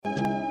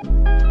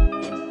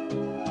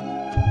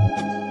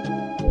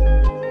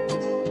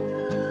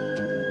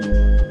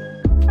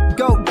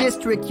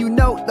district, you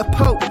know the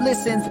Pope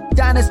listens.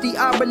 Dynasty,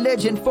 our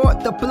religion, for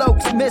the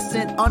blokes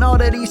missing. On all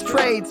of these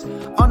trades,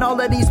 on all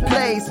of these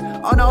plays,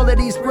 on all of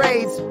these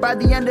grades. By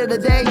the end of the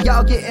day,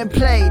 y'all getting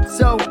played.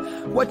 So,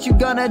 what you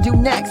gonna do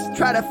next?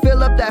 Try to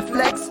fill up that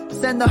flex?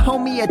 Send the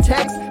homie a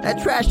text?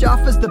 That trash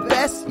offer's the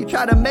best? You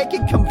try to make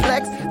it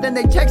complex, then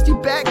they text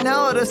you back. Now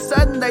all of a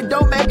sudden they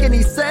don't make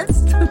any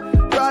sense.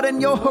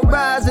 Broaden your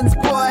horizons,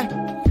 boy.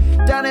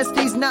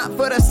 Dynasty's not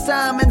for the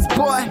Simons,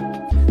 boy.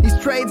 These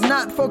trades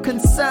not for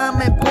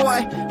consignment,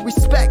 boy.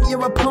 Respect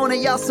your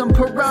opponent, y'all some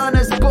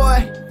piranhas,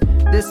 boy.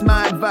 This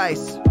my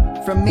advice,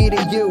 from me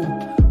to you.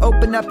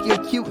 Open up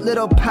your cute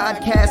little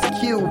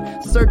podcast queue.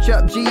 Search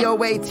up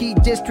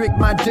GOAT District,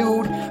 my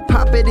dude.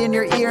 Pop it in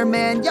your ear,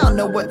 man, y'all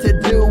know what to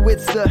do.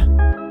 It's the...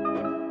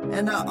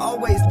 And I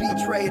always be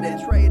traded.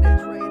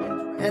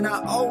 And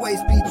I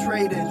always be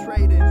traded.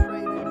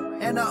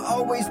 And I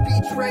always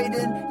be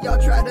trading. Y'all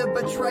try to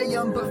betray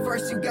them, but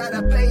first you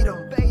gotta bait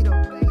them.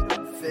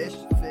 Fish.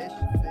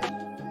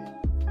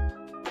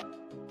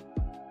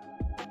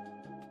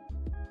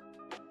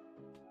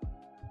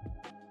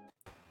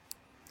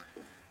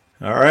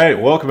 All right,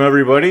 welcome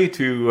everybody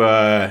to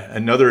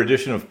another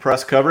edition of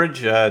Press Coverage.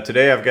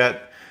 Today I've got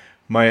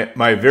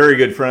my very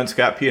good friend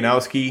Scott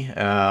PIANOWSKI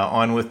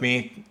on with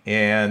me,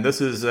 and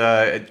this is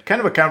kind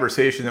of a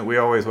conversation that we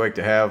always like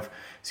to have.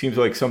 Seems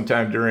like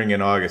sometime during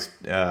in August,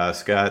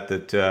 Scott,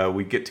 that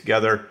we get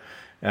together,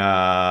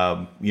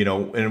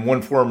 in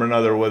one form or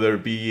another, whether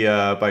it be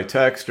by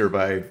text or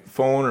by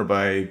phone or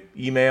by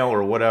email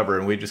or whatever,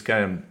 and we just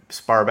kind of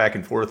spar back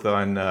and forth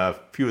on a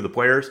few of the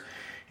players.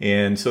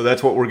 And so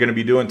that's what we're going to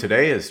be doing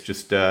today, is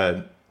just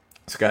Scott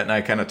and I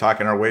kind of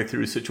talking our way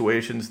through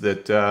situations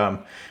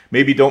that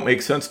maybe don't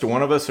make sense to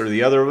one of us or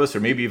the other of us,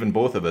 or maybe even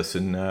both of us,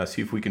 and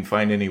see if we can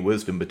find any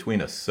wisdom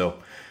between us. So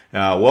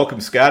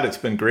welcome, Scott. It's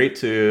been great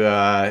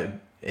to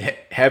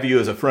have you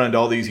as a friend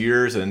all these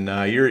years, and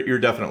you're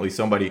definitely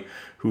somebody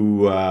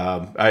who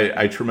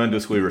I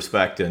tremendously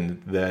respect,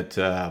 and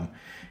that,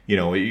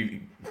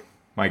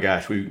 my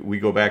gosh, we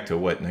go back to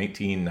what,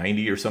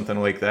 1990 or something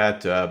like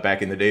that,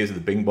 back in the days of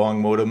the Bing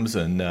Bong modems,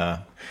 and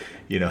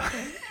it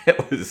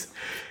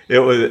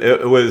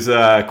was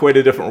quite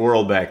a different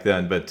world back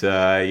then. But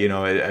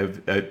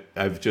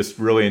I've just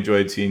really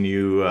enjoyed seeing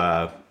you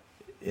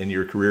in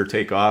your career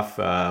take off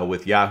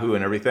with Yahoo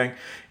and everything.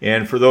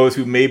 And for those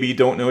who maybe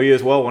don't know you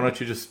as well, why don't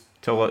you just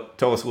tell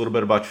us a little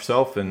bit about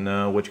yourself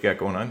and what you got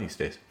going on these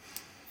days?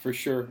 For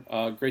sure,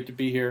 great to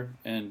be here,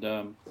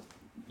 and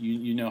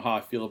you know how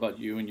I feel about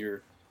you and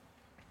your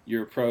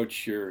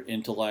approach, your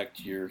intellect,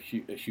 your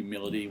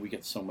humility. We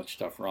get so much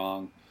stuff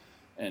wrong,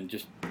 and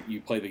just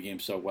you play the game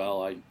so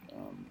well.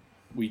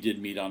 We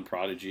did meet on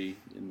Prodigy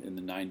in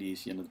the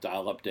 90s, the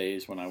dial-up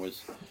days when I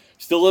was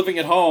still living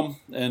at home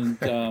and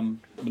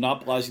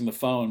monopolizing the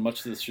phone,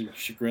 much to the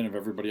chagrin of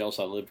everybody else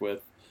I lived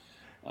with.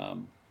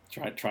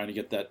 Trying to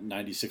get that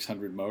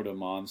 9600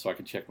 modem on so I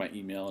could check my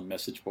email and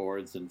message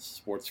boards and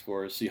sports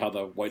scores, see how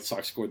the White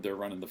Sox scored their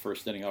run in the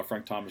first inning. Oh,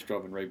 Frank Thomas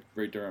drove in Ray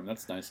Durham.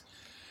 That's nice.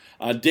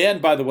 Dan,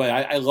 by the way,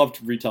 I loved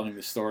retelling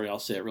this story. I'll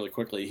say it really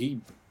quickly.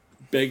 He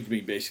begged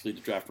me basically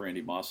to draft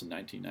Randy Moss in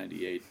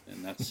 1998,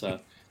 and that's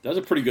a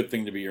pretty good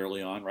thing to be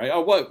early on, right?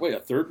 Oh, wait, a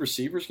third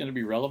receiver is going to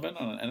be relevant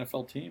on an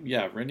NFL team?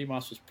 Yeah, Randy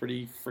Moss was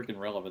pretty freaking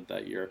relevant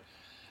that year.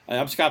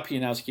 I'm Scott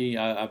PIANOWSKI.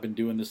 I've been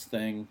doing this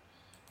thing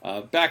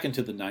back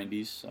into the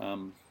 90s.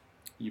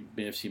 You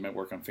may have seen my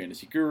work on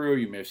Fantasy Guru.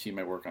 You may have seen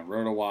my work on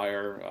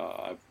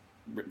RotoWire. I've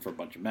written for a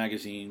bunch of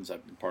magazines.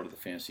 I've been part of the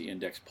Fantasy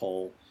Index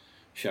poll.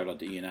 Shout out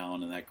to Ian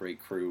Allen and that great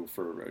crew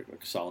for a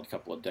solid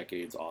couple of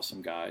decades.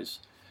 Awesome guys.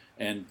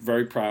 And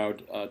very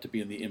proud to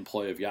be in the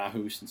employ of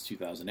Yahoo since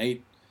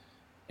 2008.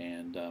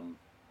 And,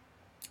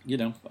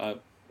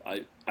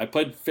 I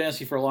played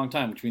fantasy for a long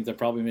time, which means I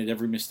probably made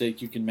every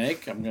mistake you can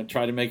make. I'm going to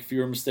try to make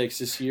fewer mistakes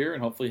this year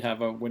and hopefully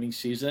have a winning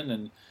season.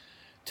 And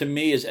to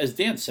me, as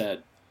Dan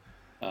said,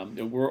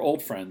 we're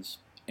old friends,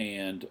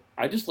 and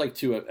I just like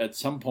to, at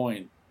some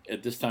point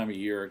at this time of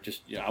year,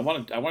 I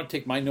want to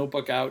take my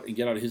notebook out and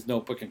get out his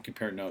notebook and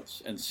compare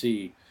notes and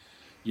see,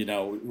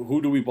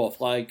 who do we both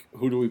like,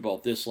 who do we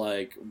both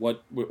dislike,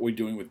 what we're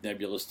doing with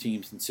nebulous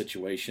teams and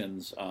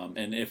situations,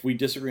 and if we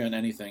disagree on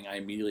anything, I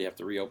immediately have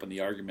to reopen the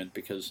argument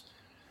because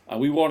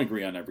we won't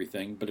agree on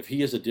everything. But if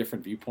he has a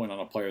different viewpoint on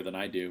a player than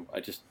I do,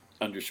 it just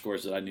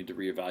underscores that I need to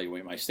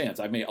reevaluate my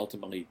stance. I may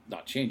ultimately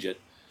not change it,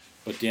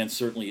 but Dan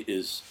certainly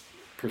is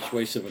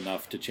persuasive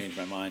enough to change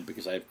my mind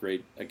because I have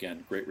great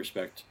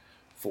respect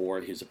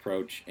for his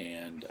approach,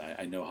 and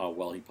I know how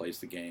well he plays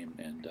the game.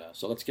 And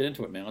so let's get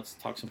into it, man. Let's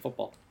talk some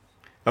football.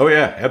 Oh,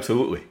 yeah,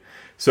 absolutely.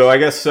 So I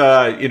guess,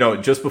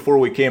 just before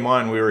we came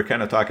on, we were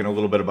kind of talking a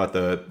little bit about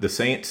the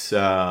Saints.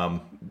 And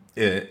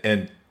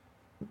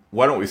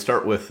why don't we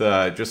start with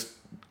just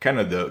kind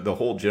of the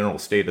whole general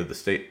state of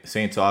the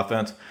Saints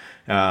offense?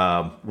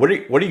 What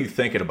are you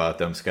thinking about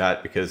them,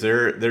 Scott? Because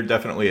they're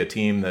definitely a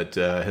team that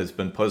has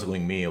been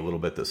puzzling me a little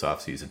bit this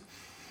offseason.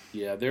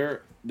 Yeah,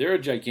 they're a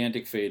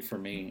gigantic fade for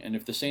me. And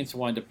if the Saints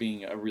wind up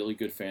being a really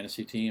good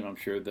fantasy team, I'm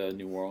sure the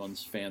New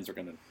Orleans fans are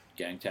going to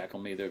gang tackle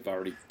me. They've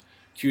already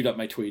queued up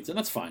my tweets, and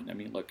that's fine. I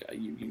mean, look,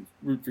 you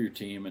root for your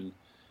team, and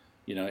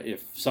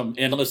if some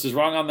analyst is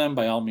wrong on them,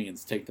 by all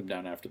means, take them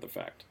down after the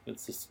fact.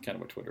 That's just kind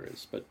of what Twitter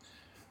is. But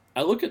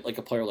I look at like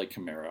a player like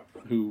Kamara,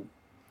 who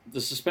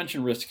the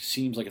suspension risk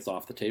seems like it's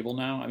off the table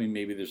now. I mean,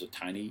 maybe there's a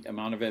tiny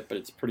amount of it, but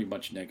it's pretty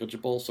much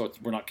negligible. So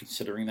we're not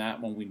considering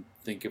that when we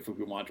think if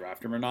we want to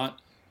draft him or not.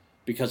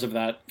 Because of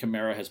that,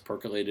 Kamara has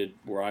percolated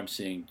where I'm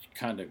seeing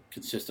kind of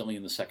consistently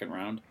in the second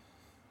round.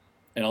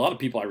 And a lot of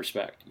people I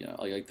respect,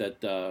 like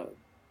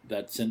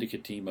that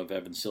syndicate team of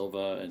Evan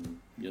Silva and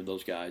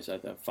those guys. I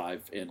have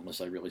 5 analysts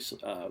I really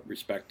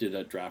respected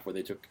a draft where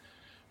they took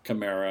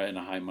Kamara in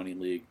a high money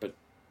league. But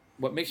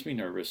what makes me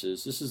nervous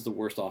is this is the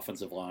worst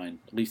offensive line,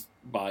 at least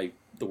by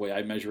the way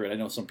I measure it. I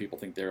know some people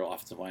think their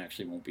offensive line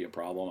actually won't be a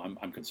problem.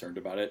 I'm concerned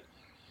about it.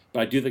 But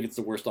I do think it's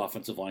the worst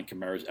offensive line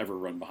Kamara's ever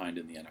run behind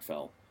in the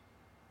NFL.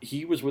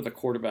 He was with a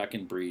quarterback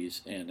in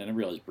Breeze, and I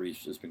realize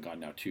Breeze has been gone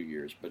now 2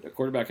 years, but a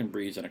quarterback in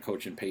Breeze and a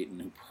coach in Peyton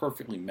who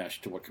perfectly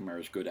meshed to what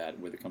Kamara's good at,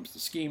 whether it comes to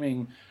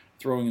scheming,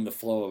 throwing in the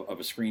flow of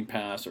a screen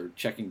pass, or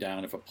checking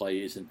down if a play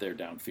isn't there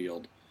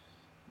downfield.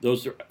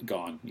 Those are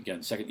gone.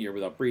 Again, second year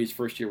without Breeze,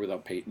 first year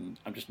without Peyton.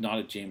 I'm just not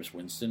a Jameis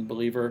Winston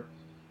believer.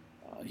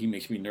 He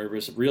makes me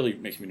nervous. It really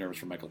makes me nervous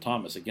for Michael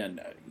Thomas. Again,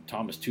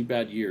 Thomas, 2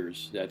 bad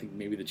years. I think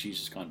maybe the cheese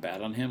has gone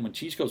bad on him. When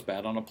cheese goes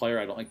bad on a player,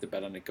 I don't like to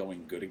bet on it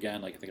going good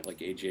again. Like I think of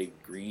like A.J.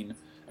 Green,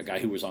 a guy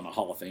who was on a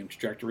Hall of Fame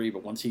trajectory,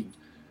 but once he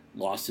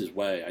lost his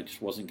way, I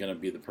just wasn't going to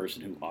be the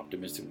person who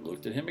optimistically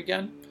looked at him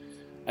again.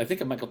 I think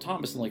of Michael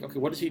Thomas and like, okay,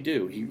 what does he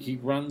do? He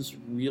runs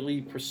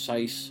really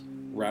precise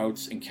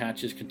routes and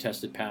catches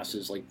contested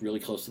passes like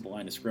really close to the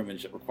line of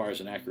scrimmage that requires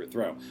an accurate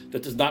throw.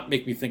 That does not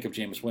make me think of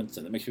Jameis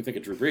Winston. That makes me think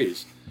of Drew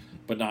Brees,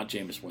 but not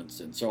Jameis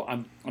Winston. So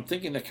I'm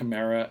thinking that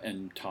Kamara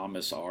and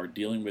Thomas are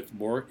dealing with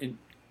more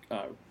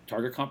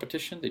target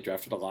competition. They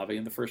drafted Olave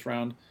in the first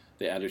round.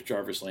 They added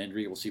Jarvis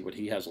Landry. We'll see what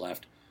he has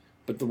left.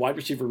 But the wide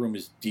receiver room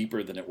is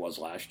deeper than it was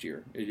last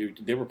year.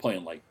 They were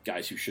playing like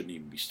guys who shouldn't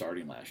even be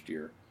starting last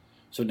year.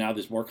 So now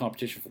there's more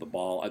competition for the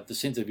ball. The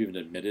Saints have even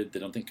admitted they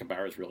don't think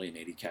Kamara is really an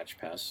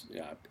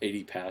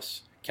 80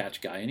 pass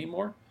catch guy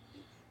anymore.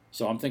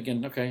 So I'm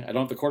thinking, okay, I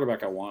don't have the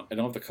quarterback I want. I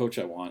don't have the coach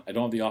I want. I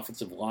don't have the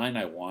offensive line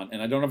I want.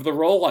 And I don't have the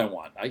role I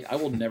want. I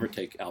will never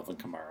take Alvin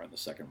Kamara in the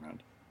second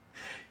round.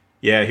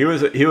 Yeah, he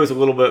was a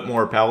little bit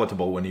more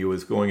palatable when he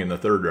was going in the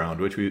third round,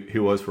 which he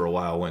was for a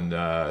while when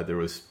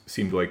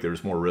seemed like there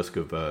was more risk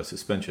of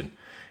suspension.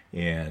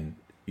 And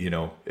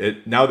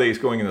now that he's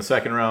going in the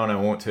second round, I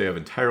won't say I've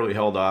entirely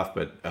held off,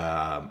 but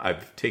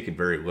I've taken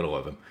very little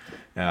of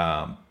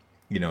him.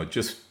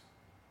 Just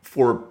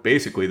for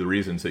basically the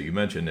reasons that you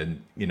mentioned.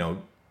 And,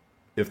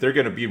 if they're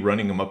going to be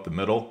running him up the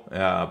middle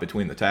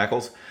between the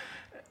tackles,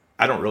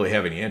 I don't really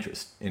have any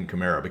interest in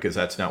Kamara because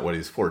that's not what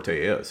his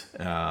forte is.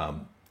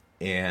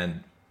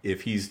 And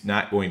if he's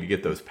not going to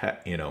get those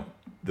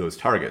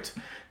targets,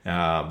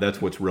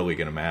 that's what's really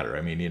going to matter.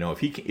 I mean,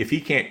 if he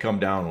can't come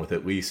down with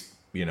at least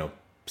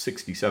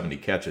 60, 70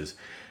 catches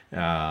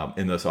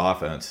in this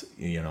offense,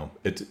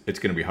 it's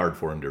going to be hard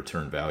for him to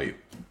return value.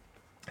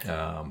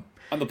 On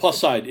the plus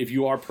side, if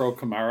you are pro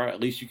Kamara, at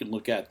least you can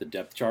look at the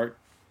depth chart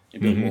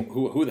and be like,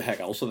 well, who the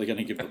heck else are they going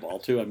to give the ball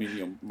to? I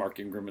mean, Mark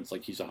Ingram, it's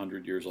like he's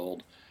 100 years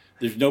old.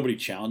 There's nobody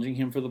challenging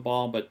him for the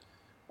ball, but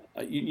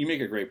you make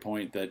a great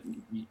point that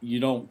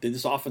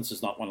this offense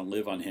does not want to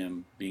live on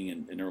him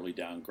being an early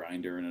down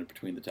grinder and a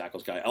between the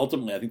tackles guy.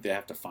 Ultimately, I think they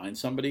have to find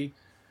somebody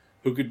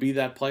who could be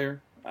that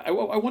player. I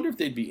wonder if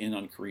they'd be in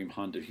on Kareem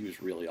Hunt if he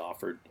was really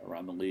offered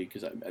around the league,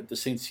 because the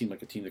Saints seem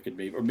like a team that could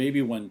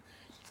maybe when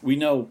we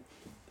know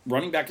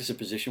running back is a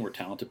position where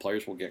talented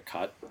players will get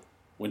cut.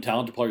 When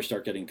talented players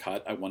start getting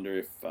cut, I wonder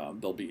if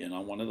they'll be in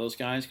on one of those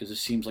guys, because it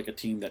seems like a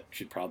team that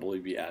should probably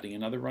be adding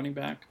another running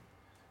back,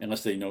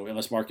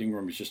 unless Mark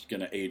Ingram is just going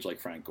to age like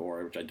Frank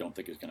Gore, which I don't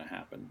think is going to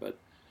happen. But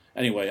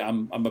anyway,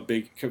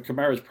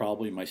 Kamara is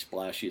probably my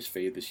splashiest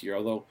fade this year.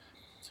 Although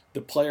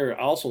the player,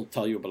 I'll also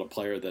tell you about a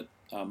player that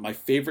my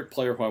favorite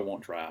player who I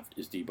won't draft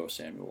is Deebo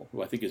Samuel,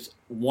 who I think is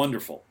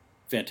wonderful,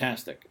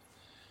 fantastic.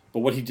 But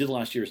what he did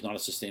last year is not a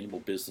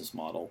sustainable business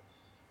model.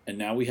 And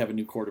now we have a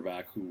new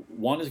quarterback who,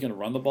 one, is going to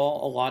run the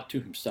ball a lot to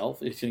himself.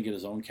 He's going to get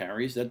his own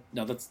carries.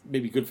 That's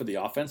maybe good for the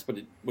offense, but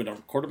when a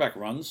quarterback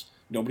runs,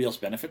 nobody else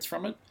benefits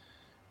from it.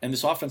 And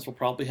this offense will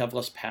probably have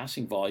less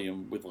passing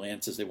volume with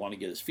Lance, as they want to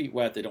get his feet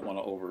wet. They don't want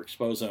to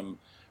overexpose him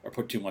or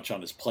put too much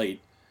on his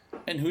plate.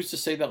 And who's to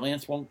say that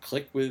Lance won't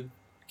click with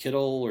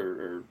Kittle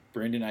or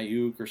Brandon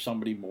Ayuk or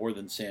somebody more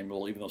than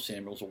Samuel, even though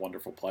Samuel's a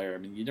wonderful player. I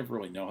mean, you never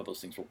really know how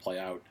those things will play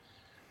out.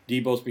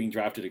 Debo's being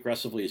drafted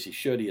aggressively as he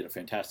should. He had a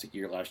fantastic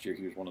year last year.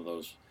 He was one of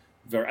those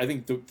I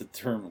think the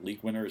term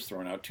league winner is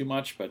thrown out too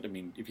much, but I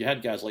mean, if you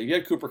had guys like, if you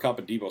had Cooper Kupp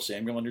and Deebo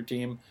Samuel on your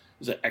team,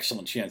 there's an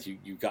excellent chance you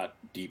got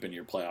deep in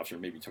your playoffs or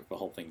maybe took the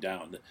whole thing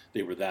down.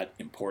 They were that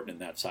important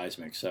and that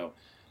seismic. So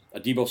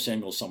Deebo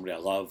Samuel is somebody I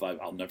love.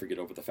 I'll never get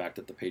over the fact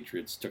that the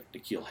Patriots took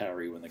N'Keal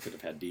Harry when they could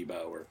have had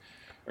Deebo or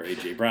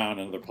A.J. Brown,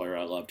 another player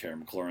I love, Terry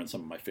McLaurin,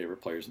 some of my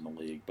favorite players in the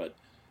league. But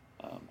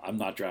I'm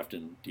not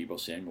drafting Deebo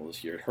Samuel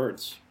this year. It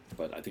hurts,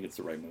 but I think it's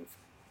the right move.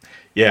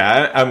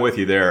 Yeah, I'm with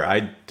you there.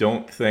 I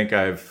don't think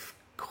I've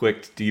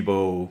clicked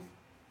Debo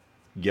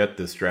yet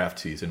this draft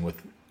season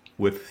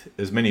with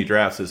as many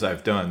drafts as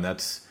I've done.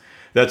 That's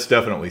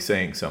definitely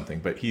saying something.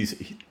 But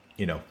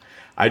you know,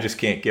 I just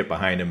can't get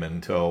behind him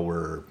until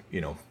we're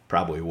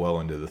probably well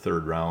into the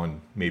third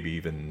round, maybe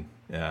even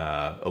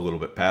a little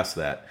bit past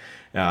that.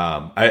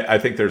 I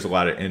think there's a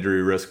lot of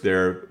injury risk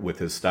there with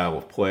his style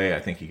of play.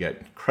 I think he got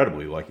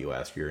incredibly lucky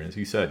last year, and as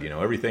you said,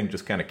 everything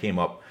just kind of came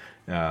up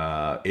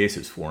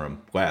aces for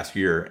him last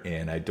year,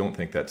 and I don't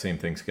think that same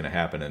thing's going to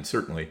happen. And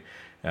certainly,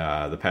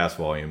 the pass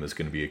volume is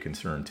going to be a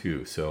concern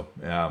too. So,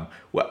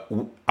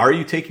 are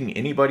you taking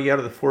anybody out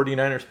of the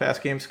 49ers pass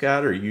game,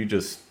 Scott, or are you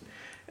just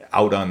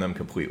out on them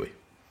completely?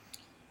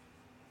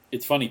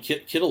 It's funny.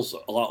 Kittle's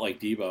a lot like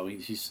Debo.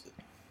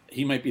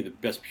 He might be the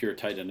best pure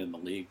tight end in the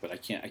league, but I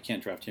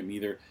can't draft him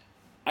either.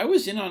 I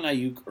was in on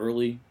Ayuk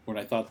early when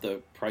I thought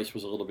the price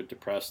was a little bit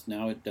depressed.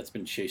 Now that's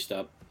been chased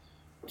up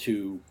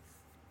to.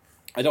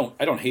 I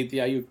don't hate the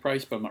Ayuk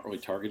price, but I'm not really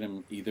targeting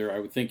him either. I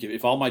would think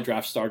if all my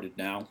drafts started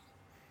now,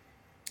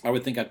 I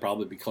would think I'd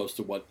probably be close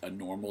to what a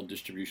normal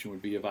distribution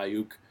would be of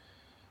Ayuk.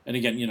 And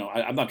again,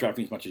 I'm not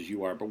drafting as much as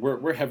you are, but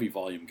we're heavy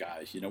volume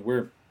guys.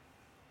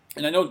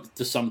 And I know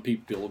to some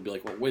people will be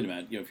like, well, wait a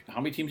minute, how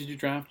many teams did you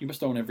draft? You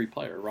must own every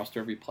player, roster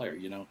every player,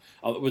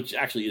 which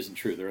actually isn't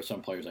true. There are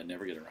some players I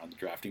never get around to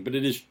drafting, but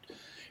it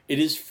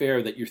is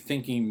fair that you're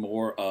thinking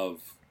more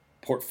of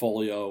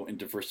portfolio and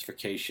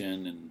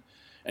diversification,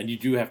 and you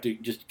do have to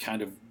just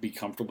kind of be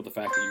comfortable with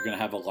the fact that you're going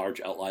to have a large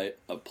outlay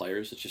of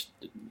players. It's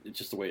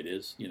just the way it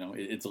is.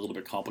 It's a little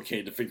bit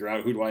complicated to figure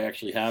out who do I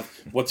actually have,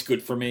 what's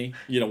good for me,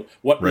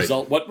 what right.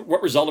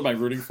 result am I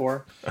rooting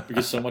for,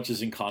 because so much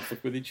is in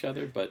conflict with each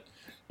other. But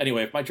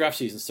anyway, if my draft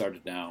season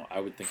started now, I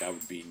would think I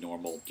would be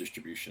normal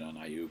distribution on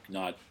Ayuk,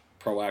 not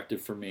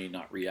proactive for me,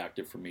 not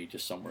reactive for me,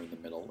 just somewhere in the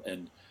middle.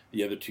 And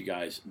the other two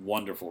guys,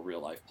 wonderful real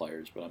life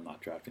players, but I'm not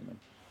drafting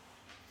them.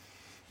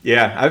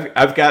 Yeah,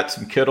 I've got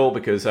some Kittle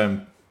because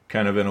I'm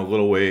kind of in a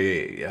little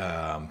way,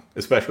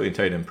 especially in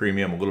tight end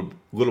premium, a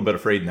little bit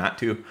afraid not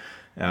to.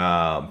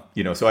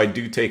 So I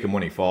do take him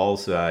when he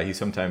falls. He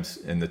sometimes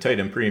in the tight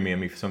end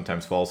premium, he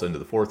sometimes falls into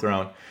the fourth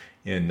round.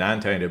 In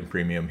non-tight end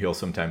premium, he'll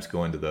sometimes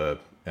go into the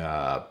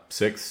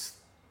sixth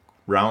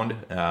round.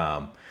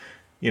 And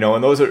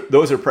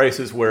those are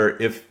prices where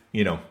if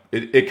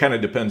it kind of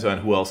depends on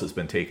who else has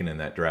been taken in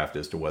that draft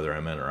as to whether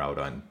I'm in or out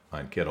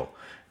on Kittle.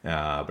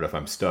 But if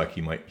I'm stuck,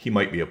 he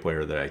might be a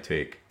player that I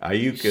take.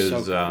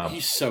 Ayuk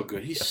he's so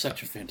good. He's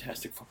such a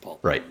fantastic football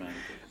player, right. Man.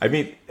 I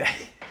mean,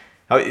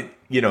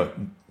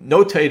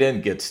 no tight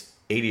end gets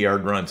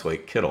 80-yard runs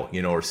like Kittle,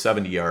 or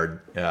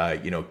 70-yard,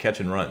 catch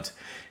and runs.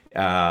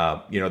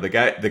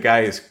 The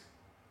guy is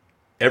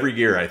every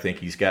year. I think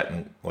he's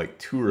gotten like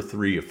 2 or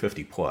 3 of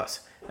 50 plus.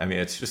 I mean,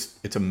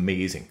 it's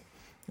amazing.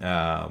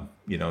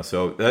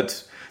 So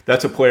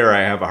that's a player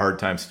I have a hard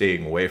time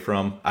staying away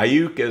from.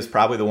 Ayuk is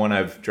probably the one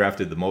I've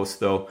drafted the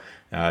most, though,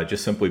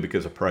 just simply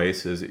because of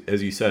price.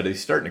 As you said,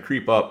 he's starting to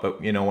creep up.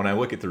 But when I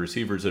look at the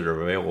receivers that are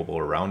available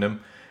around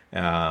him,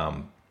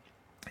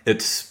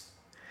 it's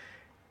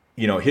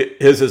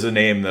his is a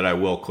name that I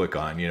will click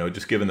on.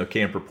 Just given the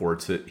camp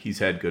reports that he's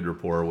had good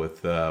rapport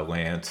with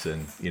Lance,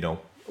 and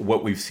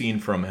what we've seen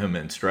from him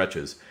in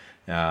stretches.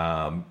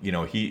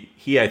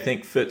 He I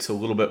think fits a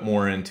little bit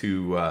more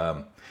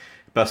into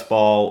best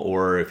ball,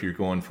 or if you're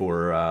going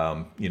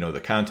for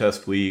the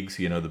contest leagues,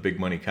 the big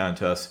money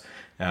contests,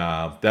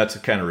 that's the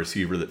kind of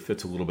receiver that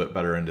fits a little bit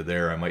better into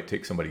there. I might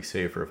take somebody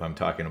safer if I'm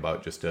talking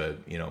about just a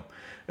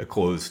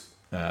closed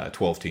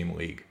 12-team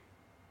league.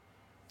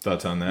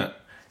 Thoughts on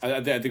that?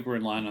 I think we're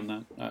in line on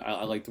that.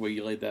 I like the way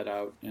you laid that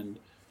out, and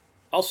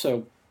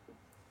also,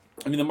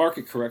 I mean, the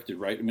market corrected,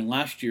 right? I mean,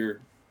 last year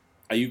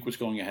Ayuk was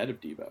going ahead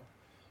of Debo,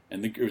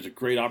 and it was a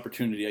great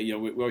opportunity.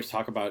 We always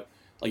talk about,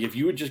 like, if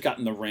you had just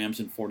gotten the Rams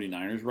and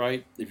 49ers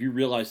right, if you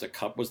realized that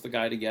Kupp was the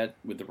guy to get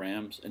with the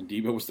Rams and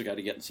Debo was the guy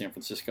to get in San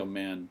Francisco,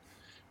 man,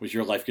 was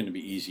your life going to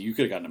be easy? You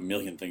could have gotten a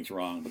million things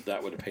wrong, but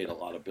that would have paid a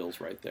lot of bills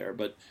right there.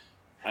 But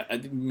I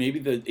think maybe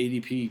the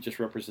ADP just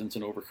represents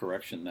an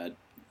overcorrection. That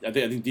I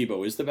think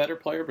Debo is the better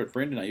player, but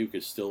Brandon Ayuk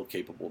is still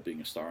capable of being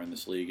a star in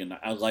this league. And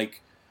I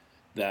like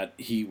that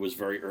he was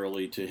very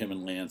early to him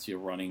and Lance,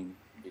 running.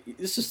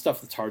 This is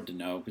stuff that's hard to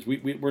know because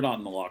we're not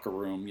in the locker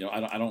room.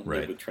 I don't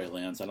live with Trey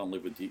Lance. I don't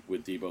live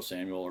with Deebo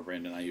Samuel or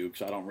Brandon Ayuk,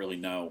 so I don't really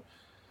know.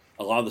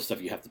 A lot of the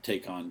stuff you have to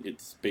take on,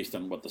 it's based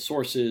on what the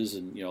source is,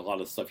 and a lot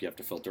of the stuff you have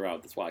to filter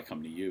out. That's why I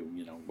come to you.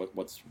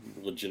 What's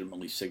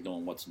legitimately signal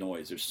and what's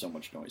noise. There's so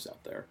much noise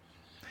out there,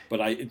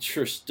 but it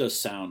sure does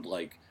sound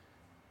like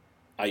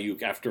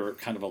Ayuk, after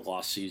kind of a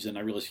lost season. I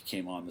realize he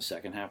came on the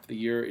second half of the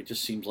year. It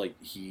just seems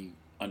like he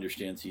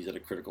understands he's at a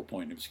critical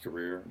point in his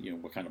career.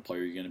 What kind of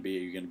player are you going to be?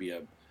 Are you going to be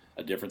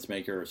a difference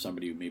maker, or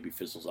somebody who maybe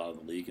fizzles out of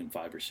the league in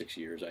 5 or 6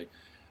 years? I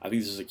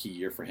think this is a key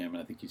year for him,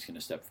 and I think he's going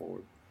to step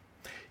forward.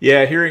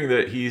 Yeah, hearing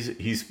that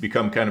he's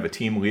become kind of a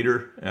team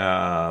leader,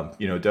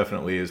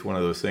 definitely is one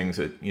of those things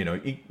that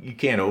you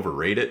can't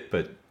overrate it,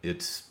 but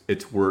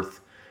it's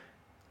worth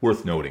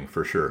worth noting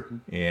for sure.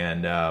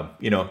 And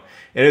and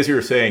as you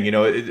were saying,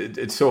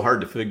 it's so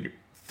hard to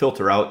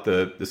filter out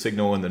the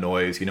signal and the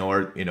noise.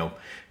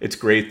 It's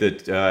great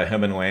that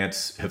him and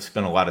Lance have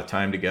spent a lot of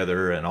time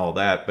together and all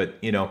that, but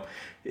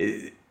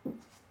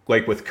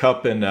like with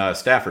Cup and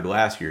Stafford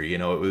last year,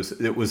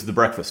 it was the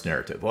breakfast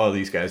narrative. Well,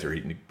 these guys are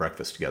eating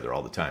breakfast together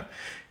all the time.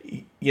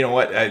 You know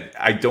what?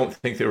 I don't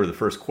think they were the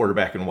first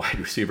quarterback and wide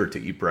receiver to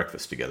eat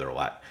breakfast together a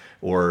lot,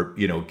 or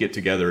get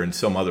together in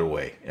some other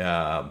way,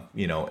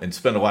 and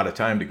spend a lot of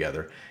time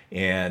together.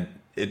 And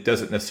it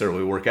doesn't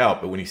necessarily work out.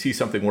 But when you see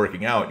something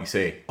working out, and you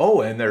say,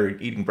 "Oh, and they're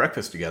eating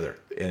breakfast together,"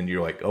 and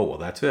you're like, "Oh, well,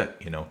 that's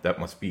it." That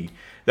must be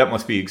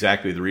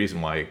exactly the reason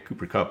why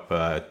Cooper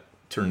Kupp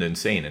turned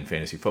insane in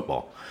fantasy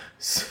football.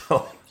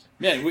 So,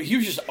 man, he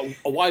was just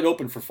a wide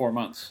open for 4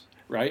 months,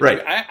 right?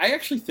 Right. I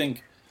actually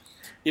think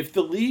if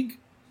the league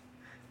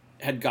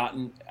had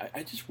gotten,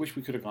 I just wish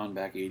we could have gone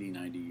back 80,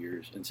 90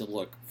 years and said,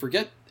 look,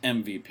 forget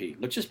MVP.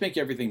 Let's just make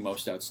everything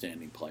most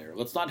outstanding player.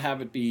 Let's not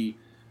have it be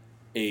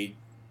a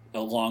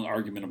long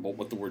argument about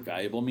what the word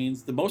valuable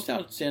means. The most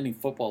outstanding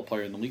football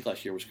player in the league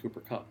last year was Cooper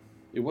Kupp.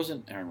 It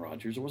wasn't Aaron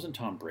Rodgers. It wasn't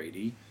Tom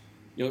Brady.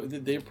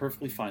 They have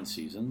perfectly fine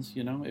seasons.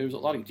 It was a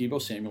lot of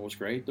Deebo Samuel was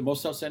great. The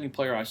most outstanding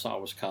player I saw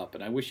was Kupp,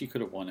 and I wish he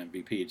could have won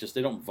MVP. It's just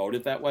they don't vote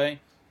it that way.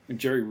 And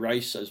Jerry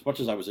Rice, as much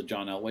as I was a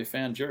John Elway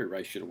fan, Jerry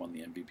Rice should have won the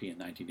MVP in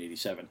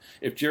 1987.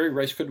 If Jerry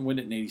Rice couldn't win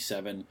it in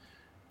 87,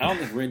 I don't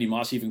think Randy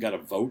Moss even got a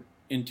vote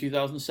in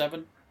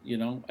 2007,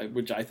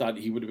 which I thought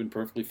he would have been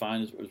perfectly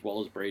fine as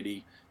well as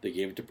Brady. They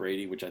gave it to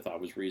Brady, which I thought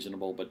was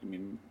reasonable. But,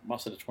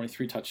 Moss had a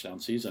 23-touchdown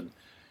season.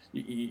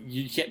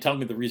 You can't tell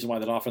me the reason why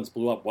that offense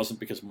blew up wasn't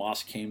because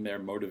Moss came there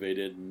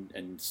motivated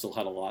and still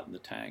had a lot in the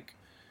tank.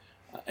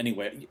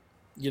 Anyway,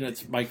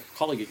 it's my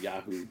colleague at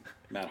Yahoo,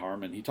 Matt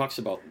Harmon. He talks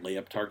about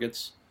layup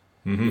targets.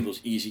 Mm-hmm. Those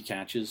easy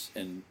catches.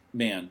 And,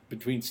 man,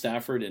 between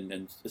Stafford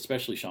and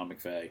especially Sean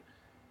McVay,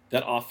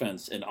 that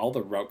offense and all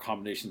the route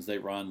combinations they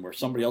run where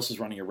somebody else is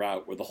running a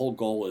route where the whole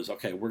goal is,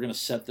 okay, we're going to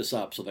set this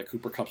up so that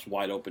Cooper Kupp's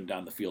wide open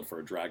down the field for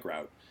a drag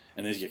route.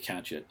 And then he's going to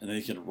catch it. And then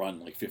he's going to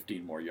run like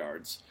 15 more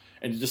yards.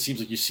 And it just seems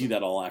like you see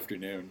that all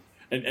afternoon.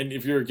 And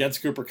if you're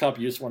against Cooper Kupp,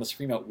 you just want to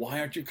scream out, why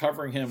aren't you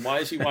covering him? Why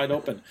is he wide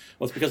open?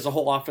 Well, it's because the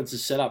whole offense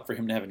is set up for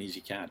him to have an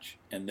easy catch.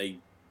 And they...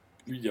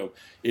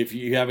 if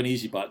you have an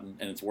easy button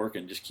and it's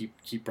working, just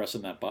keep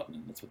pressing that button.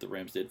 And that's what the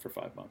Rams did for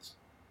 5 months.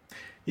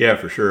 Yeah,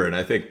 for sure. And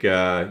I think,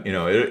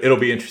 it'll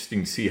be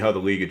interesting to see how the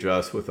league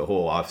adjusts with the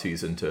whole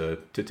offseason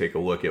to take a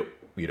look at,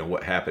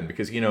 what happened.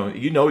 Because,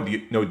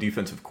 no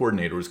defensive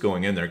coordinator was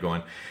going in there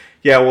going,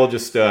 yeah, we'll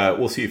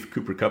see if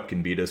Cooper Kupp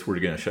can beat us. We're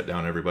going to shut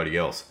down everybody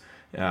else.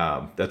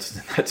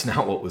 That's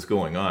not what was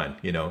going on.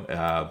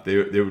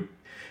 They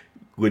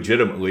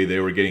legitimately, they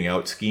were getting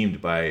out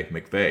schemed by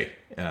McVay.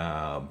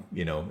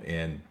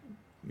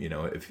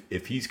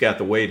 If he's got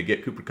the way to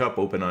get Cooper Kupp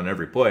open on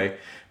every play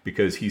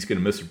because he's going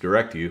to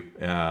misdirect you,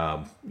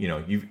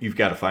 you've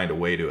got to find a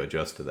way to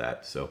adjust to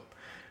that. So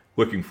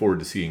looking forward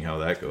to seeing how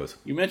that goes.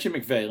 You mentioned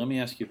McVay. Let me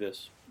ask you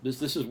this.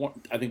 This is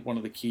I think one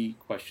of the key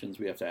questions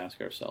we have to ask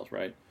ourselves,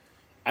 right?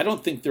 I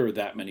don't think there are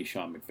that many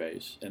Sean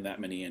McVays and that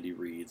many Andy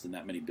Reids and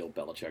that many Bill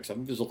Belichicks. I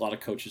think there's a lot of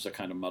coaches that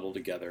kind of muddle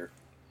together.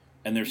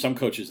 And there's some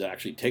coaches that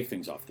actually take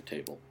things off the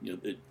table.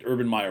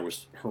 Urban Meyer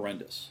was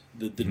horrendous.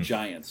 The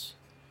Giants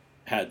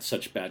had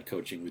such bad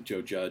coaching with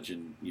Joe Judge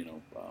and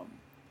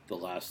the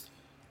last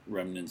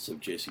remnants of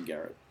Jason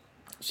Garrett.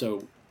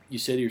 So you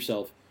say to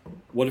yourself,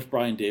 what if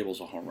Brian Dable's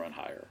a home run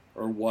hire?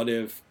 Or what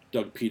if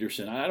Doug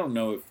Peterson? I don't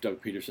know if Doug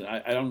Peterson.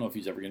 I don't know if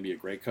he's ever going to be a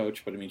great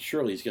coach, but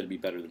surely he's going to be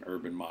better than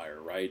Urban Meyer,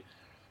 right?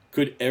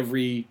 Could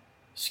every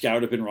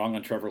scout have been wrong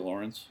on Trevor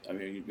Lawrence?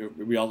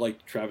 We all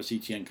liked Travis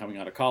Etienne coming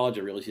out of college.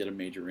 I realized he had a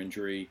major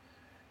injury.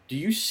 Do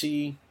you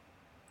see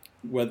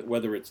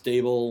whether it's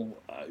Dable,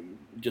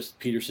 just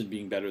Peterson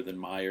being better than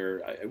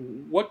Meyer?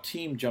 What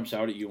team jumps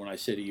out at you when I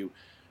say to you,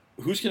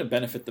 who's going to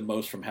benefit the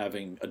most from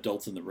having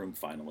adults in the room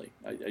finally?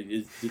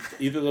 Is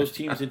either of those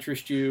teams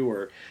interest you,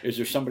 or is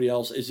there somebody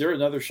else? Is there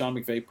another Sean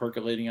McVay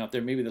percolating out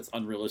there? Maybe that's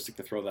unrealistic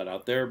to throw that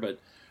out there, but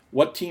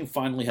what team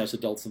finally has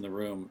adults in the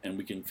room and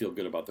we can feel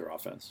good about their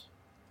offense?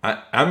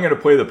 I'm going to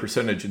play the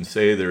percentage and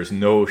say there's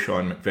no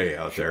Sean McVay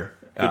out there.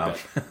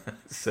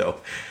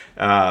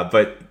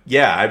 But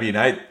yeah,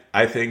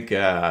 I think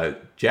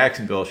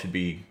Jacksonville should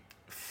be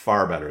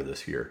far better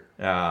this year.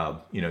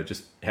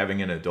 Just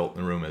having an adult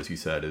in the room, as you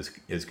said, is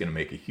going to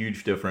make a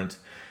huge difference.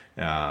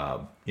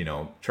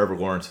 Trevor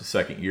Lawrence's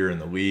second year in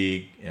the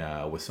league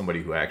with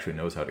somebody who actually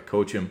knows how to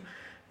coach him.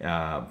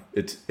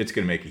 It's going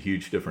to make a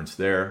huge difference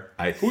there.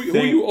 Who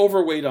are you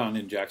overweight on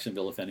in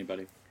Jacksonville, if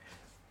anybody?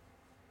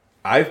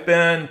 I've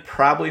been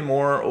probably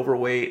more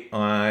overweight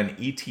on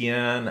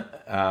ETN.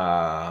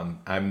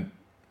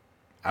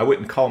 I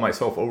wouldn't call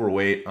myself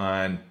overweight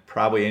on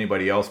probably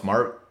anybody else.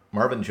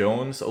 Marvin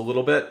Jones a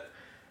little bit,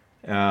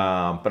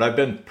 but I've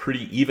been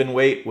pretty even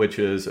weight, which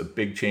is a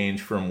big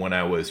change from when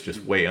I was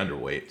just way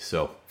underweight.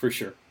 So for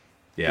sure,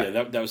 yeah,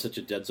 that was such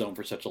a dead zone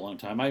for such a long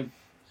time.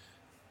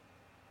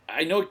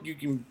 I know you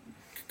can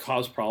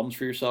cause problems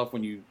for yourself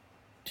when you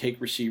take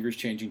receivers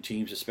changing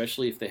teams,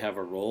 especially if they have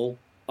a role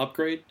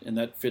upgrade, and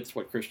that fits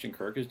what Christian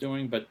Kirk is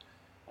doing. But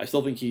I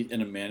still think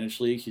in a managed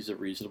league, he's a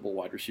reasonable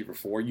wide receiver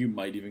 4. You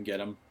might even get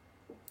him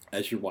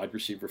as your wide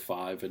receiver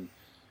 5. And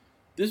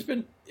there's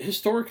been,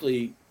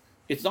 historically,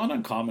 it's not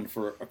uncommon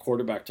for a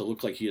quarterback to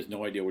look like he has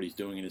no idea what he's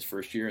doing in his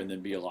first year and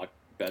then be a lot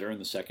better in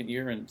the second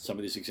year. And some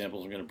of these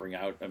examples I'm going to bring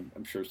out,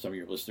 I'm sure some of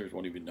your listeners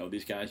won't even know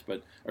these guys,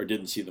 or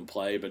didn't see them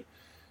play. But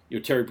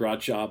Terry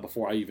Bradshaw,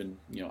 before I even,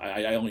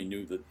 I only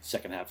knew the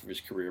second half of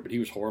his career, but he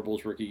was horrible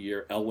his rookie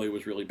year. Elway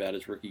was really bad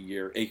his rookie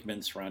year.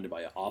 Aikman, surrounded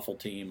by an awful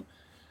team,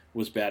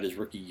 was bad his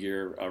rookie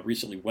year.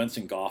 Recently, Wentz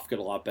and Goff got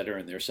a lot better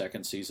in their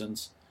second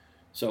seasons.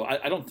 So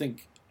I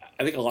think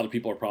a lot of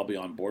people are probably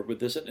on board with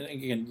this. And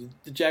again,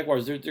 the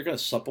Jaguars, they're going to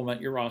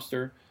supplement your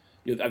roster.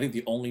 I think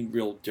the only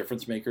real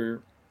difference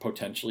maker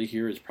potentially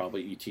here is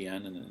probably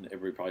ETN, and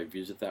everybody probably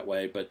views it that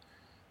way. But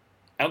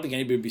I don't think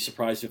anybody would be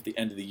surprised if at the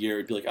end of the year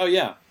it'd be like, oh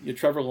yeah,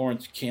 Trevor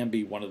Lawrence can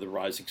be one of the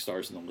rising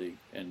stars in the league,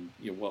 and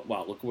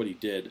wow, look at what he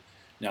did.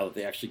 Now that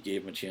they actually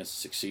gave him a chance to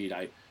succeed,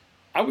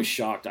 I was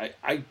shocked.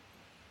 I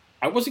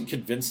wasn't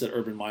convinced that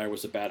Urban Meyer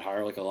was a bad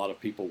hire like a lot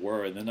of people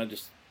were, and then I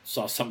just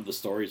saw some of the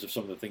stories of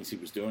some of the things he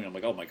was doing. I'm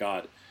like, oh my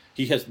god,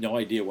 he has no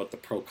idea what the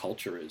pro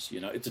culture is.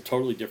 It's a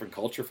totally different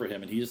culture for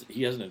him, and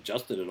he hasn't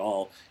adjusted at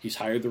all. He's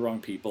hired the wrong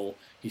people.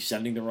 He's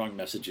sending the wrong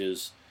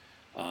messages.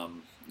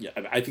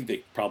 I think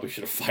they probably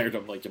should have fired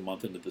him like a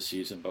month into the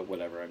season, but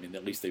whatever. I mean,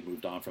 at least they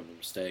moved on from the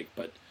mistake.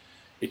 But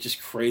it's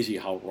just crazy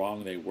how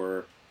wrong they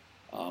were.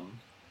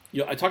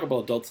 I talk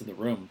about adults in the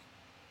room.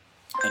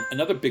 And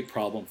another big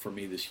problem for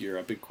me this year,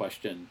 a big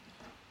question,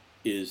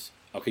 is,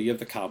 okay, you have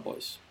the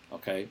Cowboys.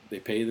 Okay, they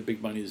pay the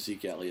big money to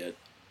Zeke Elliott.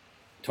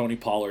 Tony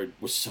Pollard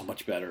was so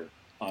much better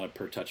on a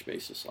per-touch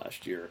basis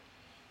last year.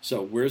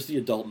 So where's the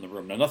adult in the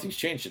room? Now, nothing's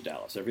changed in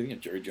Dallas. Everything,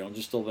 and Jerry Jones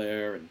is still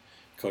there, and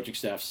coaching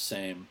staff's the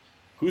same.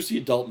 Who's the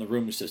adult in the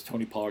room who says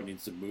Tony Pollard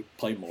needs to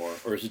play more?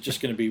 Or is it just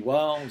going to be,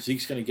 well,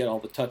 Zeke's going to get all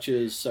the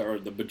touches or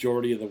the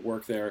majority of the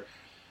work there?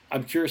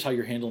 I'm curious how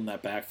you're handling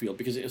that backfield,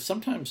 because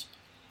sometimes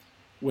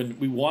when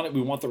we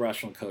want the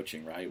rational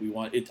coaching, right? We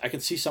want it. I can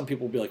see some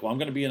people be like, well, I'm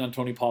going to be in on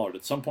Tony Pollard.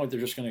 At some point, they're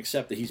just going to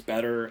accept that he's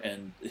better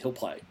and he'll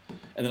play.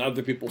 And then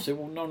other people say,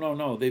 well,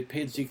 no. They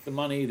paid Zeke the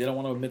money. They don't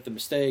want to admit the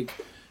mistake.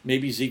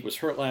 Maybe Zeke was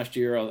hurt last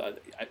year.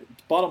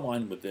 Bottom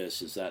line with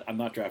this is that I'm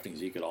not drafting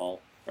Zeke at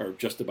all, or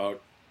just about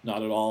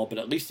not at all. But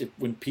at least if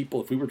we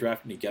were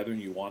drafting together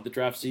and you wanted to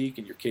draft Zeke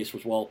and your case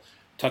was, well,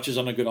 touches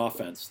on a good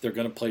offense, they're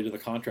going to play to the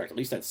contract. At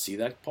least I'd see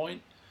that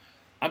point.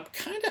 I'm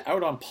kind of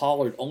out on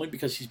Pollard only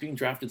because he's being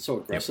drafted so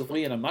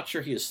aggressively, and I'm not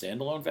sure he has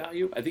standalone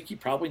value. I think he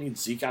probably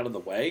needs Zeke out of the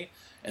way,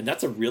 and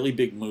that's a really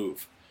big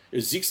move.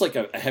 Zeke's like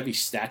a heavy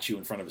statue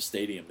in front of a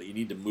stadium that you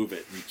need to move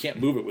it, and you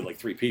can't move it with like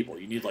 3 people.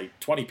 You need like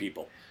 20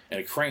 people and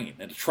a crane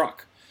and a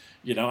truck.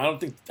 I don't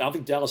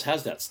think Dallas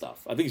has that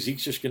stuff. I think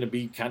Zeke's just going to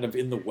be kind of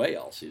in the way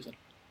all season.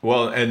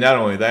 Well, and not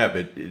only that,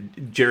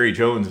 but Jerry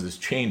Jones has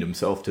chained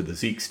himself to the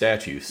Zeke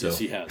statue. So yes,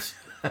 he has.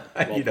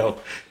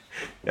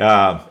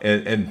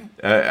 And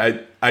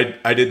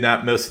I did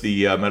not miss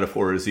the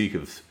metaphor of Zeke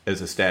as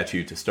a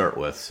statue to start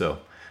with, so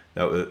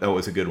that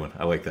was a good one.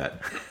 I like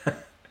that.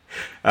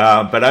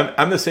 But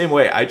I'm the same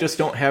way. I just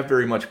don't have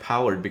very much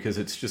Pollard because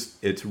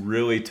it's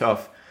really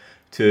tough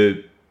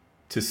to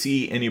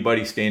see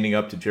anybody standing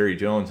up to Jerry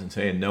Jones and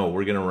saying, no,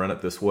 we're going to run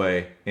it this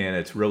way, and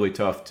it's really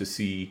tough to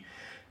see.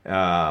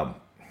 I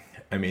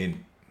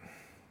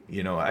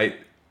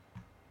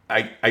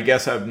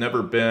guess I've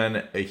never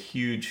been a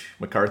huge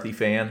McCarthy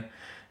fan.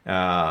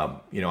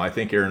 I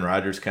think Aaron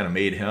Rodgers kind of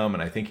made him,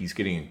 and I think he's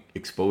getting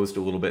exposed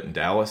a little bit in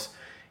Dallas.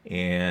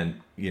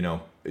 And,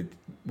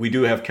 we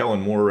do have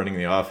Kellen Moore running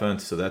the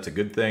offense, so that's a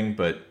good thing.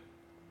 But,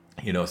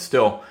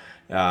 still,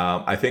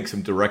 I think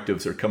some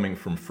directives are coming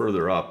from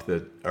further up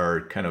that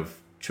are kind of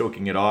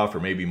choking it off, or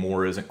maybe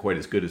Moore isn't quite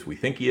as good as we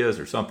think he is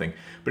or something.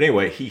 But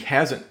anyway, he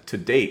hasn't to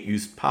date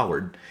used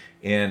Pollard,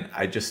 and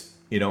I just,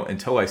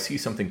 until I see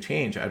something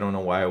change, I don't know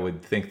why I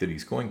would think that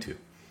he's going to.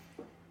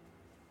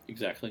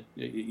 Exactly.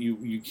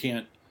 You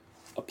can't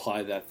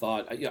apply that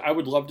thought. I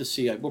would love to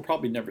see, we'll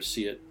probably never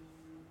see it,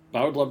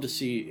 but I would love to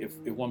see if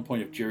at one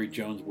point if Jerry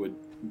Jones would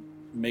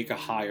make a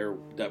hire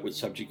that would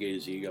subjugate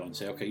his ego and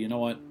say, okay, you know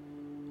what?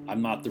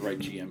 I'm not the right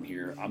GM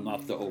here. I'm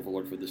not the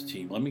overlord for this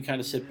team. Let me kind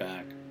of sit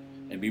back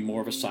and be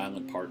more of a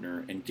silent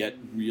partner and get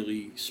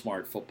really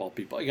smart football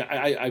people.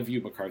 I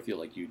view McCarthy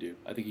like you do.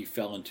 I think he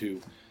fell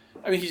into,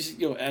 he's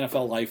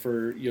NFL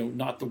lifer,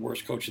 not the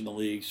worst coach in the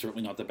league,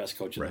 certainly not the best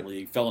coach in the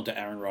league. Fell into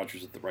Aaron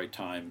Rodgers at the right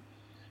time,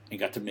 and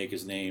got to make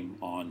his name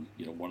on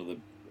one of the.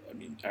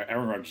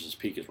 Aaron Rodgers'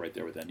 peak is right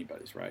there with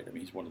anybody's, right?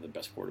 He's one of the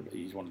best quarterbacks.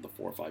 He's one of the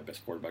 4 or 5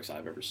 best quarterbacks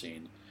I've ever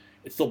seen.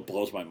 It still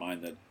blows my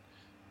mind that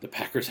the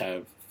Packers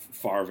have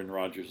Favre and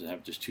Rodgers and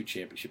have just 2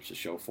 championships to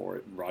show for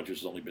it, and Rodgers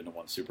has only been to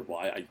 1 Super Bowl.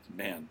 I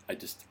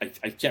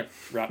can't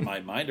wrap my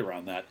mind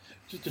around that.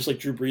 Just like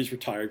Drew Brees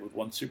retired with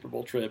 1 Super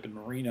Bowl trip, and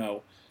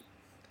Marino.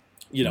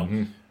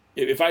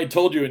 If I had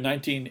told you in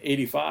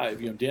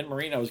 1985, Dan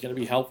Marino is going to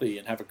be healthy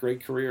and have a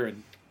great career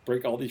and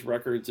break all these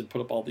records and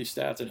put up all these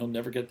stats, and he'll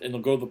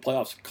go to the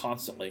playoffs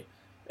constantly,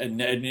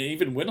 and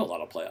even win a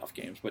lot of playoff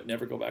games, but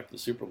never go back to the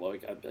Super Bowl.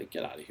 I'd be like,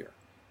 get out of here.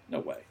 No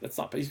way. That's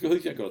not. He's going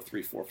to go to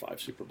 3, 4, 5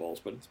 Super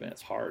Bowls, but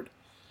it's hard.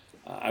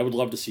 I would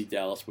love to see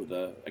Dallas with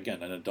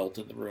an adult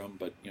in the room,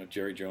 but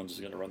Jerry Jones is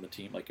going to run the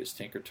team like his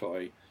tinker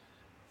toy,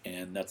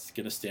 and that's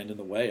going to stand in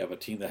the way of a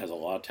team that has a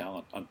lot of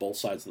talent on both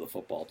sides of the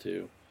football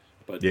too.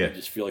 But I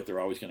just feel like they're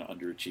always going to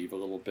underachieve a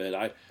little bit.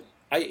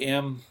 I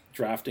am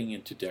drafting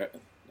into.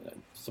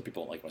 Some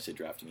people don't like when I say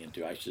drafting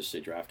into. I should just say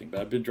drafting,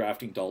 but I've been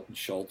drafting Dalton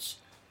Schultz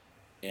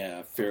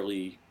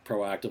fairly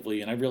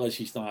proactively, and I realize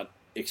he's not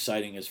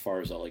exciting as far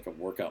as a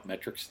workout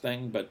metrics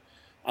thing, but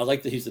I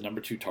like that he's the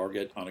number 2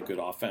 target on a good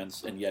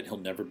offense, and yet he'll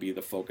never be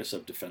the focus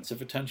of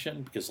defensive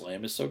attention because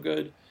Lamb is so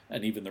good,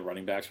 and even the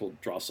running backs will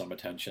draw some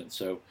attention.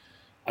 So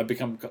I've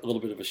become a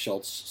little bit of a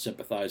Schultz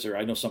sympathizer.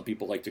 I know some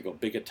people like to go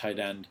big at tight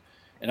end,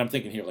 and I'm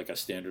thinking here like a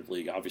standard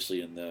league.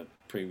 Obviously, in the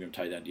premium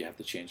tight end, you have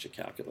to change the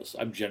calculus.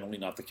 I'm generally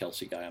not the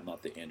Kelsey guy. I'm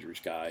not the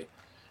Andrews guy.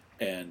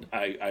 And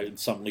I in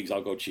some leagues,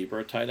 I'll go cheaper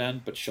at tight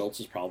end, but Schultz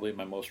is probably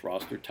my most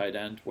rostered tight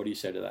end. What do you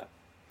say to that?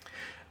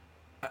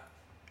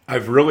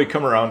 I've really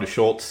come around to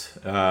Schultz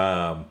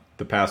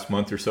the past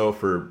month or so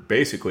for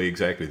basically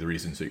exactly the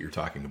reasons that you're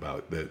talking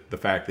about. The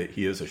fact that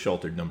he is a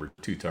sheltered number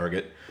 2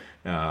 target.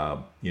 I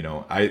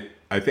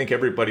think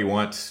everybody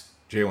wants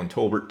Jalen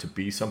Tolbert to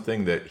be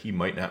something that he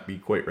might not be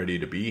quite ready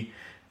to be.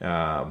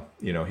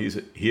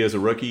 He is a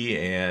rookie,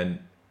 and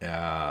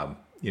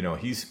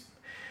he's.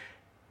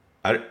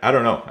 I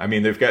don't know. I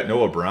mean, they've got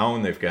Noah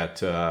Brown, they've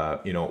got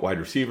wide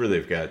receiver,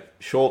 they've got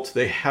Schultz.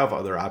 They have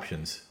other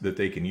options that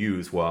they can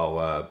use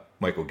while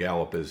Michael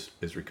Gallup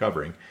is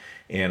recovering,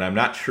 and I'm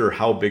not sure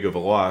how big of a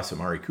loss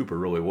Amari Cooper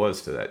really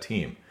was to that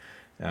team.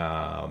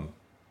 I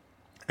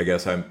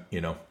guess I'm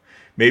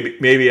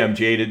maybe I'm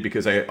jaded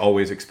because I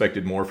always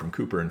expected more from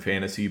Cooper in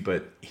fantasy,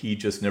 but he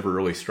just never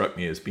really struck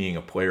me as being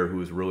a player who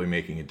was really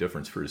making a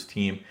difference for his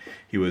team.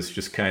 He was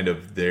just kind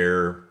of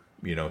there,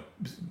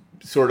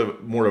 sort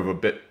of more of a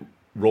bit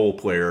role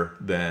player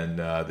than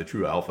the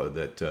true alpha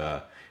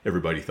that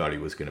everybody thought he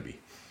was going to be.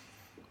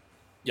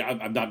 Yeah,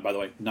 I'm not, by the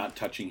way, not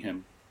touching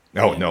him.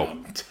 Oh, no,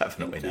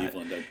 definitely not.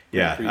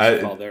 Yeah,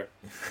 that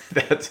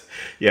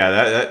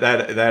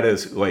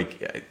is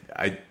like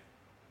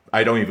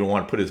I don't even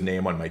want to put his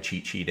name on my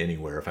cheat sheet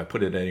anywhere. If I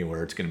put it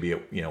anywhere, it's going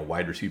to be a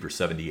wide receiver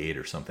 78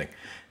 or something.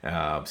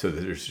 So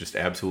there's just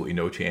absolutely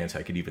no chance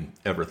I could even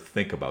ever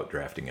think about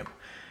drafting him.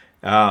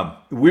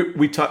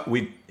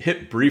 We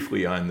hit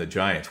briefly on the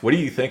Giants. What do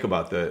you think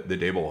about the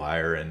Dable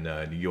hire in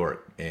New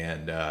York?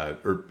 And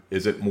or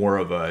is it more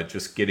of a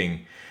just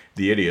getting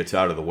the idiots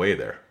out of the way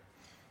there?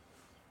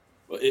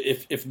 Well,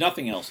 if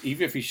nothing else,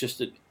 even if he's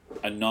just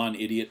a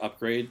non-idiot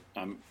upgrade,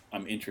 I'm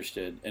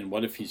interested. And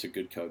what if he's a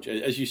good coach?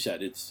 As you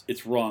said,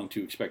 it's wrong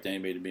to expect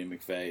anybody to be a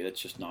McVay. That's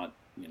just not,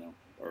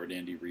 or an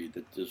Andy Reid.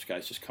 That those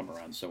guys just come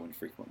around so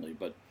infrequently.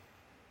 But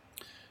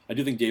I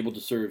do think Dable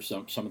deserves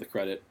some of the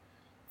credit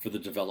for the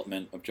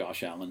development of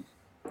Josh Allen.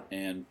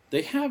 And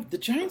the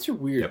Giants are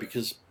weird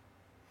because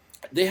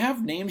they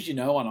have names,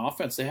 on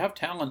offense. They have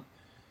talent.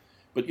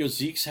 But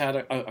Zeke's had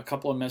a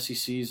couple of messy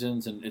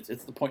seasons, and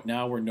it's the point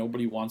now where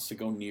nobody wants to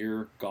go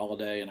near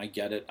Golladay, and I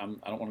get it. I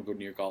don't want to go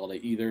near Golladay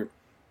either.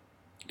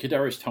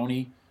 Kadarius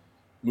Toney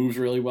moves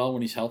really well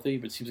when he's healthy,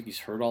 but it seems like he's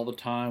hurt all the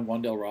time.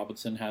 Wan'Dale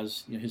Robinson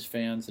has his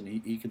fans, and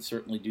he can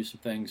certainly do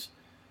some things.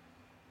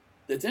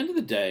 At the end of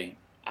the day,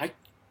 I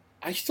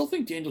still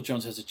think Daniel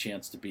Jones has a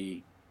chance to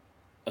be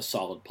a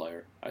solid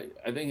player.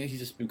 I think he's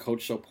just been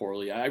coached so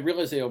poorly. I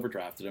realize they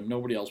overdrafted him.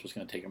 Nobody else was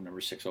going to take him number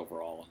 6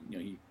 overall,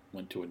 and he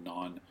went to a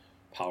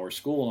non-power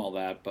school and all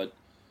that, but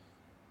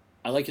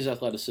I like his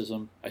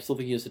athleticism. I still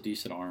think he has a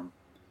decent arm.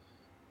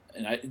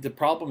 And the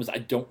problem is I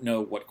don't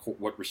know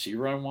what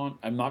receiver I want.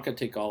 I'm not going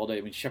to take Golladay.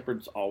 I mean,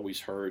 Shepard's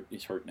always hurt.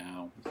 He's hurt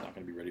now. He's not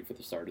going to be ready for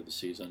the start of the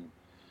season.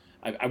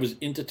 I was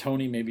into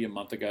Toney maybe a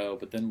month ago,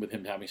 but then with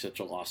him having such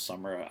a lost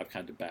summer, I've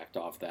kind of backed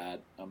off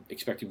that.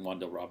 Expecting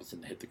Wan'Dale Robinson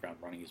to hit the ground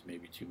running is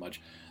maybe too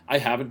much. I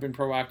haven't been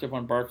proactive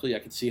on Barkley. I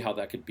could see how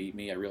that could beat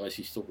me. I realize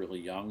he's still really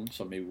young,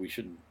 so maybe we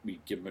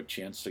give him a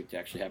chance to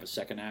actually have a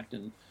second act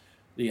in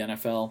the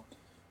NFL.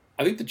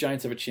 I think the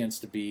Giants have a chance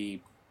to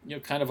be,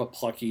 kind of a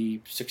plucky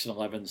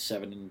 6-11,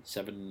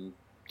 7-10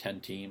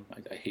 team.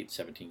 I hate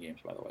 17 games,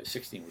 by the way.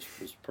 16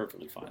 was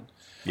perfectly fine.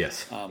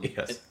 Yes.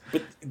 Yes.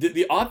 But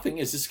the odd thing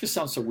is, this could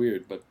sound so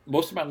weird, but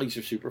most of my leagues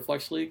are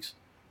Superflex leagues.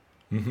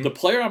 Mm-hmm. The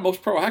player I'm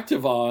most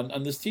proactive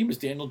on this team is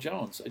Daniel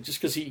Jones,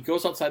 just because he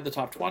goes outside the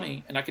top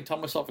 20, and I can tell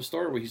myself a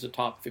story where he's a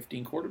top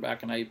 15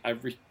 quarterback, and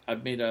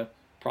I've made a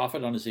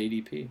profit on his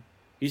ADP.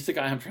 He's the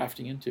guy I'm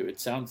drafting into. It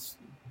sounds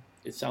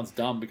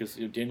dumb because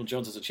Daniel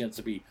Jones has a chance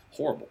to be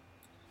horrible.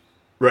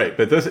 Right,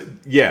 but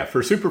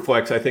for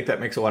Superflex, I think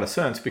that makes a lot of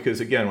sense because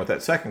again, with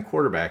that second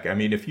quarterback, I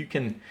mean, if you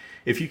can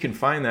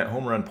find that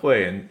home run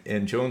play,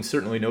 and Jones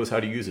certainly knows how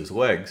to use his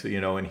legs,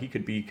 and he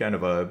could be kind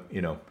of a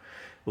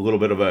little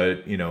bit of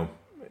a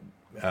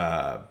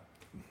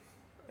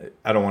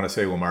I don't want to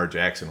say Lamar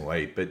Jackson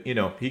light, but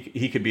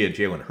he could be a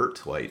Jalen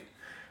Hurts light,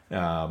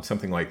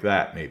 something like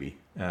that maybe,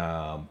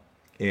 and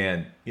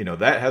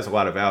that has a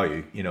lot of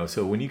value,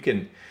 so when you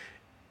can.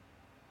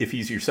 if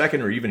he's your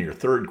second or even your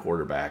third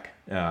quarterback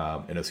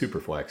in a super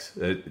flex,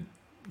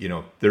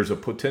 there's a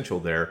potential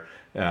there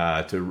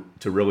to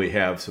really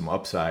have some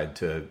upside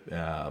to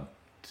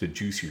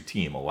juice your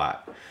team a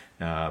lot.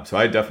 So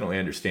I definitely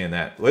understand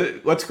that.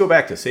 Let's go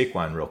back to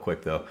Saquon real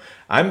quick, though.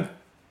 I'm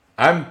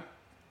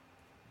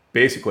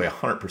basically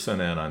 100%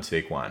 in on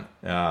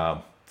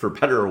Saquon, for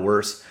better or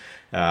worse.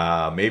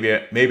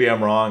 Maybe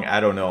I'm wrong. I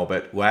don't know.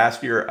 But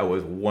last year I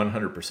was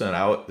 100%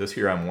 out. This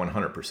year I'm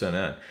 100%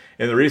 in.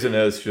 And the reason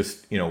is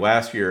just,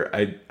 last year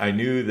I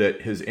knew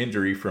that his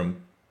injury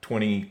from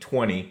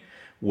 2020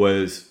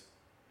 was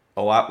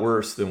a lot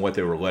worse than what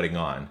they were letting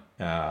on.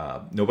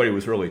 Nobody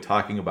was really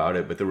talking about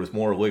it, but there was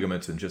more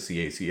ligaments than just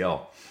the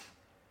ACL.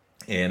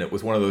 And it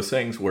was one of those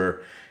things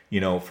where,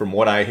 from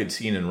what I had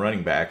seen in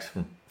running backs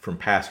from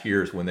past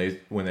years, when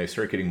they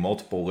start getting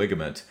multiple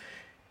ligaments,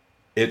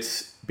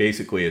 it's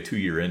basically a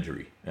 2-year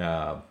injury.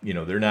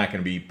 They're not going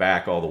to be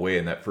back all the way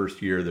in that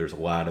first year. There's a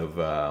lot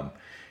of,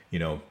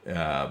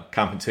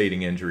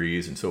 compensating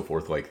injuries and so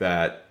forth like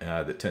that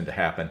that tend to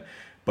happen.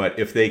 But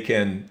if they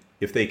can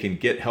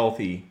get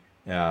healthy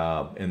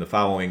in the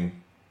following,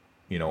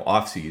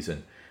 off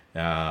season,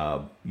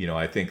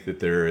 I think that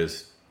there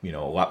is, a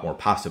lot more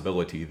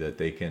possibility that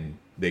they can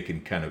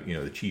kind of,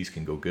 the cheese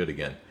can go good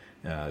again,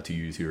 to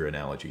use your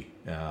analogy.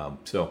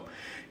 So,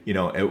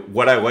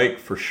 what I like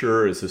for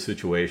sure is the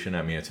situation.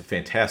 I mean, it's a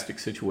fantastic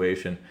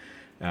situation.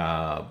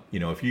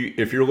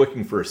 If you're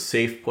looking for a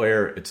safe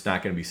player, it's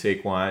not going to be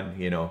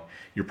Saquon.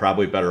 You're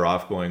probably better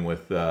off going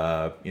with,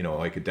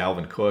 like a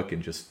Dalvin Cook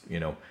and just,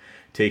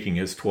 taking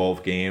his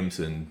 12 games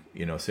and,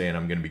 saying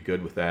I'm going to be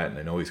good with that. And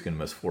I know he's going to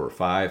miss 4 or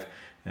 5.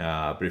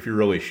 But if you're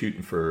really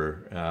shooting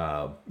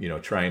for,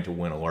 trying to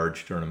win a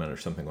large tournament or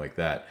something like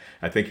that,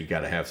 I think you got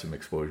to have some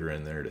exposure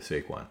in there to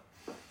Saquon.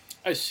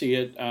 I see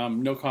it.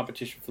 No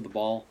competition for the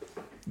ball.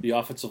 The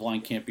offensive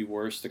line can't be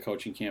worse. The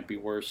coaching can't be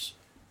worse.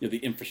 The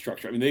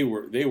infrastructure. I mean, they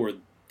were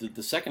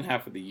the second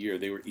half of the year.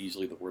 They were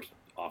easily the worst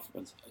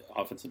offense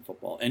in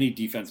football. Any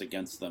defense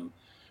against them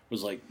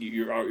was like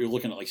you're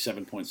looking at like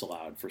 7 points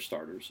allowed for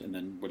starters, and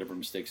then whatever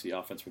mistakes the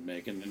offense would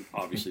make, and then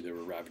obviously they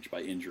were ravaged by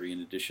injury in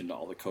addition to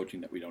all the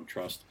coaching that we don't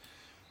trust.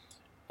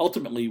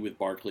 Ultimately, with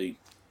Barkley,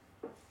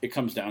 it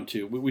comes down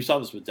to we saw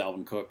this with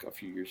Dalvin Cook a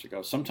few years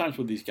ago. Sometimes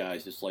with these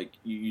guys, it's like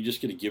you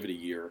just got to give it a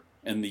year,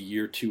 and the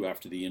year 2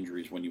 after the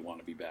injury is when you want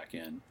to be back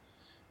in.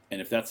 And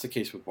if that's the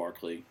case with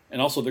Barkley,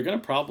 and also they're going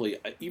to probably,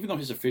 even though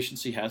his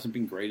efficiency hasn't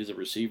been great as a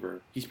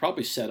receiver, he's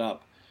probably set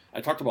up.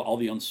 I talked about all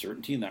the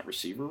uncertainty in that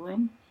receiver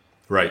room.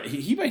 Right.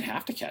 He might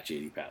have to catch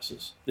 80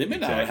 passes. They may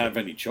not have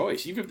any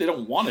choice. Even if they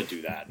don't want to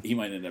do that, he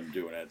might end up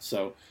doing it.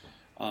 So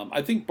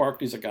I think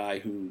Barkley's a guy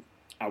who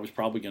I was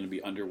probably going to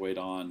be underweight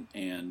on,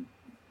 and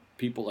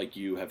people like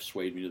you have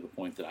swayed me to the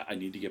point that I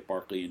need to get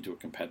Barkley into a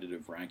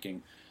competitive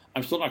ranking.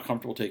 I'm still not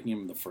comfortable taking him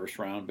in the first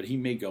round, but he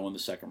may go in the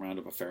second round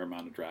of a fair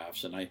amount of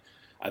drafts, and I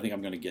think I'm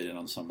going to get in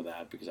on some of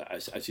that because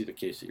I see the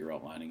case that you're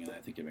outlining, and I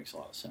think it makes a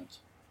lot of sense.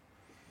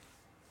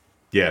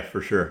 Yeah,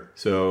 for sure.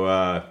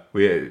 So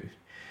we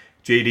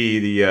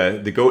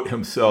JD, the GOAT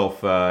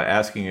himself,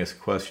 asking us a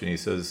question. He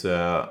says,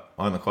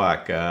 on the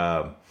clock,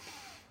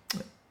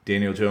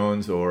 Daniel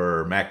Jones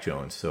or Mac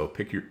Jones. So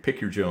pick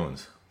your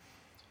Jones.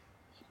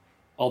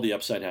 All the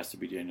upside has to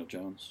be Daniel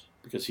Jones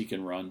because he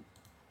can run.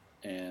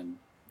 And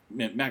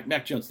man,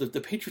 Mac Jones, the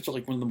Patriots are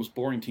like one of the most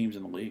boring teams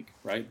in the league,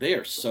 right? They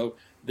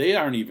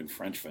aren't even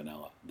French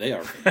vanilla. They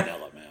are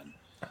vanilla, man.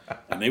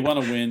 And they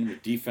want to win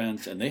with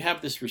defense, and they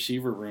have this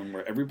receiver room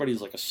where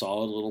everybody's like a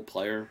solid little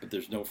player, but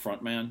there's no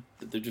front man.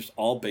 They're just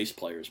all bass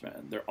players,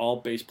 man. They're all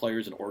bass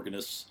players and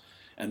organists,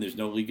 and there's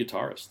no lead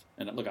guitarist.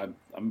 And look, I'm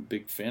a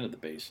big fan of the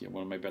bass.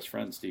 One of my best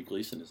friends, Steve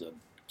Gleason, is a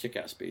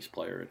kick-ass bass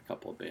player in a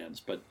couple of bands.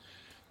 But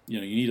you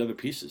need other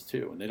pieces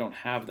too, and they don't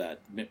have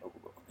that.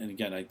 And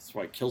again, that's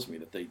why it kills me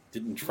that they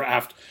didn't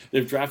draft.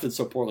 They've drafted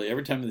so poorly.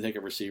 Every time they take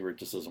a receiver, it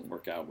just doesn't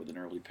work out with an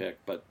early pick.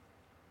 But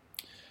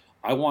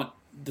I want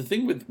the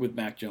thing with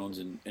Mac Jones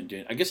and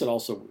Dan, I guess it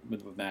also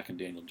with Mac and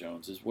Daniel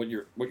Jones is what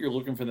you're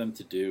looking for them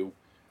to do.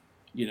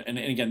 And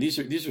again, these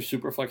are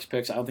super flex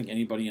picks. I don't think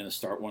anybody in a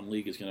start one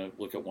league is going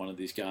to look at one of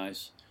these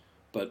guys.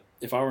 But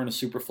if I were in a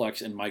super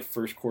flex and my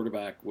first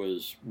quarterback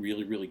was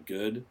really, really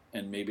good,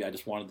 and maybe I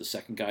just wanted the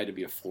second guy to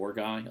be a floor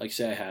guy, like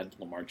say I had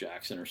Lamar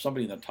Jackson or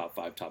somebody in the top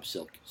 5, top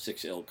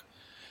 6 ilk,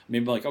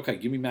 maybe like, okay,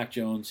 give me Mac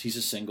Jones. He's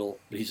a single,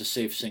 but he's a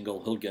safe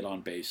single. He'll get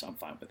on base. I'm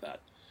fine with that.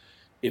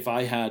 If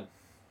I had,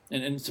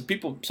 and some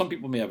people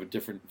may have a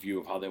different view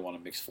of how they want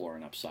to mix floor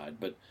and upside,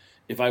 but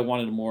if I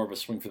wanted more of a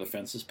swing for the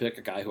fences pick,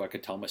 a guy who I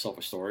could tell myself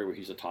a story where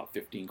he's a top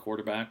 15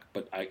 quarterback,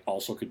 but I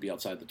also could be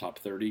outside the top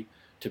 30,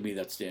 to me,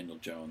 that's Daniel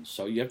Jones.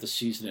 So you have to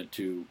season it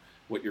to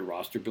what your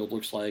roster build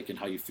looks like and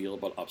how you feel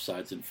about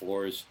upsides and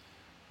floors.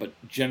 But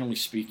generally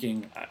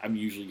speaking, I'm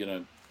usually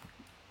going to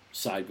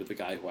side with the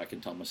guy who I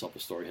can tell myself a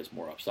story has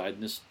more upside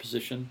in this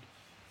position.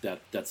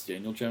 That's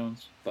Daniel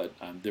Jones. But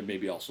there may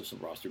be also some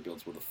roster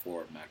builds where the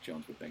floor of Mac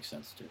Jones would make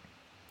sense too.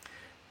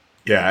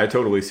 Yeah, I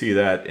totally see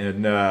that.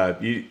 And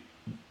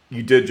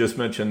you did just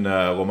mention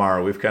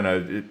Lamar. We've kind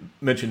of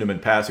mentioned him in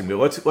passing,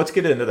 but let's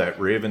get into that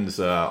Ravens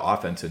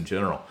offense in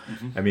general.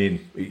 Mm-hmm. I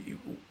mean,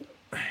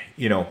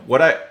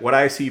 what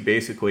I see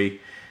basically,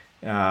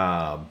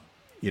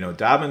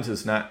 Dobbins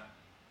is not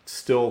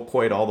still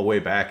quite all the way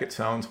back. It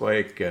sounds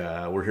like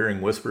we're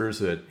hearing whispers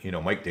that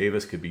Mike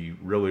Davis could be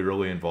really,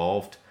 really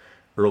involved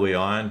early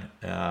on.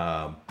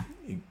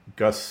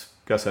 Gus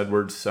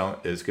Edwards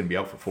is going to be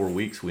out for 4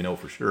 weeks. We know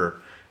for sure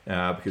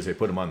because they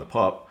put him on the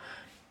PUP.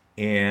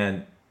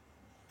 And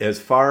as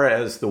far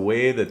as the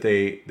way that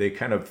they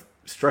kind of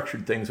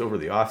structured things over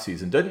the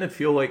offseason, doesn't it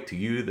feel like to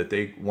you that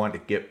they want to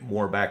get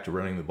more back to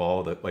running the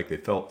ball, that like they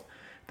felt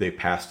they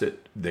passed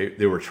it?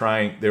 They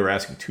were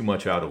asking too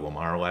much out of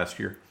Lamar last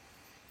year?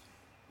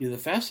 Yeah, the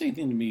fascinating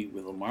thing to me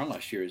with Lamar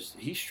last year is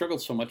he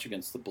struggled so much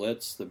against the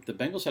blitz. The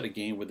Bengals had a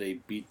game where they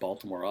beat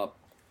Baltimore up,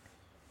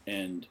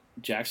 and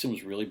Jackson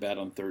was really bad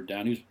on third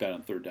down. He was bad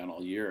on third down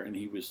all year, and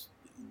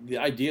the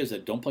idea is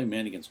that don't play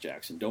man against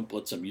Jackson. Don't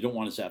blitz him. You don't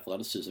want his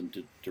athleticism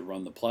to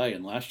run the play.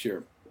 And last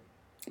year,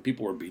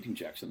 people were beating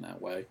Jackson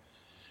that way.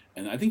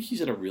 And I think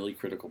he's at a really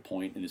critical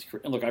point in his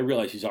career. And look, I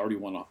realize he's already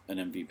won an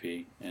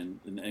MVP, and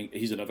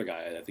he's another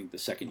guy, I think the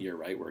second year,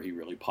 right, where he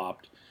really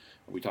popped.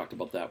 We talked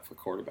about that for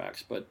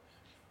quarterbacks. But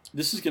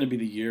this is going to be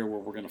the year where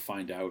we're going to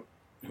find out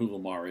who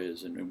Lamar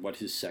is and what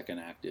his second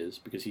act is,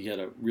 because he had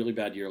a really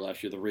bad year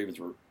last year. The Ravens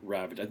were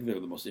ravaged. I think they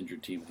were the most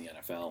injured team in the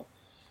NFL.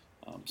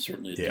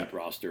 Certainly a deep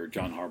roster.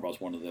 John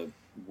Harbaugh's one of the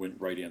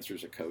right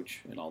answers, a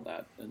coach and all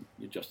that. And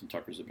Justin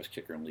Tucker's the best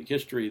kicker in league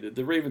history.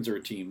 The Ravens are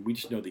a team. We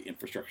just know the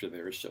infrastructure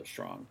there is so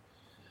strong.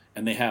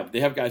 And they have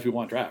guys we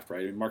want to draft,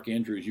 right? And Mark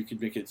Andrews, you could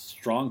make a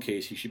strong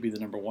case he should be the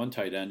number 1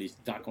 tight end. He's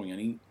not going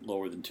any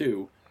lower than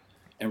 2.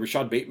 And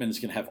Rashad Bateman is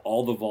going to have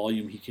all the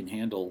volume he can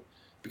handle,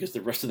 because the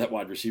rest of that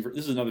wide receiver,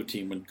 this is another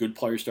team, when good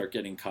players start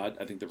getting cut,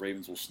 I think the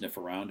Ravens will sniff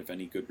around if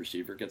any good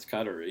receiver gets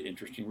cut or an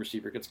interesting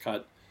receiver gets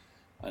cut.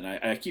 And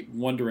I keep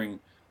wondering,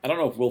 I don't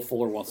know if Will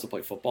Fuller wants to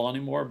play football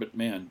anymore, but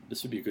man,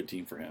 this would be a good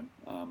team for him.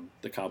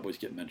 The Cowboys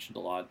get mentioned a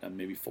lot, and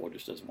maybe Fuller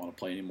just doesn't want to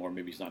play anymore.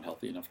 Maybe he's not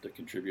healthy enough to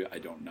contribute. I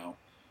don't know.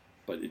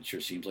 But it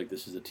sure seems like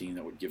this is a team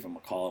that would give him a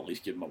call, at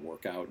least give him a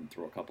workout and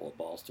throw a couple of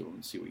balls to him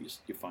and see what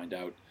you find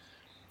out.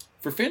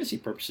 For fantasy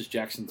purposes,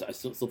 Jackson's, I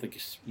still think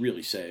he's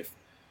really safe,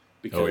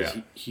 because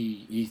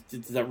he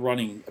that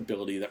running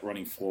ability, that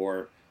running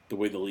floor, the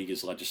way the league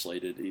is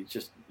legislated, it's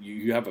just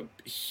you have a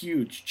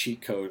huge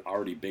cheat code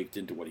already baked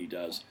into what he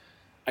does.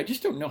 I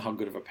just don't know how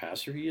good of a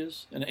passer he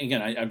is. And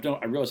again,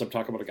 I realize I'm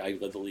talking about a guy who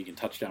led the league in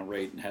touchdown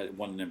rate and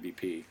won an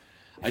MVP.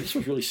 I just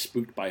was really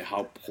spooked by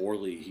how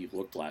poorly he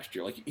looked last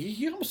year. Like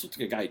he almost looked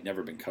like a guy who'd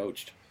never been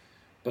coached.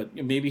 But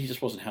maybe he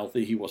just wasn't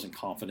healthy. He wasn't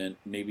confident.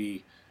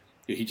 Maybe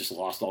he just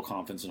lost all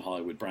confidence in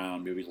Hollywood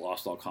Brown. Maybe he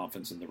lost all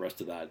confidence in the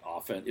rest of that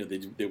offense.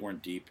 They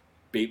weren't deep.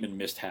 Bateman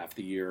missed half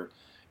the year.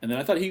 And then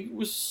I thought he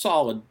was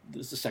solid.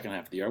 This is the second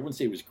half of the year. I wouldn't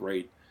say he was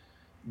great.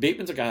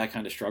 Bateman's a guy I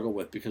kind of struggle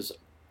with, because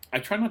I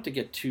try not to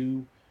get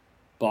too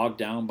bogged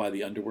down by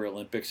the underwear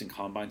Olympics and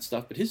combine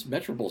stuff, but his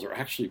measurables are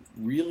actually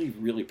really,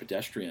 really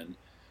pedestrian.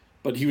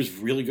 But he was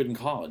really good in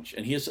college,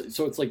 and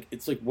so it's like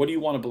what do you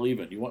want to believe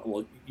in?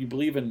 You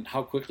believe in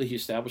how quickly he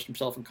established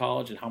himself in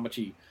college and how much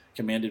he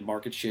commanded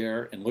market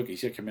share. And look,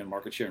 he's got command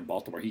market share in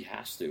Baltimore. He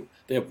has to.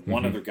 They have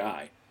one other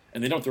guy,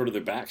 and they don't throw to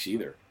their backs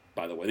either.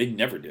 By the way, they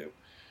never do.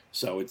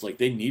 So it's like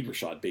they need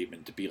Rashad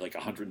Bateman to be like a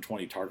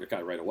 120 target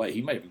guy right away.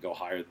 He might even go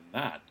higher than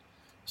that.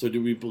 So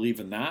do we believe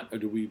in that, or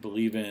do we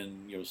believe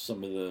in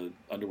some of the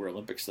underwear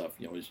Olympic stuff?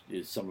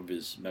 Is some of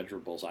his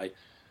measurables?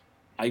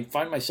 I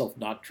find myself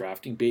not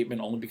drafting Bateman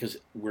only because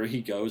where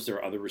he goes, there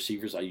are other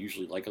receivers I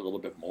usually like a little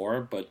bit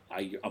more. But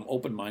I'm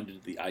open-minded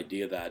to the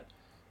idea that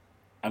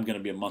I'm going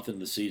to be a month into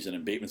the season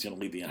and Bateman's going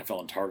to lead the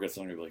NFL in targets,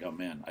 and I'm going to be like, oh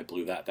man, I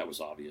blew that. That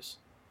was obvious.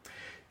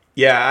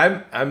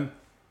 Yeah,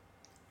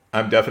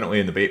 I'm definitely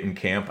in the Bateman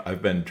camp.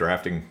 I've been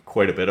drafting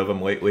quite a bit of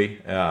him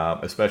lately,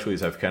 especially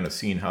as I've kind of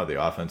seen how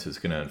the offense is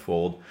going to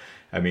unfold.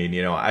 I mean,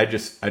 I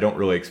don't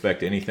really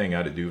expect anything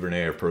out of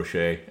Duvernay or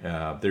Prochet.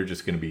 They're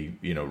just going to be,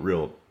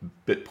 real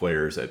bit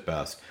players at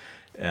best.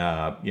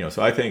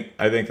 So I think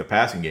the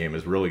passing game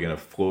is really going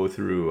to flow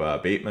through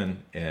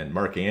Bateman and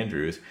Mark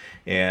Andrews,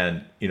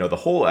 and the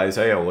whole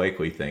Isaiah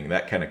Likely thing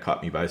that kind of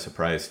caught me by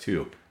surprise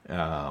too.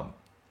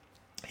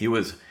 He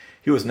was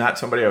not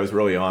somebody I was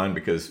really on,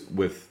 because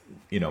with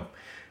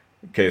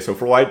okay, so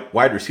for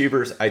wide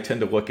receivers, I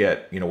tend to look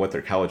at what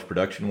their college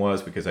production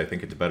was, because I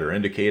think it's a better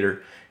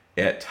indicator.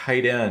 At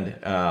tight end,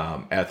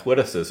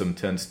 athleticism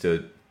tends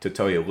to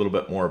tell you a little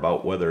bit more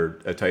about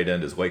whether a tight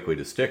end is likely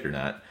to stick or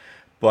not.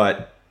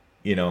 But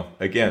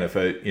again, if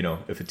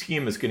a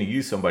team is going to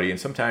use somebody, and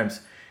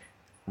sometimes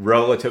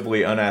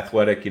relatively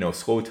unathletic,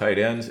 slow tight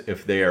ends,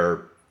 if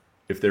they're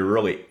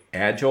really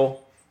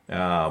agile,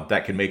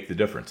 that can make the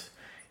difference.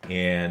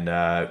 And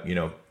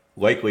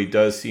Likely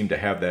does seem to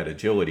have that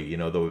agility,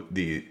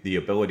 the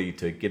ability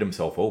to get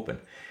himself open.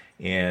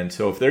 And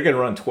so if they're going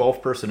to run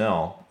 12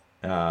 personnel,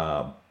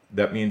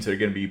 that means they're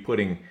going to be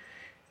putting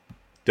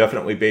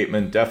definitely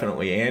Bateman,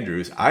 definitely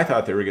Andrews. I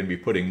thought they were going to be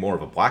putting more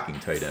of a blocking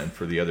tight end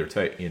for the other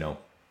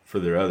for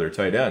their other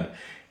tight end.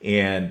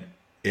 And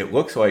it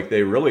looks like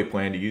they really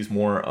plan to use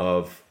more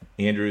of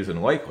Andrews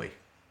and Likely,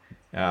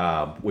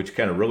 which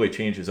kind of really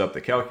changes up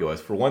the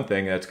calculus. For one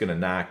thing, that's going to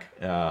knock,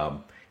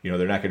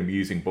 they're not going to be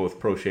using both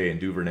Prochet and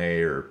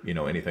Duvernay or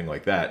anything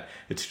like that.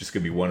 It's just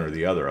going to be one or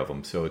the other of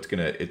them. So it's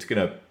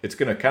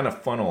gonna kind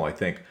of funnel, I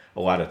think, a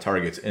lot of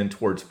targets in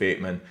towards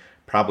Bateman.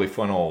 Probably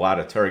funnel a lot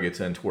of targets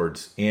in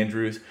towards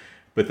Andrews.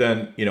 But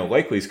then,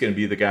 Likely is going to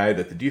be the guy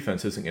that the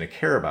defense isn't going to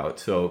care about.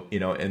 So,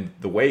 and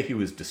the way he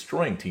was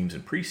destroying teams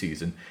in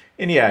preseason,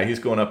 and yeah, he's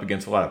going up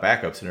against a lot of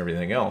backups and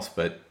everything else.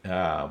 But,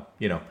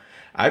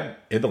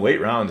 in the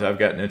late rounds, I've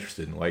gotten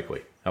interested in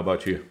Likely. How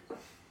about you?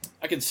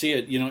 I can see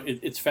it.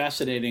 It's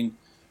fascinating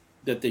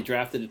that they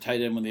drafted a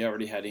tight end when they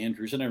already had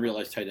Andrews. And I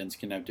realize tight ends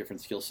can have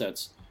different skill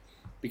sets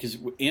because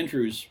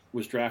Andrews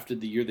was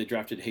drafted the year they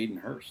drafted Hayden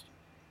Hurst.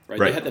 Right?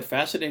 They had that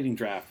fascinating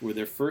draft where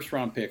their first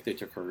round pick they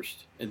took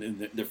Hurst, and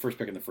then their first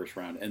pick in the first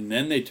round, and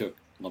then they took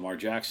Lamar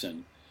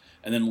Jackson,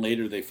 and then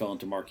later they fell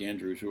into Mark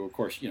Andrews, who of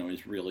course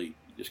is really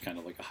just kind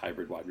of like a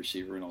hybrid wide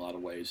receiver in a lot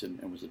of ways, and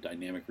was a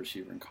dynamic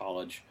receiver in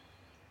college.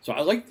 So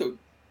I like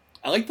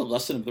the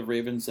lesson of the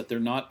Ravens that they're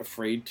not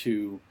afraid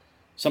to.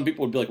 Some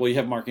people would be like, well, you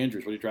have Mark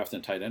Andrews, what are you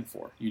drafting a tight end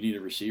for? You need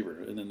a receiver,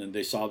 and then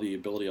they saw the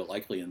ability of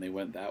Likely, and they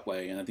went that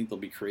way, and I think they'll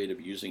be creative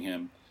using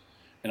him,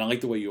 and I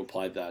like the way you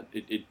applied that.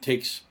 It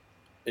takes.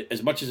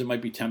 As much as it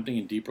might be tempting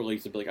in deeper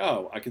leagues to be like,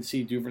 oh, I can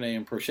see Duvernay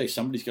and Prochet,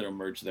 somebody's going to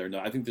emerge there. No,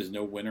 I think there's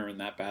no winner in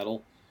that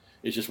battle.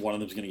 It's just one of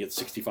them's going to get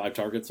 65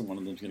 targets and one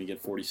of them's going to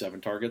get 47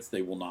 targets.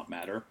 They will not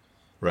matter.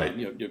 Right.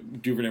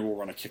 Duvernay will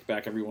run a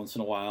kickback every once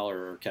in a while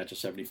or catch a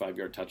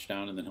 75-yard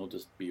touchdown, and then he'll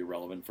just be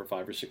irrelevant for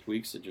 5 or 6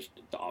 weeks. The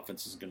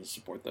offense is going to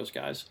support those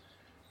guys.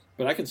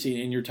 But I can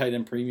see in your tight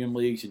end premium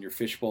leagues, in your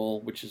fishbowl,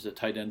 which is a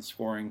tight end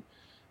scoring,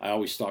 I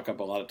always stock up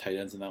a lot of tight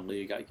ends in that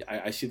league.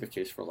 I see the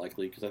case for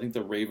Likely because I think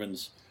the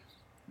Ravens –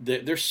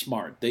 they're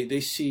smart. They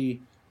see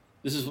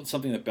this is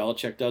something that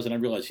Belichick does, and I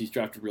realize he's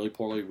drafted really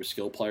poorly with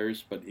skill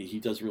players, but he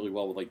does really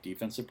well with like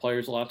defensive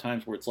players a lot of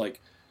times. Where it's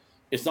like,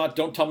 it's not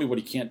don't tell me what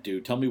he can't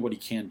do, tell me what he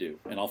can do,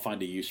 and I'll find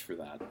a use for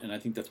that. And I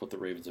think that's what the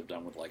Ravens have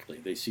done with Likely.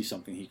 They see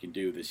something he can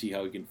do. They see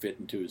how he can fit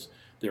into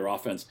their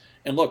offense.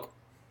 And look,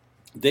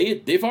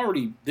 they've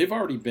already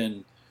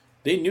been.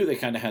 They knew they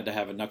kind of had to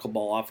have a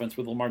knuckleball offense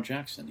with Lamar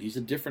Jackson. He's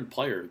a different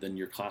player than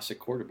your classic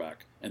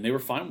quarterback, and they were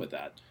fine with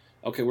that.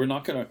 Okay, we're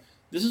not going to.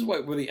 This is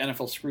where the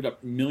NFL screwed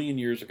up a million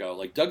years ago.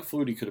 Like Doug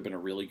Flutie could have been a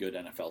really good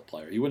NFL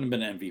player. He wouldn't have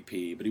been an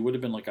MVP, but he would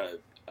have been like a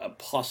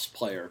plus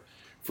player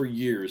for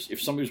years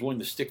if somebody was willing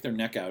to stick their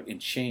neck out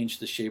and change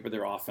the shape of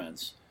their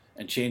offense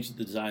and change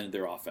the design of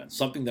their offense.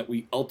 Something that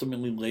we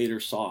ultimately later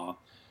saw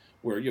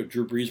where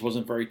Drew Brees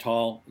wasn't very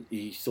tall.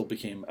 He still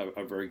became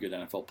a very good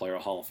NFL player, a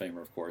Hall of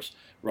Famer, of course.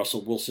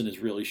 Russell Wilson is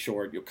really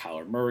short.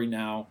 Kyler Murray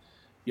now.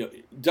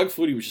 Doug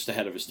Flutie was just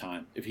ahead of his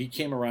time. If he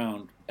came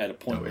around at a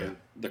point where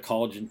the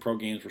college and pro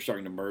games were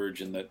starting to merge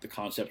and the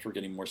concepts were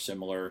getting more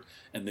similar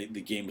and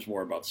the game was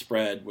more about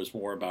spread, was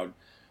more about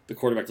the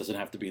quarterback doesn't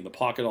have to be in the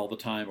pocket all the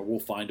time, or we'll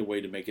find a way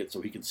to make it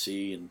so he can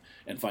see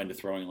and find a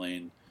throwing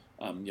lane.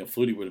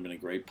 Flutie would have been a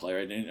great player.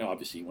 And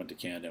obviously he went to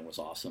Canada and was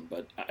awesome,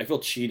 but I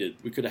felt cheated.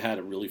 We could have had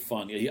a really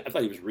fun. I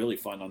thought he was really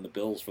fun on the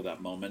Bills for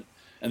that moment.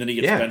 And then he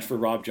gets benched for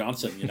Rob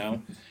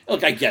Johnson,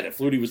 Look, I get it.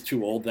 Flutie was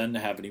too old then to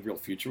have any real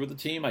future with the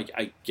team.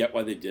 I get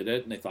why they did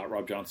it, and they thought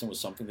Rob Johnson was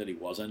something that he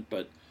wasn't.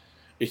 But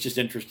it's just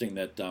interesting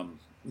that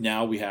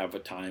now we have a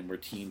time where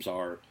teams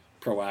are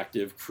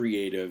proactive,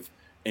 creative,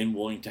 and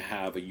willing to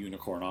have a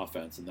unicorn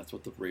offense, and that's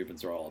what the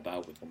Ravens are all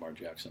about with Lamar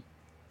Jackson.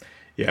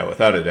 Yeah,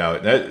 without a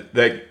doubt.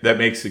 That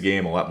makes the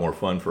game a lot more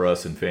fun for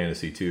us in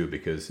fantasy too,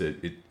 because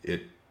it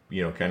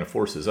kind of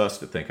forces us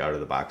to think out of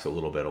the box a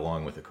little bit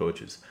along with the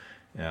coaches.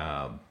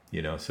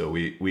 So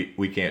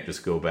we can't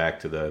just go back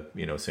to the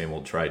same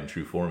old tried and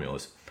true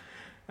formulas.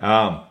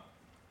 Let's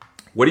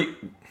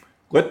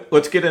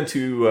get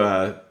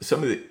into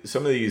some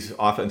of these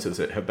offenses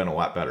that have been a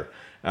lot better.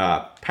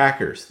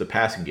 Packers, the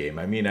passing game.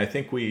 I mean, I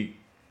think we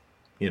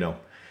all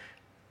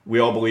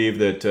believe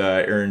that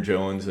Aaron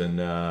Jones and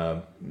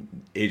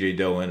A.J.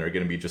 Dillon are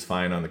going to be just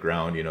fine on the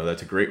ground.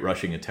 That's a great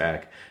rushing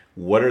attack.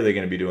 What are they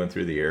going to be doing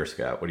through the air,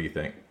 Scott? What do you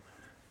think?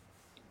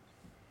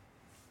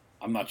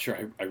 I'm not sure.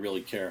 I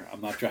really care.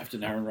 I'm not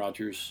drafting Aaron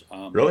Rodgers.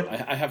 Really?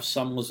 I have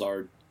some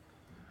Lazard.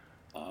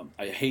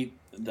 I hate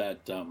that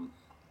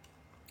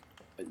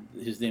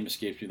his name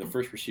escapes me. The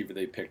first receiver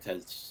they picked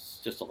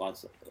has just a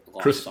lot of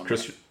Christian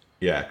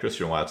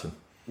Watson.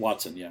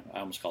 Watson, yeah. I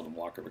almost called him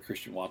Walker, but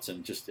Christian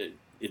Watson. Just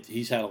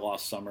he's had a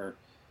lost summer.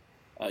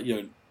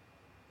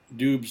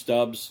 Dubs,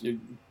 Dubs.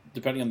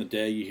 Depending on the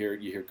day, you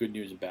hear good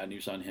news and bad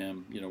news on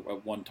him.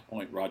 At one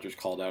point, Rodgers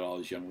called out all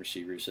his young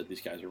receivers, said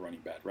these guys are running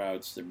bad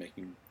routes, they're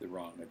making the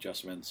wrong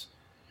adjustments.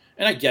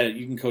 And I get it.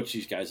 You can coach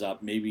these guys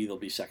up. Maybe they'll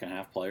be second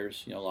half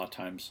players. A lot of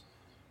times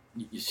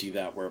you see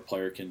that where a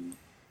player can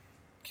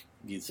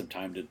need some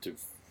time to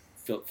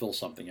fill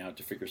something out,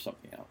 to figure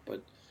something out.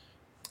 But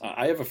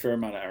I have a fair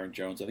amount of Aaron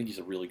Jones. I think he's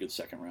a really good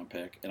second round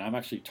pick, and I'm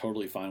actually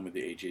totally fine with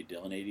the A.J.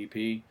 Dillon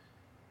ADP.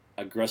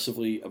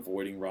 Aggressively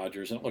avoiding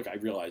Rodgers. And look, I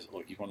realize,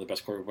 he's one of the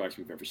best quarterbacks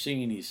we've ever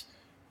seen. He's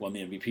won the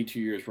MVP 2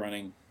 years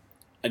running.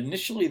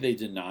 Initially, they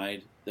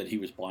denied that he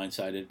was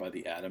blindsided by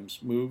the Adams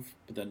move,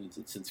 but then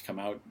it's since come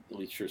out, at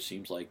least sure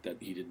seems like that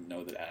he didn't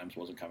know that Adams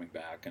wasn't coming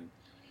back. And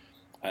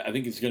I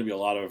think it's going to be a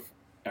lot of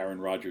Aaron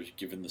Rodgers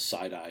giving the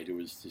side eye to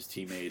his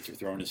teammates or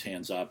throwing his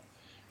hands up,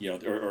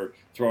 or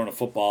throwing a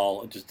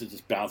football, it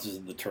just bounces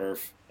in the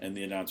turf, and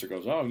the announcer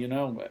goes, "Oh, I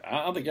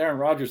don't think Aaron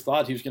Rodgers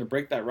thought he was going to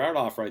break that route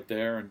off right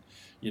there," and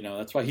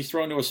that's why he's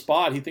thrown to a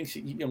spot. He thinks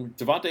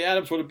Devontae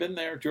Adams would have been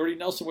there, Jordy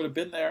Nelson would have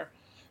been there,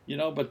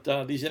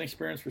 but these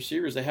inexperienced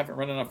receivers, they haven't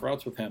run enough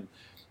routes with him.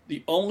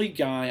 The only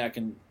guy I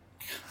can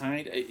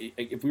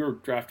if we were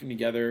drafting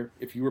together,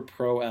 if you were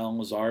pro Allen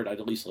Lazard, I'd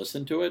at least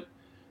listen to it.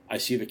 I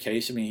see the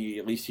case. I mean,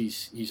 at least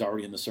he's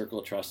already in the circle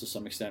of trust to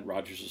some extent.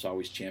 Rodgers has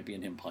always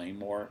championed him playing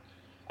more.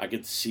 I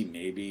could see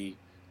maybe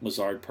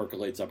Lazard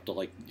percolates up to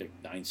like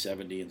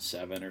 970 and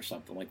 7 or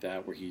something like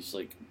that, where he's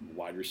like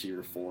wide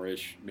receiver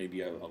 4-ish,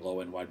 maybe a low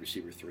end wide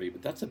receiver 3,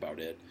 but that's about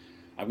it.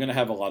 I'm going to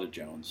have a lot of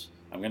Jones.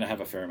 I'm going to have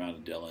a fair amount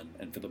of Dillon,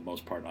 and for the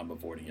most part, I'm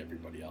avoiding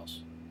everybody else.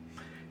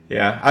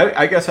 Yeah,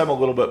 I guess I'm a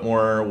little bit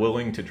more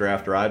willing to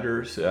draft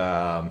Rodgers.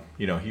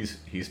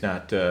 He's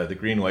not the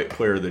green-white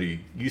player that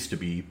he used to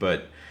be,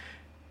 but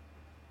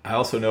I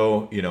also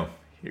know,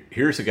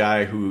 here's a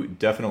guy who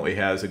definitely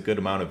has a good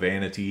amount of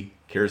vanity,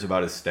 cares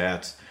about his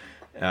stats.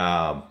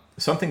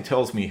 Something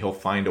tells me he'll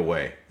find a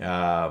way.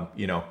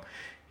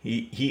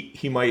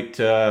 He might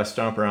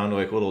stomp around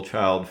like a little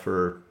child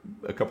for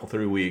a couple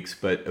 3 weeks,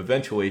 but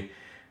eventually,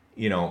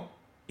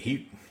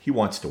 he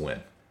wants to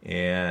win,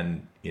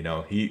 and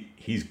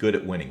he's good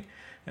at winning.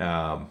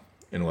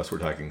 Unless we're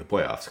talking the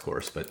playoffs, of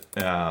course, but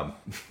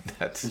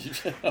that's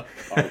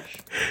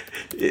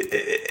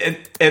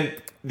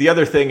and the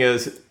other thing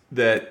is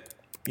that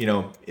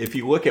if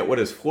you look at what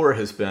his floor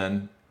has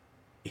been,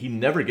 he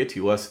never gets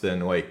you less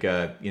than like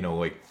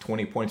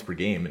 20 points per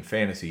game in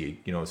fantasy.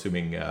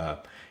 Assuming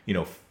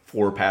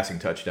 4 passing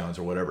touchdowns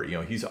or whatever.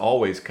 He's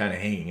always kind of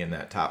hanging in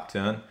that top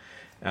 10.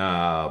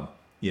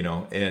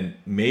 And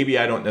maybe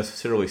I don't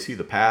necessarily see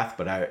the path,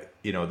 but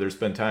there's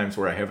been times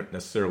where I haven't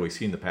necessarily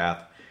seen the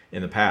path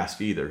in the past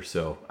either.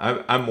 So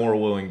I'm more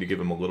willing to give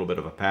him a little bit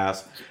of a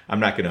pass. I'm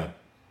not going to,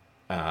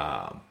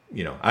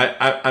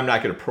 I'm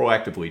not going to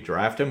proactively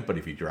draft him, but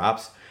if he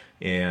drops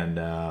and,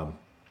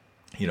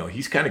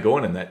 he's kind of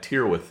going in that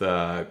tier with,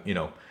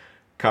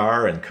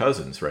 Carr and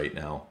Cousins right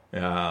now.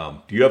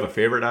 Do you have a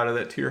favorite out of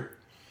that tier?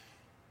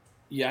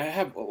 Yeah, I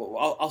have.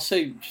 I'll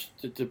say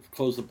to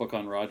close the book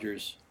on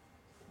Rodgers.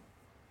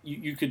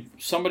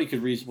 Somebody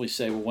could reasonably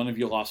say, well, when have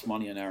you lost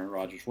money on Aaron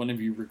Rodgers? When have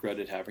you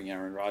regretted having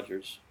Aaron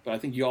Rodgers? But I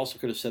think you also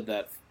could have said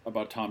that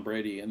about Tom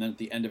Brady. And then at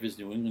the end of his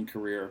New England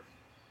career,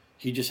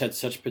 he just had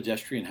such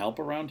pedestrian help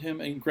around him.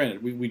 And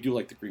granted, we do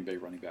like the Green Bay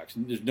running backs.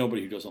 And there's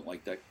nobody who doesn't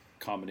like that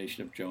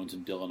combination of Jones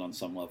and Dillon on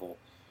some level.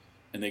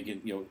 And they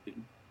can,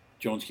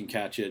 Jones can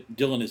catch it.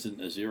 Dillon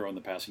isn't a zero in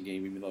the passing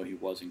game, even though he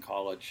was in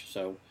college.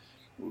 So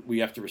we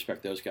have to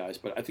respect those guys.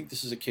 But I think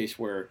this is a case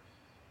where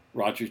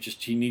Rodgers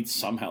he needs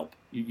some help.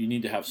 You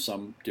need to have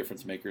some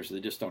difference makers.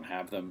 They just don't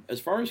have them. As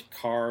far as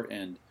Carr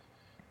and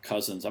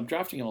Cousins, I'm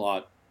drafting a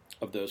lot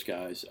of those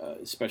guys,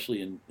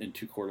 especially in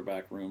 2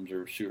 quarterback rooms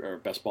or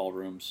best ball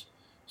rooms,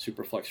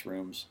 super flex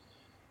rooms.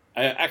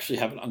 I actually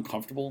have an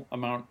uncomfortable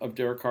amount of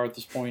Derek Carr at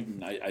this point,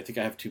 and I think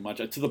I have too much.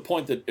 To the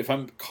point that if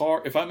I'm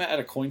at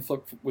a coin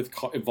flip with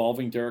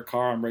involving Derek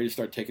Carr, I'm ready to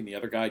start taking the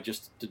other guy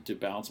just to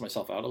balance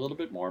myself out a little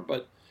bit more.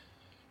 But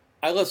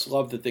I less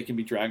love that they can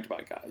be dragged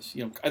by guys.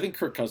 I think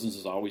Kirk Cousins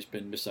has always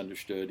been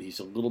misunderstood. He's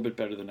a little bit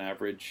better than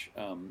average,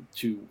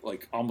 to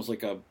almost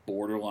like a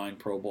borderline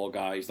Pro Bowl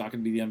guy. He's not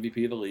going to be the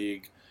MVP of the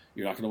league.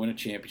 You're not going to win a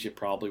championship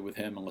probably with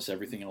him unless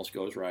everything else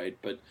goes right.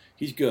 But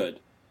he's good.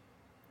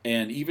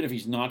 And even if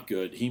he's not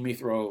good, he may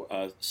throw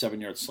a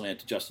 7-yard slant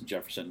to Justin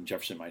Jefferson, and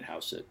Jefferson might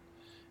house it.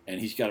 And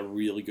he's got a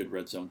really good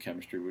red zone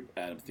chemistry with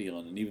Adam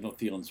Thielen. And even though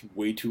Thielen's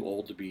way too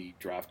old to be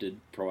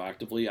drafted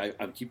proactively,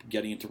 I keep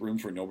getting into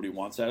rooms where nobody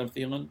wants Adam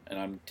Thielen, and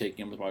I'm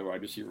taking him as my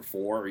wide receiver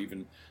 4 or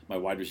even my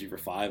wide receiver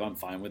 5. I'm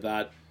fine with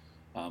that.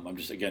 I'm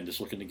just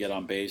looking to get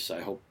on base.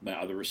 I hope my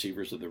other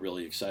receivers are the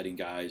really exciting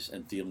guys,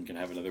 and Thielen can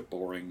have another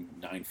boring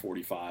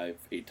 945,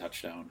 8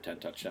 touchdown, 10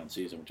 touchdown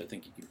season, which I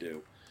think he can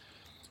do.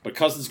 But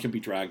Cousins can be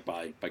dragged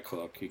by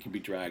Cook. He can be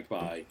dragged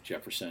by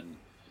Jefferson.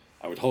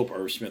 I would hope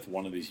Irv Smith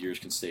one of these years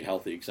can stay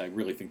healthy, because I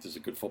really think there's a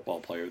good football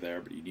player there,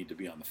 but you need to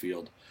be on the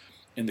field.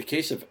 In the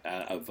case of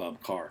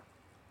Carr,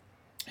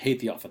 hate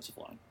the offensive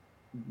line.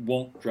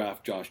 Won't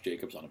draft Josh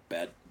Jacobs on a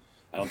bet.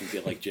 I don't think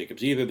they like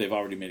Jacobs either. They've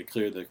already made it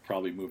clear they're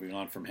probably moving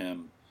on from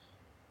him.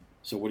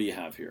 So what do you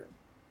have here?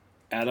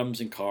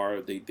 Adams and Carr,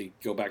 they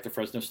go back to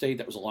Fresno State.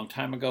 That was a long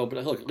time ago.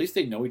 But look, at least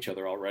they know each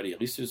other already. At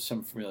least there's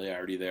some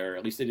familiarity there.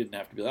 At least they didn't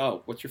have to be like,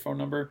 oh, what's your phone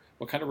number?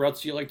 What kind of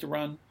routes do you like to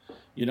run?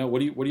 What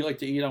do you like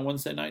to eat on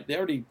Wednesday night? They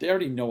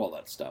already know all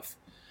that stuff.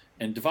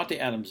 And Devontae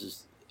Adams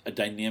is a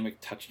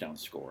dynamic touchdown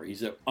scorer.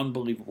 He's an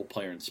unbelievable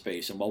player in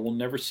space. And while we'll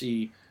never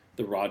see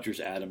the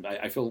Rodgers-Adams,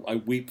 I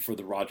weep for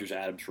the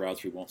Rodgers-Adams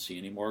routes we won't see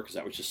anymore, because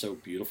that was just so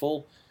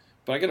beautiful.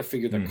 But I got to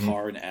figure that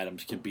Carr and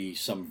Adams can be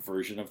some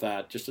version of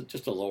that, just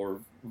a lower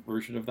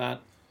version of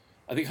that.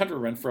 I think Hunter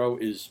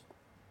Renfrow is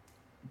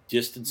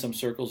dissed in some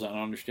circles. I don't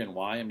understand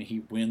why. I mean,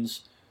 he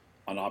wins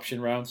on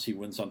option routes. He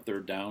wins on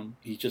third down.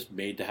 He's just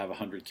made to have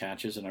 100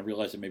 catches, and I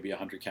realize it may be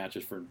 100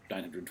 catches for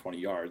 920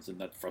 yards, and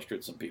that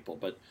frustrates some people,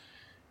 but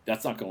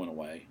that's not going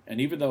away.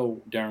 And even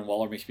though Darren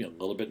Waller makes me a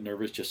little bit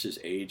nervous, just his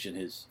age and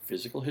his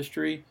physical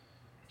history,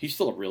 he's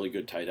still a really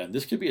good tight end.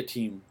 This could be a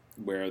team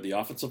where the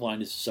offensive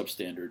line is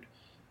substandard,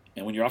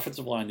 and when your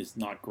offensive line is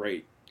not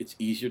great, it's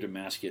easier to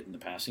mask it in the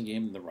passing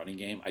game than the running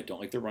game. I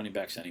don't like their running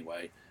backs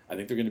anyway. I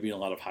think they're going to be in a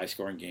lot of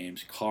high-scoring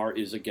games. Carr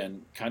is,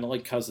 again, kind of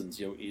like Cousins.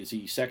 Is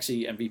he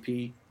sexy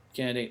MVP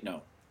candidate?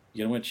 No.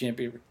 You going to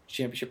win a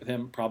championship with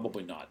him?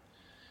 Probably not.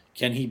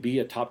 Can he be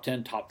a top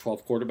 10, top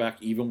 12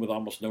 quarterback even with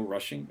almost no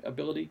rushing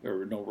ability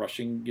or no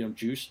rushing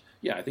juice?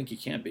 Yeah, I think he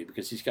can be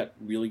because he's got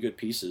really good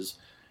pieces.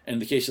 And in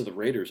the case of the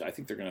Raiders, I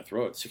think they're going to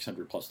throw it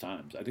 600-plus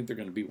times. I think they're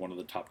going to be one of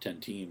the top 10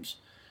 teams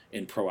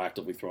in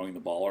proactively throwing the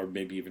ball or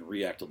maybe even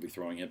reactively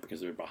throwing it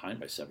because they're behind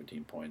by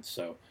 17 points.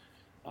 So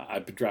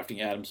I've been drafting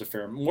Adams a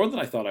fair more than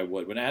I thought I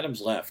would. When Adams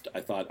left,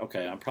 I thought,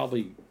 okay, I'm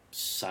probably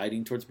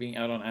siding towards being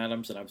out on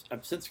Adams, and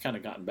I've since kind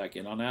of gotten back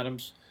in on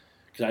Adams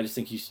because I just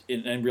think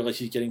and realize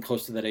he's getting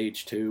close to that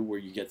age too where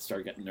you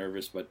start getting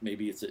nervous, but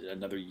maybe it's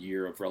another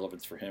year of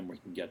relevance for him where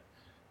he can get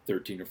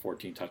 13 or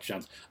 14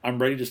 touchdowns.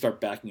 I'm ready to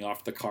start backing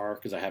off the Carr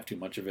because I have too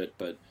much of it,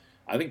 but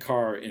I think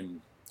Carr,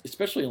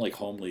 especially in like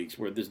home leagues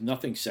where there's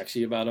nothing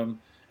sexy about him,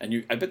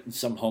 and I bet in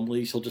some home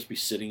leagues he'll just be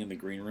sitting in the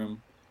green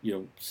room,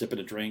 sipping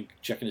a drink,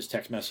 checking his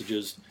text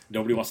messages.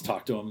 Nobody wants to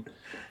talk to him.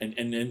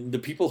 And the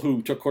people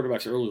who took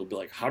quarterbacks early will be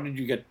like, how did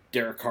you get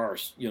Derek Carr,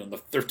 in the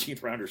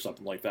 13th round or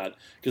something like that?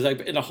 Because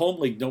in a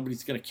home league,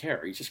 nobody's going to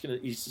care. He's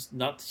just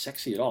not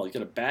sexy at all. He's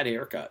got a bad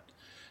haircut.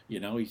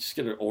 He's just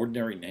got an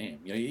ordinary name.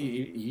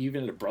 He even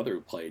had a brother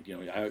who played,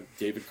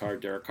 David Carr,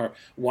 Derek Carr.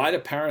 Why do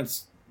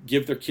parents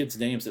give their kids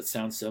names that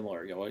sound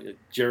similar?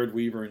 Jared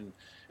Weaver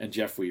and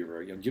Jeff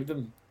Weaver. Give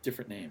them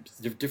different names,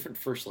 different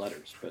first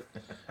letters. But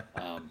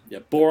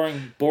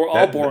boring,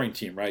 all boring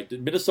team, right?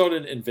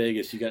 Minnesota and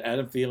Vegas. You got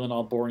Adam Thielen,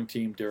 all boring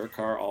team. Derek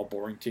Carr, all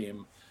boring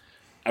team.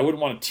 I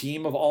wouldn't want a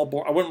team of all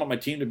boring. I wouldn't want my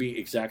team to be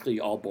exactly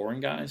all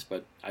boring guys,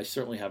 but I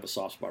certainly have a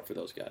soft spot for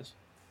those guys.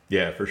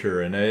 Yeah, for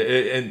sure. And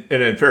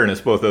in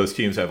fairness, both those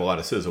teams have a lot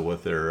of sizzle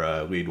with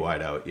their lead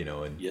wideout,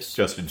 and yes,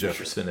 Justin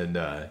Jefferson and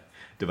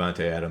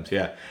Devontae Adams.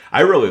 Yeah,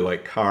 I really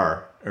like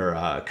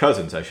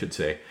Cousins, I should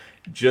say,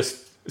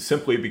 just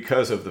simply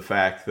because of the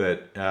fact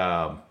that,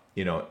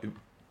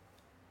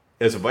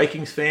 as a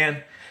Vikings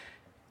fan,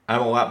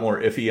 I'm a lot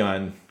more iffy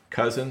on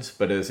Cousins,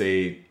 but as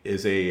a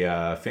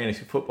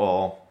fantasy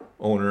football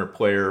owner,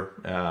 player,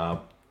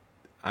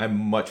 I'm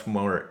much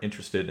more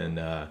interested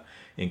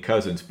in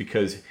Cousins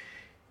because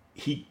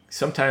he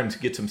sometimes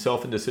gets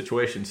himself into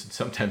situations, and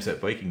sometimes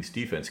that Vikings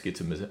defense gets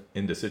him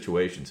into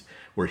situations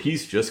where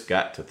he's just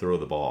got to throw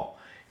the ball.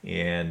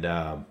 And,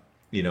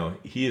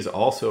 he has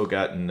also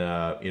gotten,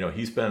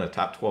 he's been a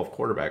top 12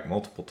 quarterback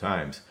multiple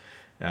times,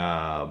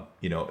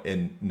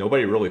 and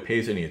nobody really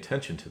pays any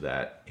attention to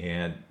that.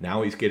 And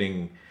now he's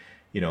getting,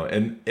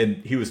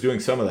 and he was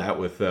doing some of that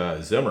with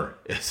Zimmer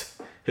as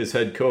his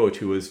head coach,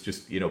 who was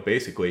just,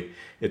 basically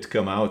it's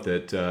come out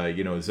that,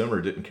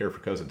 Zimmer didn't care for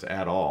Cousins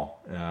at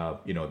all.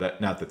 That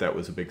not that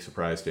was a big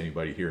surprise to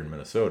anybody here in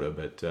Minnesota,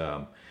 but,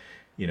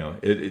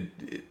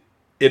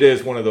 it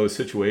is one of those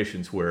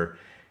situations where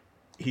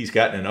he's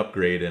gotten an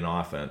upgrade in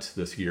offense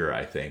this year,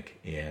 I think.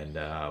 And,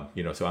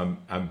 so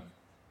I'm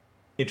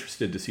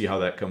interested to see how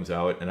that comes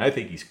out. And I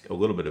think he's a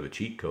little bit of a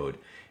cheat code.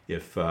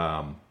 If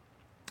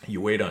you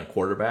wait on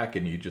quarterback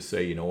and you just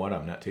say, you know what,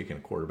 I'm not taking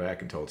a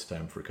quarterback until it's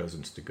time for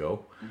Cousins to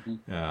go.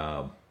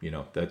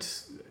 Mm-hmm.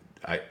 That's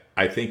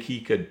I think he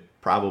could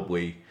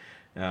probably,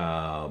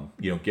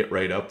 get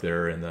right up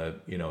there in the,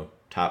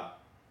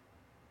 top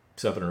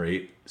 7 or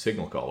 8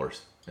 signal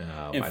callers.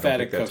 I don't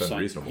think that's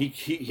unreasonable.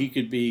 He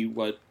could be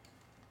what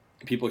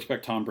people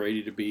expect Tom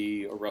Brady to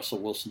be or Russell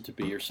Wilson to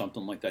be or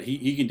something like that.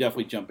 He can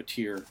definitely jump a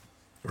tier.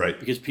 Right.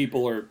 Because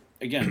people are,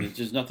 again, there's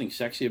just nothing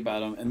sexy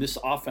about him. And this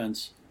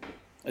offense,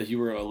 as you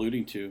were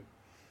alluding to,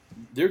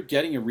 they're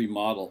getting a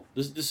remodel.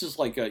 This is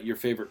like your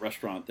favorite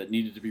restaurant that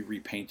needed to be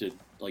repainted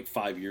like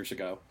 5 years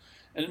ago.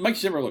 And Mike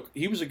Zimmer, look,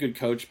 he was a good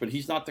coach, but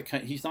he's not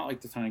like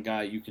the kind of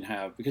guy you can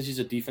have because he's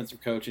a defensive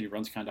coach and he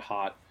runs kind of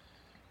hot.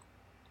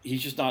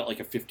 He's just not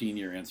like a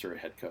 15-year answer at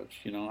head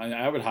coach.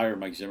 I would hire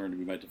Mike Zimmer to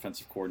be my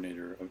defensive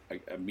coordinator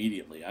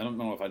immediately. I don't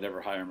know if I'd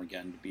ever hire him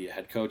again to be a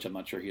head coach. I'm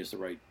not sure he has the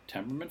right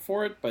temperament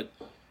for it, but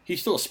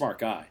he's still a smart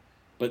guy.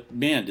 But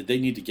man, did they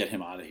need to get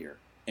him out of here.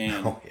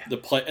 And the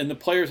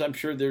players, I'm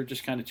sure they're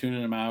just kind of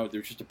tuning him out.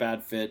 They're just a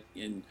bad fit.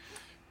 And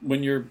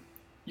when your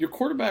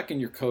quarterback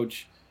and your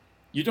coach,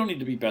 you don't need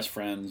to be best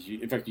friends.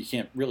 In fact, you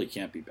can't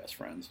be best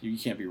friends. You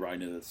can't be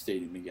riding to the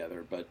stadium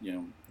together. But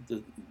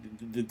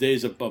the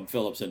days of Bub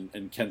Phillips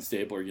and Ken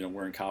Stabler,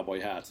 wearing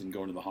cowboy hats and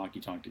going to the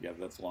honky tonk together,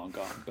 that's long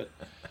gone. But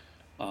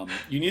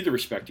you need to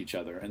respect each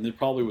other, and there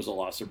probably was a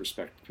loss of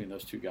respect between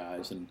those two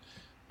guys. And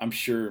I'm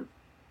sure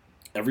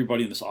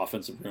everybody in this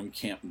offensive room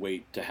can't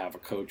wait to have a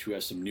coach who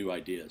has some new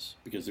ideas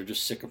because they're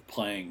just sick of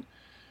playing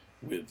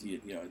with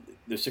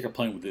they're sick of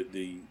playing with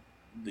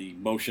the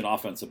motion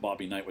offense that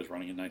Bobby Knight was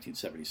running in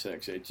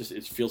 1976.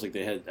 It feels like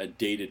they had a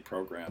dated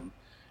program,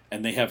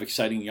 and they have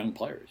exciting young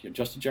players.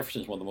 Justin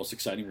Jefferson is one of the most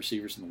exciting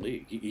receivers in the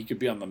league. He could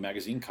be on the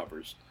magazine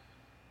covers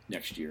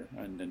next year.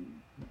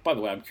 And by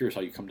the way, I'm curious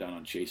how you come down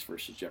on Chase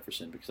versus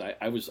Jefferson, because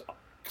I was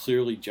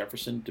clearly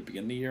Jefferson to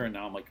begin the year, and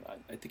now I'm like,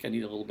 I think I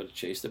need a little bit of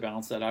Chase to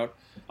balance that out.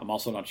 I'm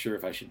also not sure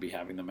if I should be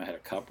having them ahead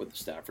of Cup with the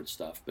Stafford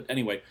stuff. But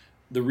anyway,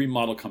 the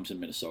remodel comes in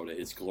Minnesota.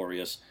 It's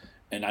glorious.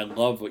 And I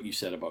love what you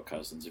said about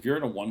Cousins. If you're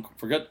in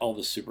forget all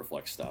this super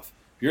flex stuff.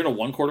 If you're in a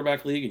one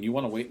quarterback league and you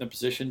want to wait in a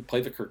position,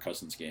 play the Kirk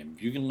Cousins game.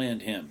 If you can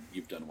land him,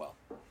 you've done well.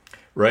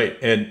 Right.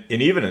 And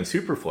even in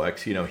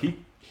Superflex,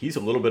 he's a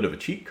little bit of a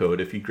cheat code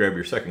if you grab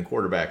your second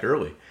quarterback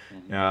early,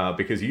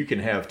 because you can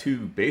have two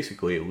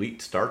basically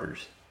elite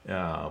starters,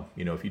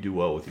 if you do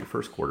well with your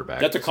first quarterback.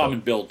 That's a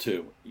common build,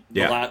 too.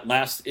 Yeah.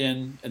 Last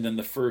in and then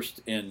the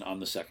first in on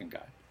the second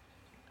guy.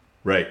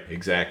 Right,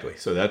 exactly.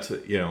 So that's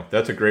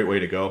a great way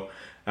to go.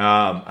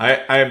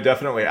 I am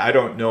definitely, I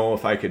don't know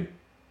if I could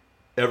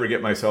ever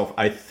get myself,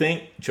 I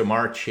think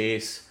Jamar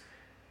Chase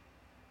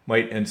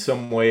might in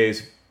some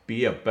ways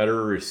be a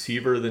better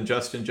receiver than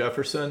Justin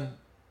Jefferson,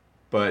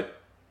 but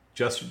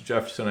Justin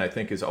Jefferson, I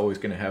think, is always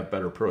going to have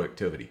better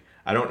productivity.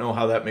 I don't know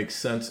how that makes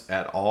sense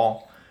at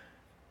all,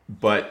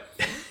 but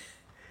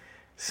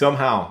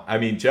somehow,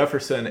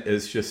 Jefferson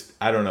is just,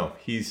 I don't know,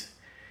 he's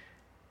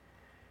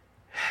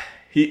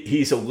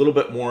a little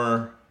bit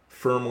more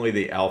firmly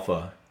the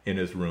alpha in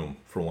his room,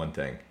 for one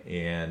thing.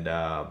 And,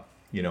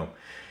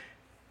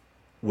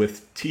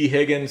 with T.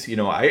 Higgins,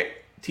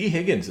 T.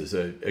 Higgins is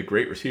a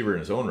great receiver in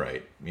his own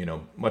right,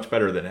 much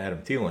better than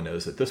Adam Thielen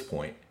is at this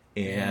point.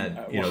 And,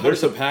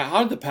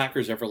 how did the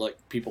Packers ever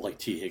let people like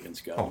T.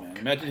 Higgins go, man?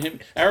 Imagine him.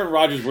 Aaron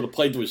Rodgers would have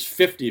played to his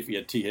 50 if he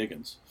had T.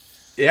 Higgins.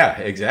 Yeah,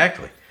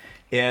 exactly.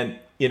 And,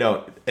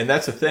 and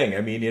that's the thing.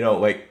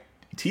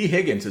 T.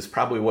 Higgins is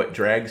probably what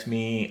drags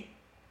me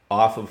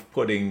off of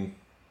putting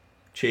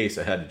Chase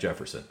ahead of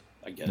Jefferson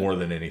more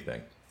than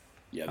anything.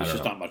 Yeah, there's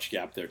just not much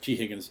gap there. T.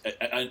 Higgins,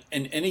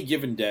 in any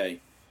given day,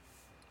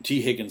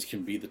 T. Higgins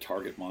can be the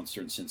target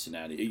monster in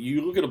Cincinnati. You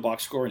look at a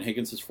box score and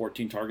Higgins has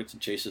 14 targets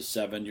and Chase has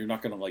 7. You're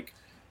not going to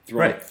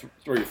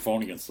throw your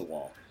phone against the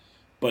wall.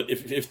 But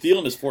if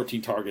Thielen has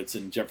 14 targets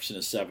and Jefferson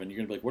has 7, you're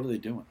going to be like, what are they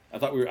doing? I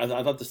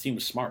thought this team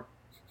was smart.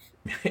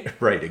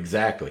 Right,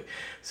 exactly.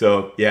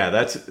 So yeah,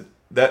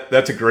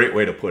 that's a great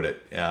way to put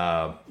it.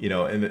 And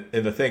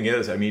the thing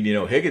is,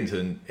 Higgins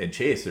and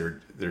Chase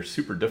they're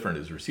super different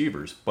as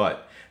receivers,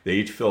 but they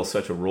each fill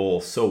such a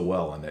role so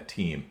well on that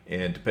team.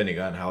 And depending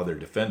on how they're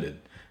defended,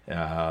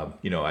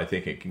 I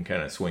think it can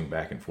kind of swing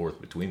back and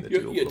forth between the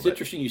two. It's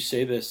interesting you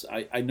say this.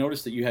 I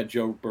noticed that you had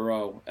Joe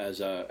Burrow as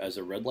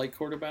a red light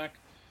quarterback,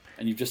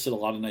 and you've just said a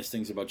lot of nice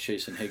things about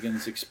Chase and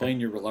Higgins. Explain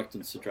your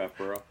reluctance to draft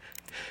Burrow.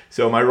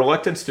 So my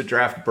reluctance to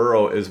draft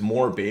Burrow is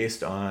more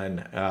based on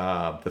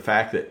the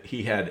fact that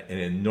he had an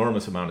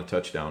enormous amount of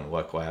touchdown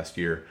luck last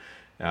year.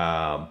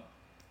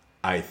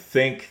 I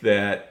think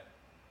that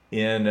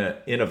in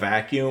a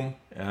vacuum,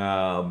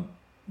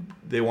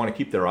 they want to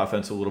keep their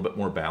offense a little bit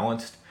more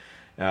balanced.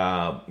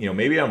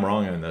 Maybe I'm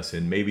wrong on this,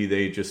 and maybe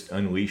they just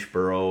unleash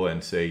Burrow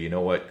and say, you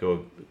know what,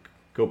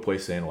 go play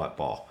sandlot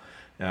ball.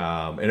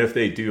 And if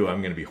they do,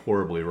 I'm going to be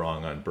horribly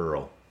wrong on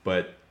Burrow.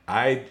 But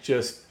I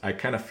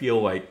kind of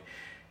feel like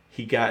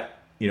he got,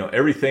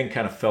 everything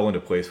kind of fell into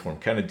place for him,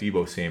 kind of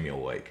Deebo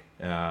Samuel-like.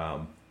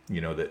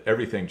 That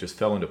everything just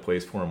fell into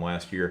place for him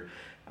last year.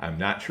 I'm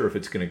not sure if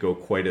it's going to go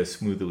quite as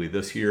smoothly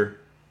this year.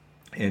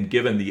 And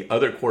given the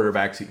other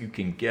quarterbacks that you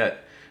can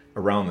get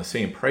around the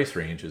same price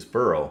range as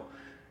Burrow,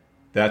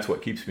 that's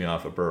what keeps me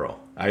off of Burrow.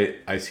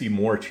 I see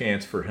more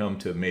chance for him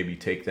to maybe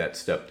take that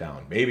step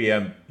down. Maybe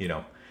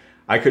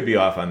I could be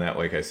off on that,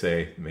 like I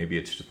say. Maybe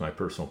it's just my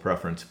personal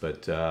preference,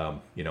 but,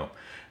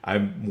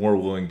 I'm more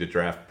willing to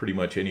draft pretty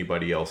much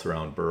anybody else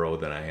around Burrow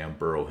than I am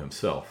Burrow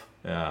himself.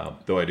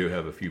 Though I do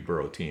have a few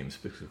Burrow teams,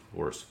 because of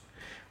course,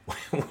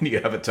 when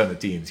you have a ton of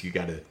teams, you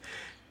got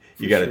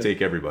to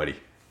take everybody.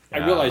 I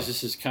realize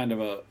this is kind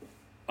of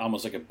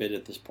almost like a bit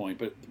at this point,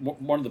 but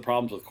one of the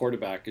problems with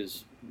quarterback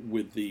is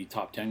with the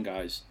top 10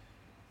 guys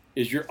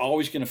is you're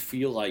always going to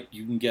feel like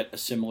you can get a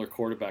similar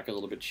quarterback a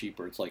little bit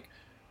cheaper. It's like,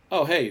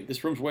 oh, hey,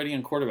 this room's waiting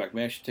on quarterback.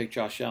 Maybe I should take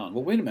Josh Allen.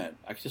 Well, wait a minute.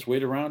 I could just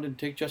wait around and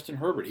take Justin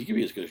Herbert. He could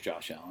be as good as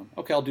Josh Allen.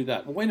 Okay, I'll do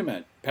that. Well, wait a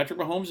minute. Patrick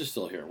Mahomes is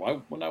still here.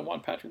 Why wouldn't I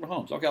want Patrick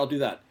Mahomes? Okay, I'll do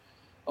that.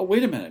 Oh,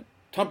 wait a minute.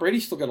 Tom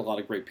Brady's still got a lot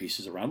of great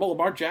pieces around. Well,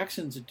 Lamar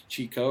Jackson's a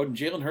cheat code, and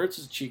Jalen Hurts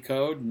is a cheat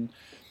code, and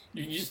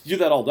you just do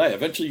that all day.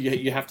 Eventually,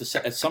 you have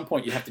to, at some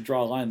point, you have to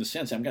draw a line in the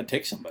sand and say, I'm going to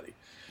take somebody.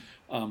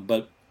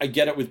 But I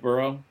get it with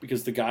Burrow,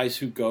 because the guys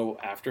who go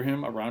after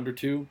him a round or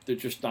two, they're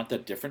just not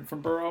that different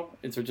from Burrow.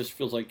 And so it just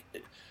feels like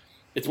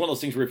it's one of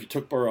those things where if you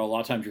took Burrow, a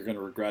lot of times you're going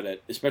to regret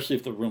it, especially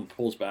if the room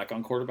pulls back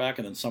on quarterback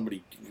and then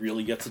somebody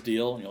really gets a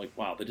deal. And you're like,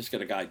 wow, they just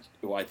got a guy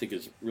who I think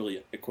is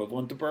really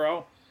equivalent to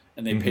Burrow,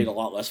 and they paid a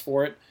lot less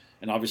for it.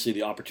 And obviously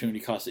the opportunity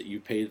cost that you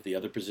paid at the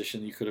other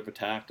position you could have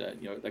attacked,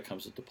 that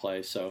comes into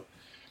play. So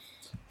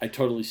I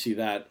totally see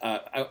that.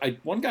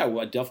 One guy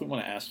I definitely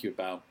want to ask you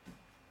about.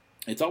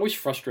 It's always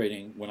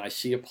frustrating when I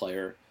see a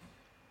player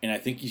and I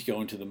think he's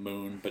going to the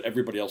moon, but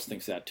everybody else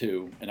thinks that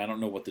too, and I don't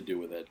know what to do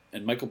with it.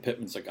 And Michael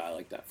Pittman's a guy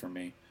like that for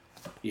me.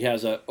 He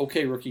has a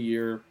okay rookie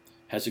year,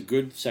 has a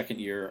good second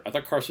year. I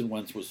thought Carson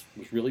Wentz was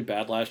really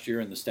bad last year,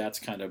 and the stats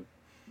kind of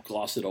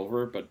gloss it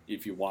over, but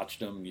if you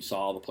watched him, you saw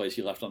all the plays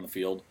he left on the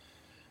field.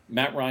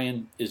 Matt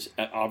Ryan is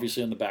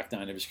obviously on the back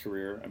nine of his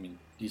career. I mean,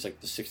 he's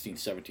like the 16th,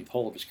 17th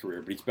hole of his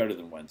career, but he's better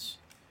than Wentz.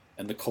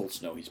 And the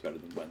Colts know he's better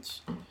than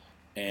Wentz.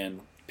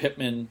 And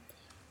Pittman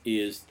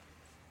is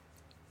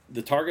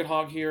the target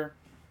hog here,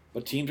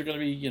 but teams are going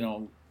to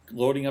be,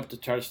 loading up to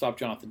try to stop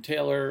Jonathan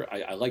Taylor.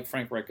 I like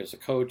Frank Reich as a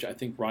coach. I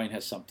think Ryan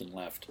has something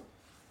left.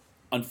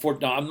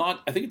 Unfortunately,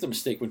 I think it's a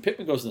mistake. When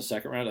Pittman goes in the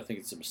second round, I think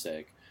it's a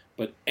mistake.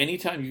 But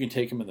anytime you can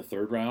take him in the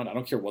third round, I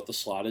don't care what the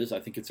slot is, I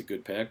think it's a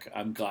good pick.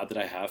 I'm glad that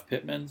I have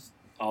Pittman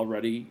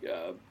already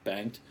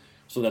banked,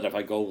 so that if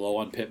I go low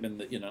on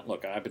Pittman,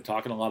 look, I've been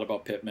talking a lot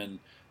about Pittman.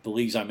 The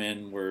leagues I'm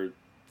in where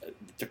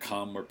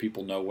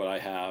people know what I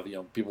have.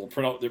 People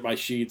print out my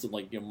sheets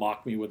and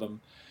mock me with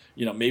them.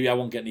 Maybe I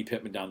won't get any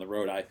Pittman down the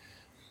road.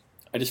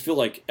 I just feel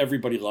like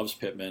everybody loves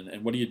Pittman,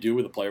 and what do you do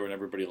with a player when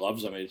everybody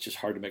loves him? It's just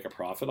hard to make a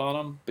profit on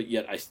him. But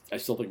yet, I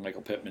still think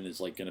Michael Pittman is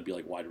going to be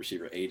wide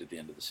receiver 8 at the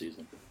end of the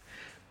season.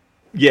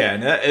 Yeah,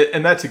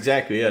 and that's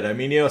exactly it. I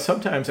mean,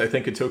 sometimes I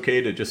think it's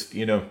okay to just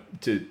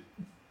to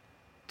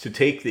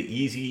take the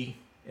easy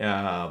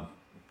shot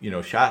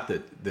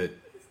that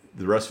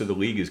the rest of the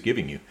league is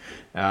giving you.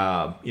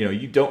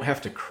 You don't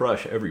have to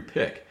crush every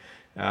pick.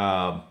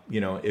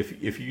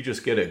 If you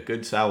just get a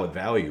good solid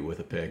value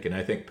with a pick, and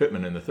I think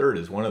Pittman in the third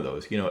is one of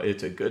those.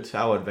 It's a good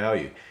solid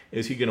value.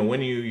 Is he going to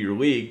win you your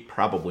league?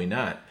 Probably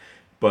not.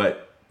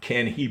 But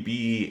can he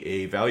be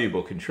a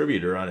valuable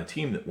contributor on a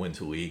team that wins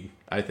a league?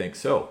 I think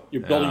so.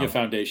 You're building a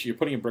foundation. You're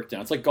putting a brick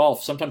down. It's like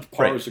golf. Sometimes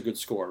par is a good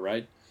score,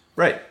 right?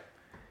 Right.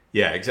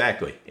 Yeah,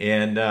 exactly.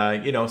 And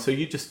so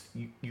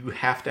you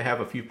have to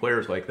have a few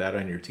players like that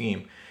on your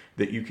team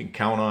that you can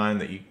count on,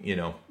 that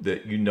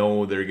they're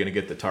going to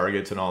get the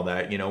targets and all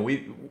that.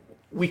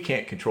 We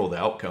can't control the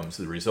outcomes,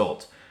 the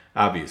results.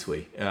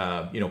 Obviously,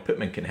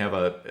 Pittman can have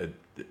a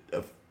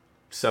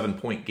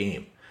 7-point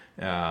game.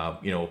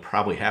 It'll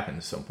probably happen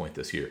at some point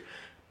this year.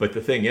 But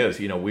the thing is,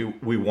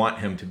 we want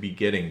him to be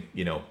getting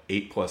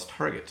 8+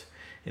 targets.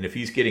 And if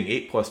he's getting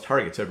 8+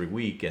 targets every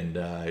week and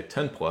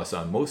 10+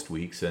 on most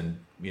weeks, and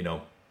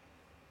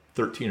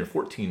 13 or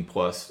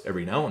 14+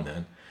 every now and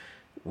then,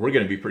 we're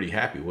going to be pretty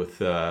happy with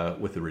the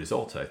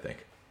results, I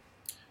think.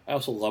 I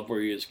also love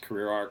where he is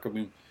career arc. I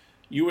mean,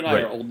 you and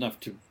I are old enough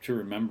to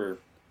remember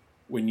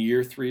when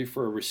year 3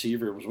 for a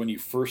receiver was when you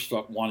first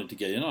wanted to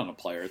get in on a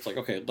player. It's like,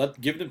 okay,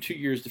 give them 2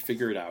 years to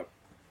figure it out.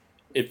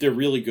 If they're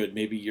really good,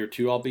 maybe year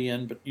 2 I'll be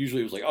in. But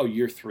usually it was like,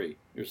 year 3.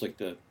 It was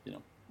like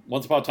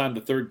once upon a time,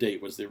 the third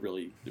date was the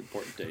really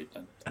important date.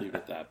 I'll leave it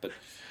at that. But,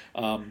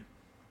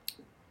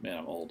 man,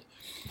 I'm old.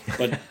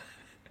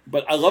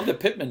 But I love that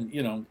Pittman,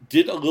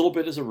 did a little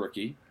bit as a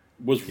rookie,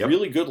 was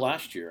really good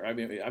last year. I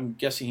mean, I'm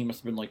guessing he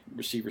must have been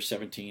receiver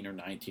 17 or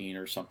 19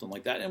 or something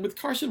like that. And with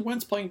Carson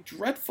Wentz playing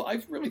dreadful,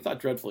 I really thought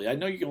dreadfully. I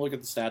know you can look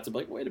at the stats and be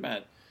like, wait a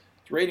minute,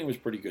 his rating was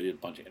pretty good. He had a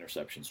bunch of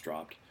interceptions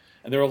dropped.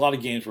 And there were a lot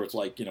of games where it's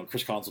like,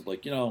 Chris Collins will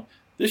be like,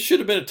 this should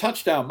have been a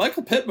touchdown.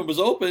 Michael Pittman was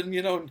open,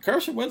 and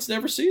Carson Wentz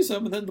never sees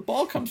him, and then the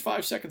ball comes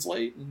 5 seconds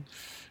late, and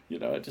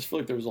I just feel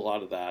like there was a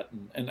lot of that.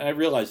 And I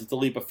realize it's a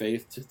leap of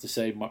faith to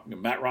say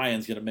Matt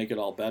Ryan's going to make it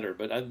all better,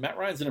 but Matt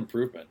Ryan's an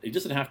improvement. He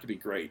doesn't have to be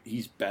great.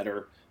 He's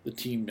better. The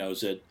team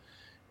knows it.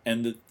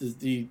 And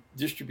the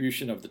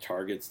distribution of the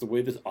targets, the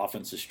way the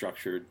offense is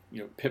structured,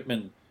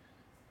 Pittman,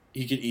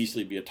 he could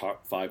easily be a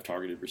top 5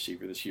 targeted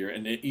receiver this year.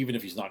 And even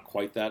if he's not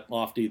quite that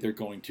lofty, he's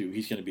going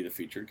to be the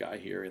featured guy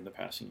here in the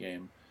passing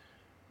game.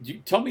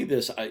 Tell me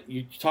this.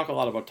 You talk a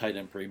lot about tight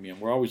end premium.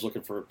 We're always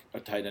looking for a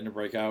tight end to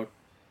break out.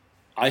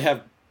 I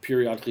have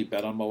periodically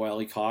bet on Mo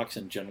Alley Cox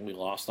and generally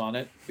lost on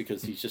it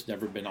because he's just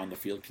never been on the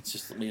field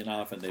consistently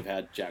enough, and they've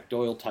had Jack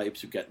Doyle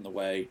types who get in the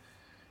way.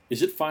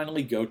 Is it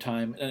finally go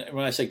time? And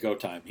when I say go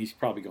time, he's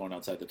probably going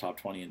outside the top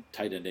 20 in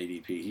tight end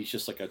ADP. He's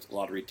just like a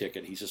lottery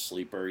ticket. He's a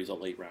sleeper. He's a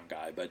late round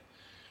guy. But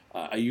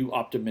are you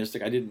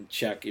optimistic? I didn't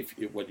check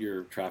what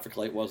your traffic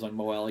light was on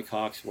Mo Alley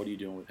Cox. What are you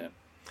doing with him?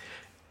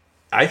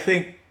 I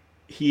think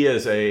he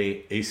is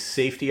a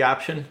safety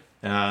option.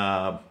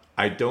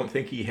 I don't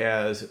think he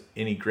has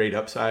any great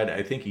upside.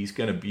 I think he's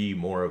going to be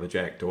more of a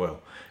Jack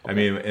Doyle. Okay. I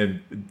mean,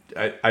 and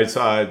I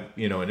saw an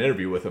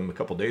interview with him a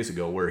couple days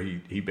ago where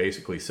he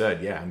basically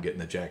said, "Yeah, I'm getting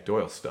the Jack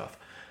Doyle stuff."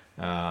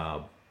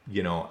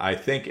 I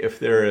think if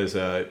there is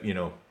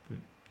to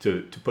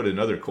put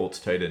another Colts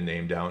tight end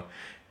name down,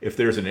 if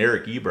there's an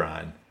Eric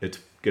Ebron, it's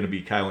going to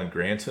be Kylan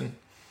Granson.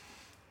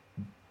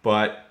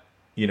 But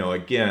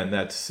again,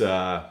 that's.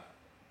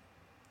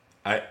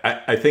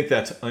 I think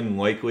that's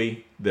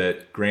unlikely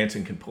that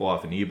Granson can pull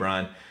off an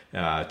Ebron,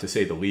 to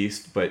say the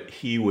least, but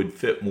he would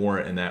fit more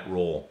in that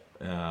role.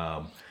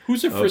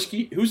 Who's a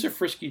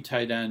frisky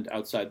tight end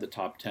outside the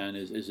top 10?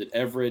 Is it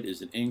Everett?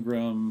 Is it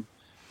Ingram?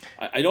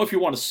 I know if you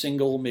want a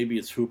single, maybe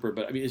it's Hooper,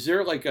 but I mean, is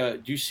there like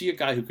do you see a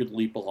guy who could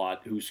leap a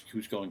lot who's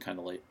going kind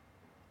of late?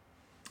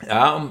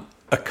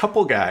 A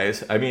couple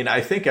guys. I mean,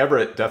 I think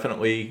Everett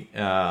definitely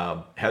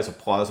has a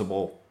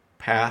plausible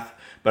path,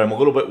 but I'm a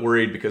little bit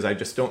worried because I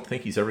just don't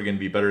think he's ever going to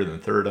be better than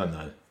third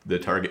on the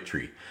target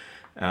tree.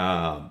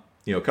 A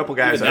couple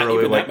guys I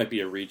really like. That might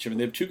be a reach. I mean,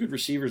 they have two good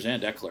receivers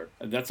and Eckler,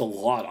 and that's a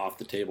lot off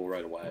the table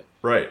right away.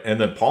 Right, and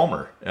then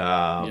Palmer,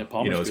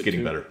 is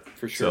getting better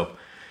for sure.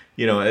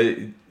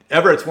 So,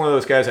 Everett's one of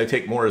those guys I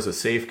take more as a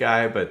safe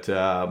guy, but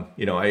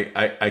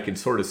I can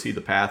sort of see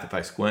the path if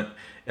I squint.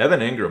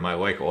 Evan Ingram I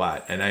like a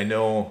lot, and I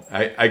know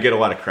I get a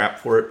lot of crap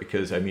for it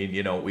because I mean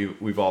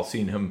we've all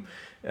seen him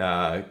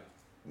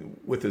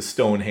with his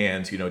stone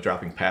hands,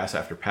 dropping pass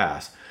after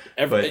pass.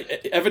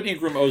 Evan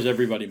Ingram owes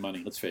everybody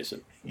money. Let's face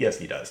it. Yes,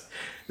 he does.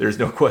 There's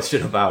no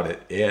question about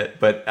it.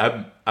 But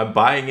I'm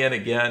buying in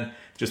again,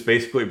 just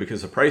basically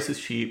because the price is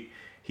cheap.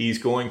 He's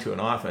going to an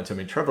offense. I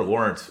mean, Trevor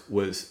Lawrence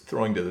was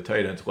throwing to the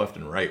tight ends left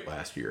and right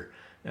last year.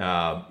 It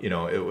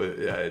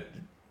was.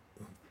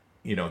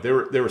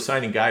 They were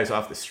signing guys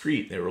off the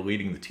street. They were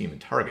leading the team in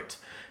targets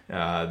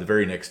the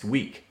very next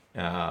week.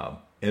 And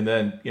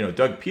then,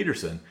 Doug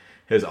Peterson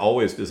has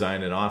always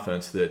designed an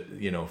offense that,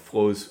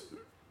 flows,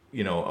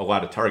 a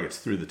lot of targets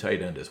through the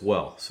tight end as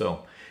well.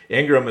 So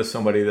Ingram is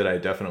somebody that I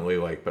definitely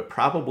like, but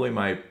probably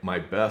my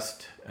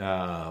best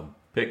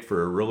pick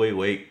for a really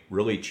late,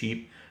 really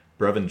cheap,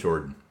 Brevin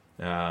Jordan.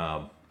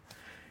 And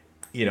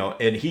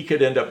he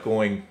could end up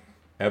going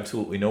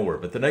absolutely nowhere.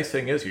 But the nice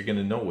thing is you're going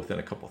to know within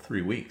a couple,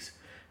 3 weeks,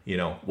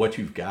 what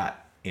you've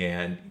got.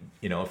 And,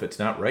 if it's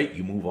not right,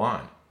 you move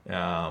on.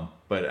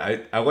 But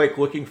I like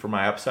looking for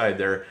my upside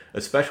there,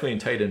 especially in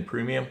tight end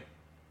premium,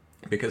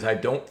 because I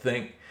don't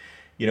think,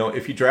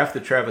 if you draft the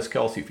Travis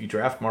Kelce, if you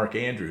draft Mark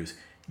Andrews,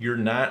 you're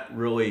not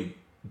really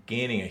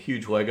gaining a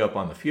huge leg up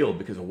on the field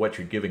because of what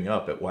you're giving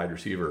up at wide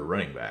receiver or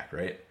running back,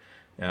 right?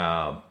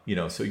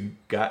 So you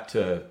got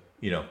to,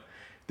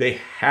 they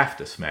have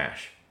to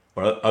smash,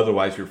 or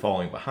otherwise you're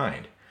falling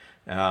behind.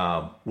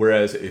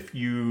 Whereas if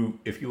you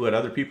let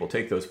other people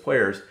take those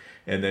players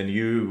and then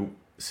you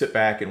sit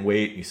back and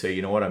wait and you say,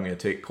 you know what, I'm going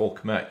to take Cole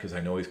Kmet because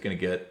I know he's going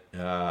to get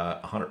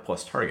 100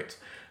 plus targets.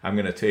 I'm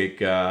going to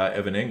take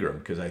Evan Ingram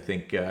because I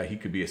think he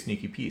could be a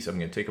sneaky piece. I'm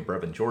going to take a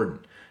Brevin Jordan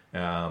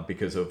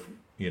because of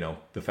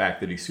the fact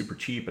that he's super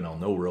cheap and I'll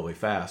know really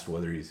fast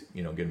whether he's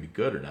going to be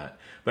good or not.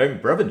 But I mean,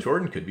 Brevin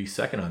Jordan could be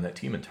second on that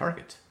team in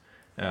targets.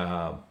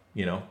 I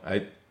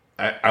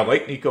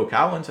like Nico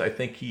Collins. I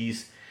think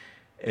he's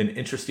an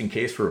interesting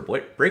case for a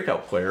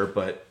breakout player,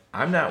 but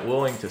I'm not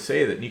willing to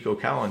say that Nico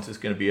Collins is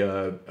going to be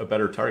a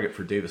better target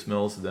for Davis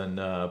Mills than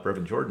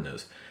Brevin Jordan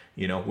is.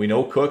 We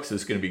know Cooks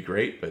is going to be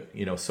great, but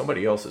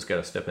somebody else has got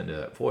to step into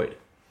that void.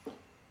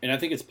 And I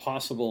think it's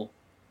possible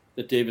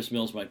that Davis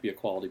Mills might be a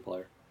quality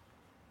player.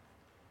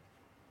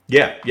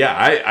 Yeah,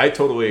 I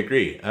totally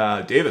agree.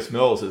 Davis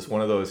Mills is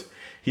one of those.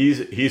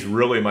 He's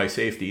really my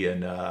safety in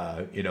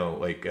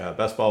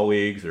best ball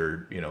leagues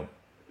or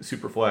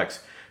super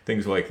flex,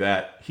 things like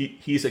that.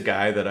 He's a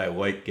guy that I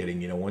like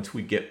getting. Once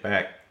we get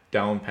back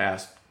down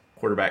past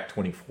quarterback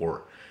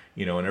 24,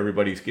 and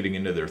everybody's getting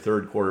into their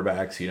third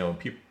quarterbacks.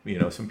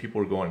 Some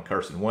people are going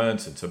Carson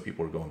Wentz and some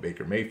people are going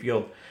Baker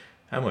Mayfield.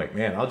 I'm like,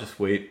 man, I'll just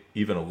wait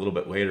even a little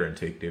bit later and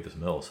take Davis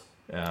Mills.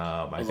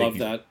 I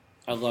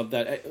love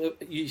that.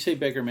 You say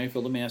Baker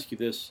Mayfield. Let me ask you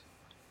this.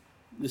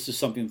 This is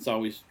something that's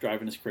always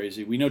driving us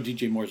crazy. We know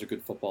DJ Moore is a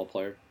good football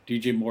player.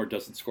 DJ Moore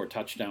doesn't score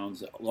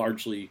touchdowns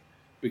largely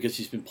because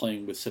he's been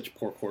playing with such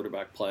poor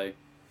quarterback play.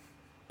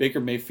 Baker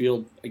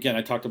Mayfield, again,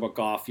 I talked about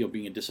Goff,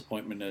 being a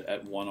disappointment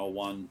at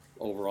 101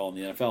 overall in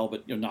the NFL,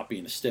 but not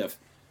being a stiff.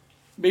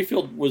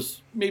 Mayfield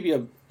was maybe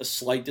a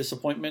slight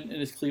disappointment in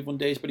his Cleveland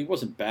days, but he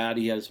wasn't bad.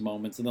 He had his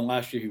moments. And then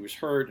last year he was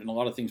hurt, and a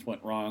lot of things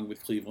went wrong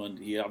with Cleveland.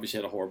 He obviously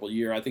had a horrible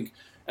year. I think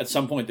at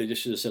some point they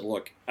just should have said,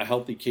 look, a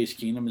healthy Case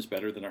Keenum is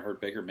better than a hurt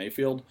Baker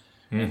Mayfield.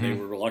 Mm-hmm. And they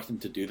were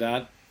reluctant to do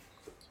that.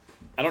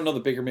 I don't know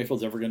that Baker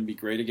Mayfield's ever going to be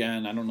great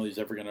again. I don't know he's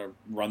ever going to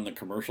run the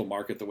commercial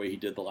market the way he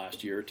did the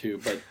last year or two.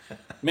 But,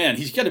 man,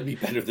 he's got to be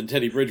better than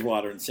Teddy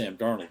Bridgewater and Sam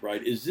Darnold,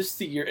 right? Is this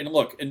the year? And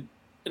look, in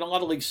a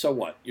lot of leagues, so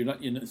what? You're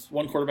not in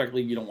one quarterback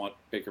league, you don't want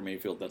Baker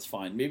Mayfield. That's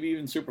fine. Maybe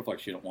even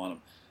Superflex, you don't want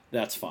him.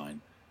 That's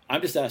fine.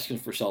 I'm just asking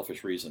for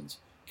selfish reasons.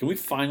 Can we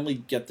finally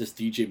get this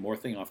DJ Moore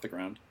thing off the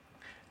ground?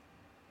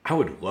 I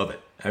would love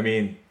it. I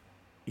mean,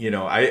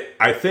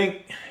 I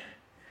think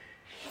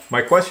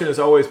my question has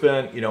always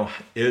been,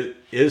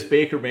 is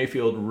Baker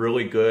Mayfield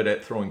really good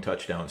at throwing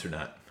touchdowns or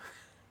not?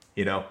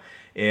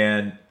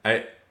 And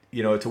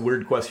it's a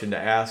weird question to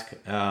ask,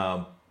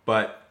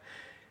 but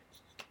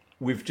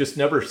we've just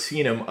never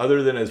seen him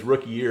other than his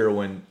rookie year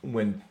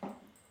when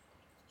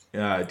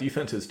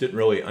defenses didn't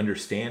really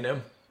understand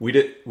him.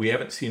 We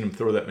haven't seen him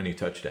throw that many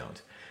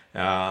touchdowns.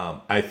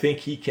 I think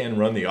he can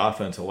run the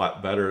offense a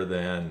lot better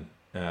than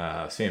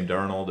Sam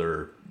Darnold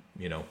or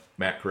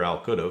Matt Corral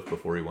could have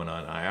before he went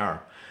on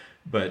IR.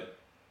 But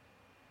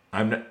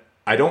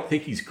I don't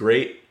think he's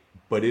great,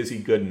 but is he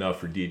good enough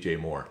for DJ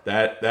Moore?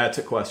 That's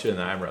a question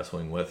that I'm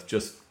wrestling with,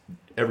 just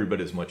every bit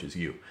as much as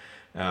you.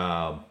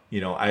 I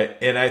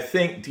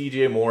think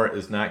DJ Moore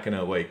is not going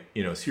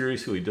to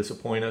seriously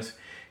disappoint us.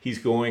 He's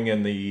going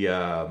in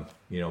the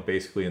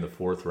basically in the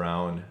fourth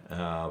round,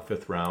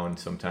 fifth round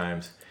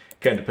sometimes.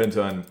 Kind of depends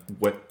on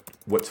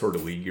what sort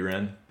of league you're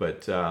in,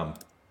 but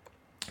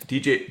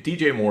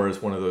DJ Moore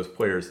is one of those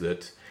players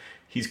that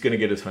he's going to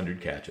get his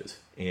 100 catches,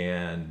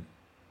 and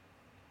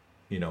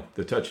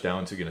the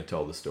touchdowns are going to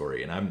tell the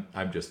story, and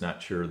I'm just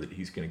not sure that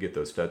he's going to get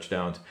those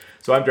touchdowns.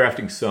 So I'm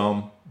drafting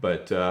some,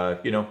 but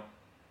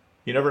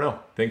you never know.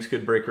 Things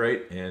could break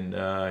right, and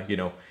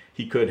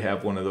he could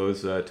have one of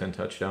those 10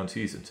 touchdown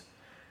seasons.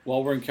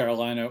 While we're in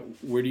Carolina,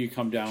 where do you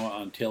come down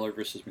on Taylor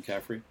versus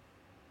McCaffrey?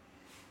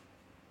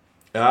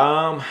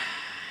 I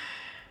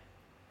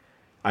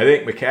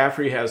think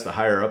McCaffrey has the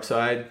higher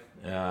upside.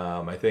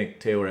 I think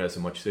Taylor has a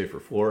much safer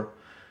floor.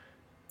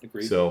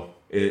 Agreed. So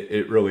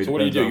it really. So what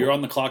do you do? You're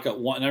on the clock at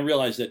 1, and I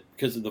realize that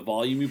because of the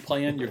volume you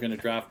play in, you're going to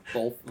draft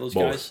both of those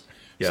guys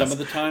some of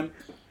the time.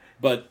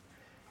 But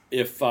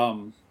if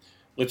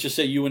let's just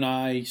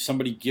say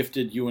somebody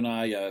gifted you and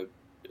I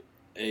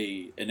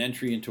an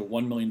entry into a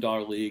 $1 million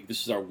league.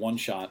 This is our one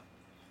shot.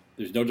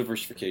 There's no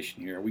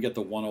diversification here. We get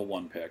the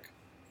 101 pick.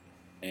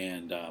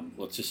 And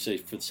let's just say,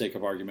 for the sake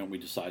of argument, we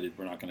decided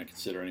we're not going to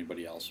consider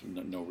anybody else,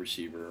 no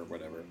receiver or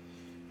whatever,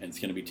 and it's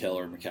going to be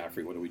Taylor or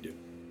McCaffrey. What do we do?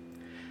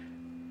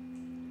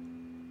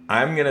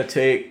 I'm going to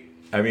take.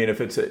 I mean,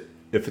 if it's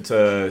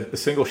a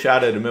single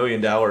shot at $1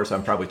 million,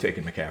 I'm probably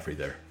taking McCaffrey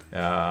there.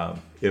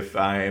 If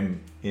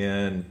I'm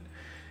in,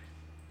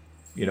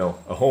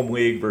 a home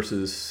league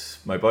versus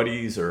my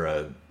buddies,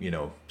 or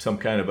some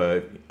kind of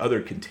a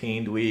other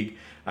contained league,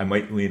 I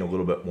might lean a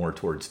little bit more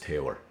towards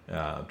Taylor,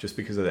 just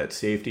because of that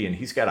safety, and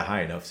he's got a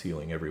high enough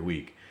ceiling every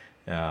week,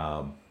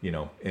 and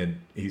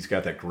he's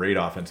got that great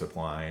offensive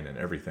line and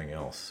everything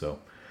else. So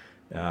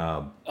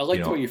I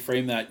like the way you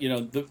frame that.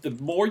 The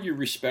more you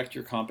respect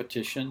your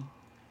competition.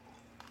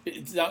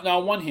 Now,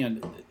 on one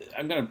hand,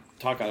 I'm going to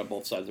talk out of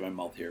both sides of my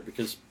mouth here,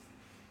 because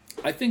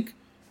I think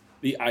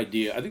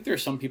there are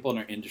some people in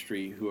our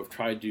industry who have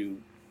tried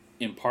to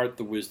impart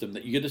the wisdom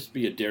that you get to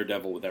be a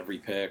daredevil with every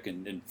pick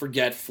and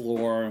forget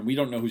floor, and we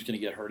don't know who's going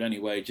to get hurt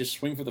anyway. Just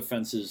swing for the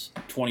fences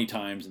 20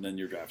 times and then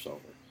your draft's over.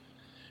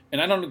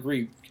 And I don't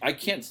agree. I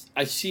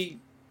see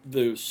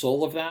the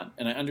soul of that,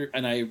 and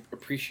I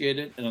appreciate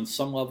it, and on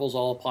some levels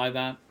I'll apply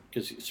that,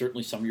 because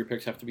certainly some of your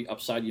picks have to be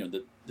upside.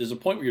 There's a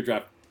point where your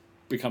draft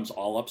becomes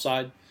all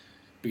upside,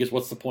 because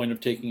what's the point of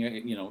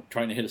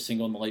trying to hit a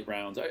single in the late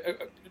rounds?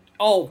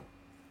 All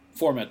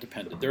format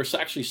dependent. There's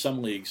actually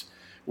some leagues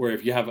where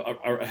if you have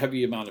a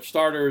heavy amount of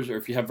starters, or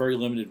if you have very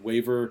limited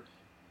waiver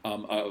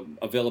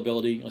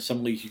availability,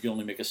 some leagues you can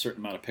only make a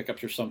certain amount of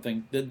pickups or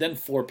something, then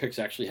floor picks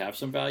actually have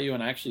some value.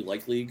 And I actually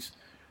like leagues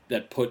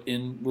that put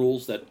in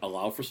rules that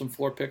allow for some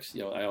floor picks.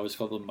 I always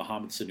call them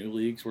Mohamed Sanu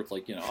leagues, where it's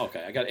like,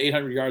 okay, I got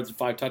 800 yards and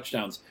 5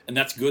 touchdowns, and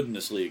that's good in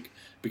this league,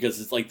 because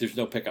it's like there's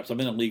no pickups.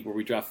 I'm in a league where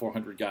we draft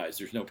 400 guys.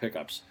 There's no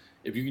pickups.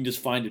 If you can just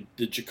find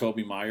the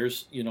Jacoby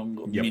Myers,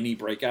 mini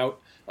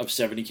breakout of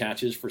 70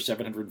 catches for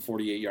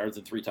 748 yards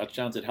and 3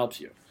 touchdowns, it helps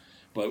you.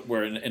 But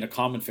where in a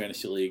common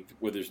fantasy league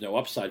where there's no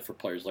upside for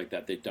players like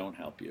that, they don't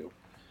help you.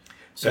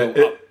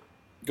 So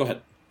go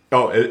ahead.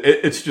 Oh,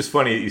 it's just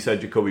funny that you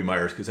said Jacoby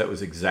Myers, because that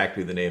was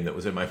exactly the name that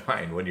was in my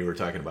mind when you were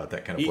talking about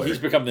that kind of player. He's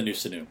become the new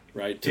Sanu,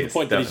 right? To the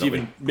point that he's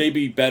even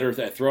maybe better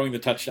at throwing the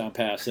touchdown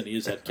pass than he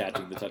is at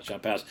catching the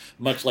touchdown pass,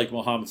 much like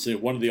Mohamed Sanu,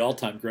 one of the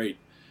all-time great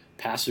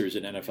passers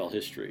in NFL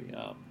history.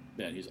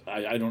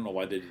 I don't know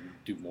why they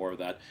didn't do more of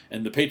that.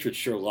 And the Patriots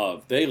sure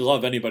love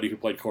anybody who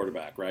played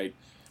quarterback, right?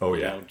 Oh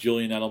yeah,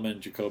 Julian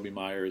Edelman, Jacoby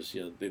Myers.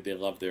 They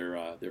love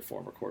their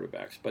former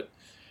quarterbacks. But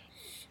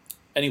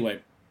anyway,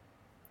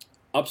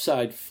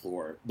 upside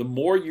floor. The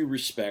more you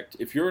respect,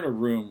 if you're in a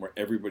room where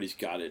everybody's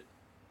got it,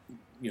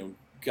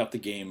 got the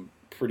game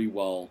pretty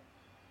well,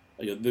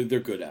 they're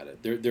good at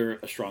it. They're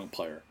a strong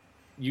player.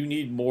 You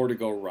need more to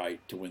go right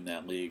to win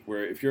that league.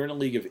 Where if you're in a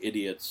league of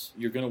idiots,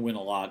 you're going to win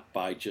a lot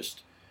by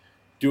just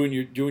doing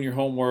your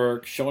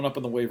homework, showing up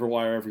on the waiver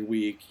wire every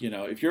week.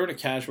 If you're in a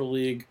casual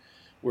league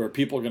where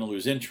people are going to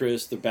lose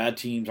interest, the bad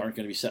teams aren't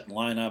going to be setting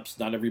lineups.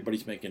 Not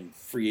everybody's making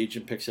free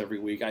agent picks every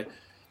week.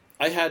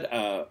 I had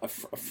a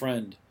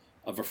friend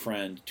of a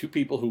friend, 2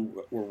 people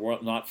who were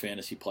not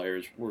fantasy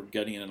players, were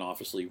getting in an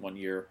office league one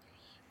year,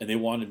 and they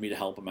wanted me to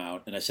help them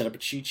out. And I set up a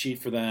cheat sheet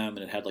for them, and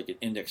it had like an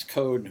index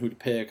code and who to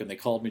pick, and they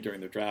called me during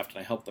their draft, and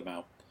I helped them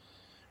out.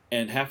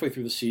 And halfway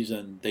through the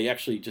season, they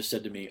actually just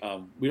said to me,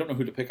 we don't know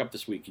who to pick up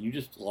this week. Can you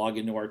just log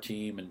into our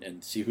team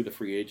and see who the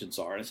free agents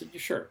are? And I said, yeah,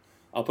 sure.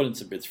 I'll put in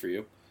some bids for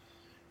you.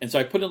 And so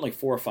I put in like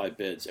 4 or 5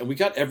 bids, and we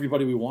got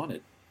everybody we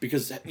wanted,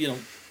 because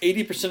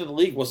 80% of the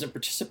league wasn't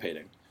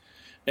participating.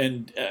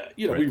 And, right.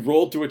 We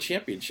rolled through a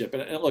championship.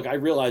 And look, I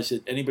realize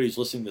that anybody who's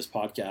listening to this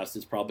podcast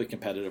is probably a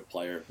competitive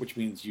player, which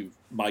means you've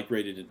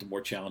migrated into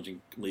more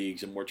challenging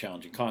leagues and more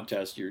challenging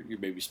contests. You're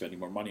maybe spending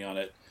more money on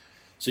it.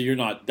 So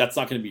that's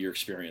not going to be your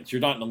experience. You're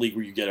not in a league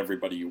where you get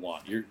everybody you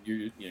want.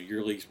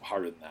 Your league's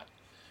harder than that,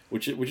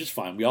 which is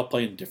fine. We all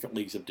play in different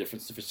leagues of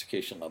different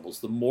sophistication levels.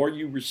 The more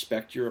you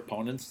respect your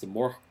opponents,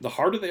 the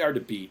harder they are to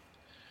beat,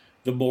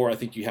 the more I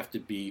think you have to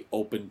be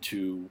open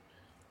to,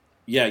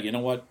 yeah, you know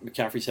what?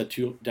 McCaffrey's had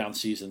 2 down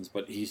seasons,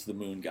 but he's the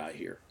moon guy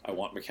here. I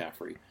want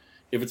McCaffrey.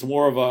 If it's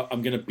more of a,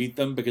 I'm going to beat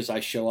them because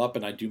I show up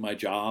and I do my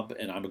job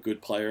and I'm a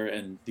good player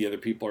and the other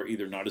people are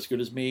either not as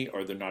good as me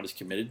or they're not as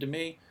committed to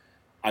me,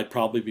 I'd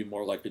probably be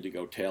more likely to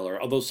go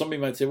Taylor. Although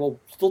somebody might say, well,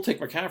 still take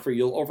McCaffrey.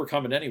 You'll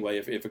overcome it anyway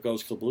if it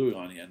goes kablooey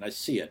on you. And I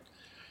see it.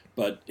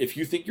 But if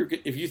you think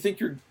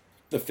you're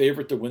the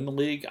favorite to win the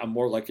league, I'm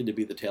more likely to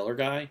be the Taylor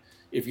guy.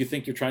 If you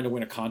think you're trying to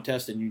win a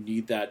contest and you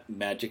need that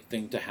magic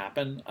thing to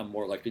happen, I'm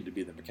more likely to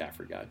be the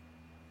McCaffrey guy.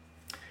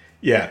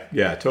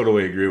 Yeah,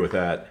 totally agree with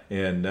that.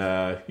 And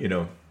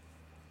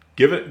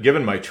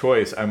given my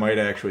choice, I might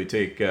actually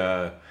take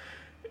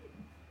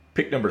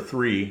pick number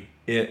 3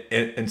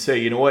 and say,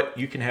 you know what,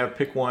 you can have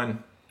pick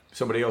 1,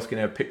 somebody else can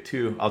have pick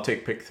 2. I'll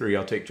take pick 3.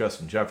 I'll take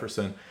Justin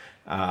Jefferson,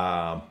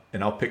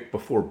 and I'll pick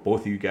before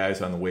both of you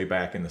guys on the way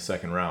back in the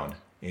second round.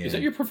 And is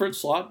that your preferred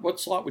slot? What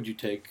slot would you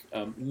take?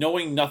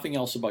 Knowing nothing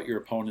else about your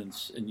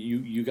opponents, and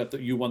you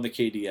won the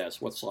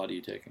KDS. What slot are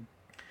you taking?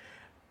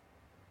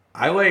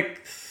 I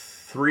like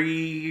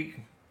 3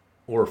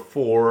 or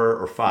 4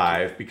 or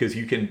 5 because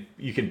you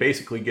can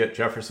basically get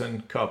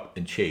Jefferson, Kupp,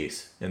 and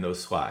Chase in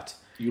those slots.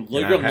 You're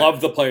gonna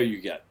love the player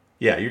you get.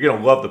 Yeah, you're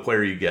gonna love the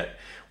player you get.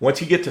 Once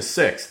you get to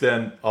 6,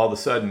 then all of a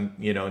sudden,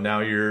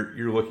 now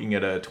you're looking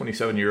at a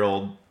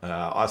 27-year-old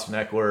Austin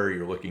Eckler.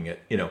 You're looking at,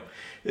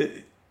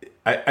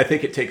 I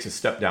think it takes a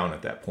step down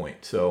at that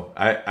point. So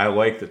I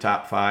like the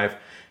top 5.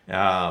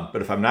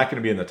 But if I'm not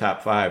going to be in the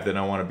top 5, then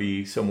I want to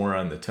be somewhere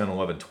on the 10,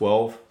 11,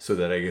 12 so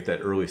that I get that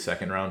early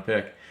second round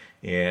pick.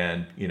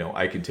 And,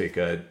 I can take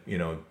a,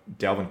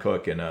 Dalvin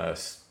Cook and a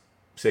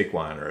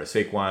Saquon, or a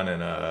Saquon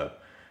and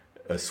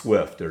a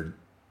Swift, or,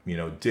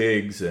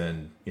 Diggs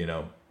and,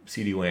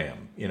 CeeDee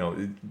Lamb.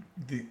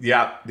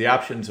 The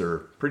options are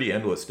pretty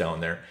endless down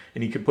there.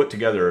 And you can put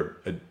together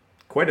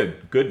quite a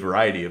good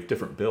variety of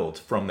different builds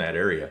from that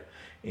area.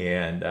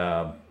 And,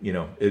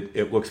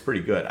 it looks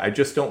pretty good. I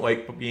just don't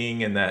like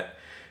being in that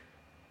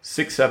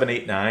 6, 7,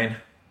 8, 9.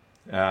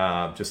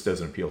 Just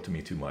doesn't appeal to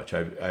me too much.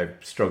 I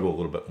struggle a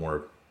little bit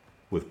more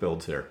with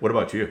builds there. What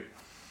about you?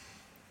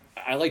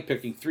 I like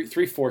picking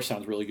 3, 4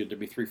 sounds really good to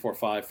me. 3, 4,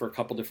 5 for a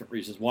couple different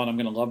reasons. One, I'm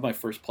going to love my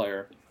first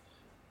player.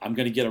 I'm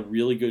going to get a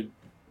really good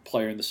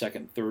player in the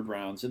second, third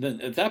rounds. And then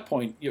at that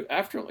point,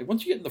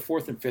 once you get in the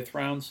 4th and 5th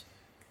rounds,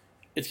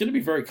 it's going to be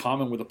very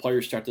common where the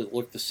players start to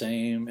look the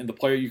same, and the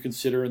player you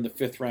consider in the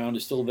 5th round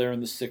is still there in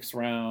the 6th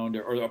round,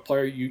 or a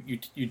player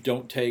you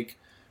don't take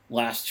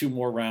last 2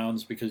 more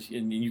rounds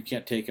and you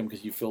can't take him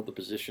because you filled the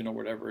position or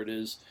whatever it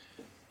is.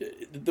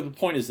 The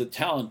point is that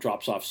talent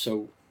drops off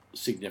so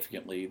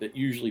significantly that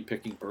usually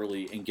picking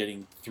early and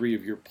getting 3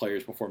 of your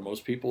players before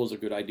most people is a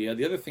good idea.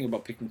 The other thing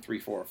about picking 3,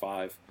 4, or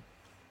 5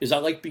 is I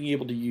like being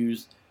able to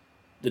use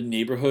the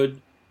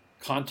neighborhood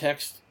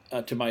context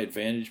to my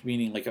advantage,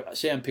 meaning, like,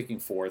 say I'm picking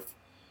 4th,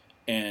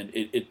 and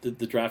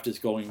the draft is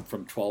going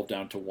from 12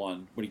 down to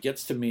 1. When it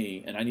gets to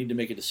me and I need to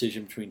make a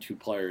decision between 2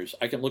 players,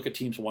 I can look at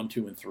teams 1,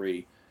 2, and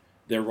 3,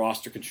 their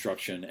roster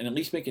construction, and at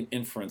least make an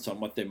inference on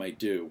what they might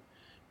do.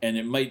 And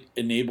it might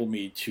enable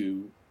me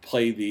to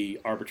play the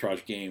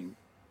arbitrage game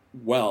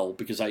well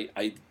because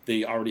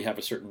they already have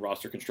a certain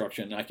roster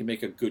construction, and I can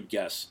make a good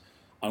guess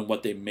on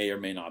what they may or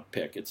may not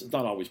pick. It's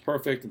not always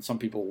perfect, and some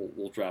people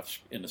will draft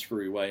in a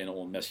screwy way and it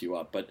will mess you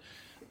up. But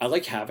I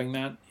like having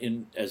that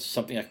as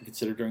something I can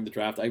consider during the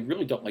draft. I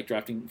really don't like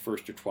drafting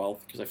 1st or 12th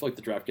because I feel like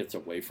the draft gets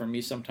away from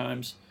me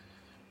sometimes.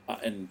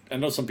 And I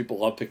know some people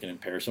love picking in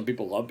pairs. Some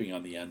people love being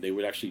on the end. They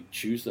would actually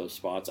choose those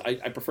spots. I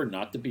prefer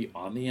not to be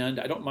on the end.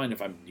 I don't mind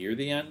if I'm near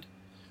the end,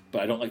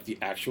 but I don't like the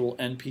actual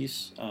end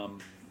piece.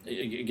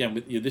 Again,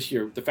 with this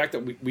year, the fact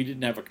that we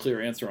didn't have a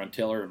clear answer on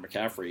Taylor and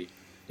McCaffrey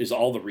is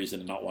all the reason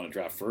to not want to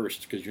draft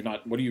first, because you're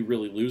not. What are you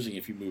really losing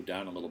if you move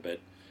down a little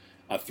bit?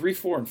 3,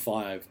 4, and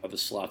 5 are the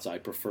slots I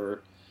prefer,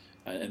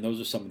 and those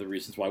are some of the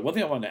reasons why. One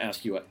thing I wanted to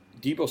ask you,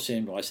 Deebo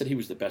Samuel, I said he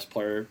was the best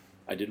player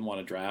I didn't want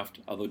to draft,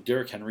 although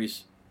Derrick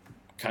Henry's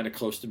kind of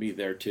close to me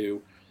there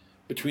too.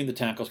 Between the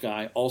tackles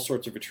guy, all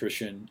sorts of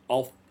attrition,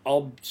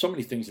 so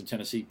many things in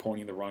Tennessee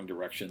pointing in the wrong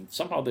direction.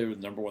 Somehow they were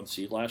the number 1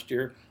 seed last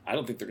year. I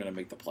don't think they're going to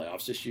make the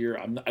playoffs this year.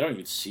 I don't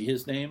even see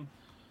his name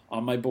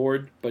on my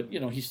board, but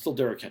he's still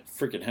Derrick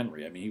freaking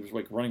Henry. I mean, he was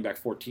like running back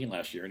 14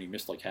 last year, and he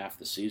missed like half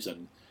the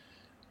season.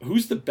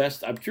 Who's the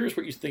best? I'm curious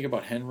what you think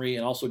about Henry,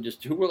 and also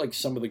just who are like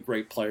some of the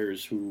great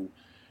players who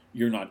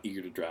you're not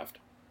eager to draft.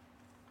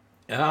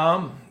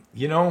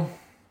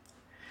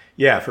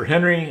 Yeah, for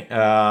Henry,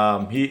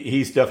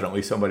 he's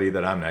definitely somebody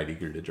that I'm not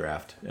eager to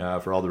draft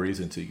for all the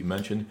reasons that you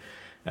mentioned.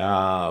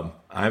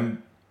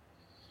 I'm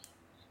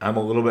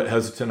a little bit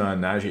hesitant on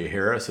Najee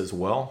Harris as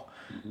well.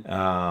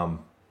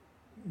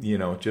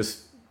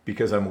 Just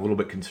because I'm a little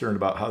bit concerned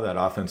about how that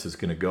offense is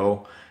going to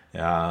go.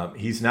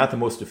 He's not the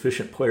most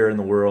efficient player in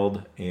the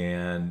world,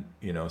 and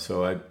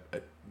so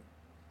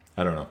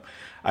I don't know.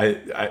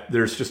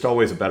 There's just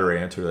always a better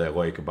answer that I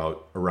like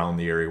about around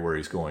the area where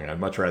he's going. I'd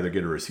much rather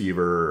get a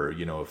receiver, or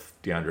if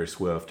DeAndre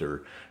Swift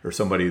or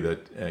somebody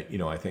that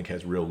I think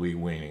has real league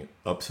winning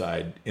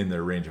upside in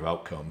their range of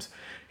outcomes.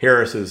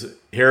 Harris is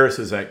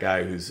that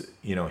guy who's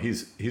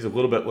he's a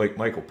little bit like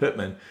Michael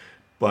Pittman,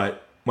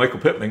 but Michael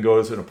Pittman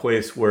goes in a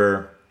place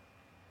where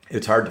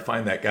it's hard to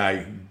find that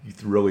guy you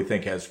really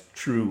think has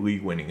true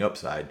league winning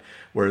upside.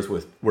 Whereas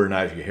with where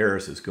Najee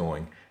Harris is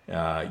going,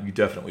 you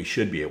definitely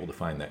should be able to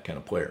find that kind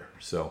of player.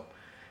 So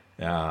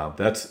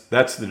that's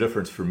the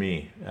difference for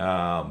me.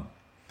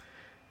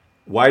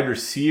 Wide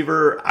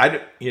receiver,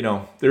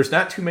 there's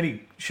not too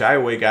many shy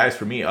away guys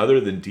for me other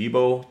than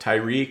Debo,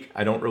 Tyreek.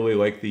 I don't really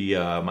like the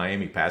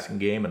Miami passing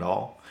game at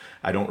all.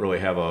 I don't really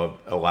have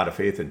a lot of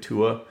faith in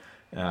Tua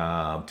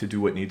to do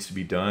what needs to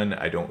be done.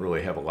 I don't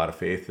really have a lot of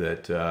faith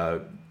that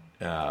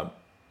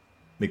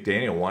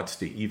McDaniel wants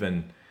to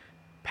even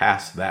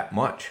pass that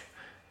much.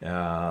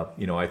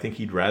 I think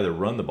he'd rather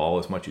run the ball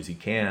as much as he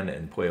can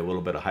and play a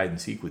little bit of hide and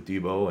seek with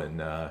Debo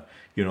and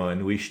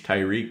unleash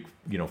Tyreek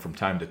from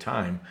time to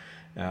time.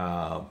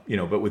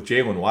 But with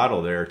Jalen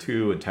Waddle there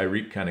too, and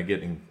Tyreek kind of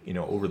getting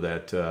over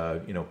that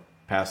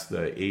past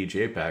the age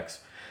apex,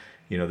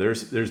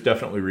 there's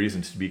definitely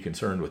reasons to be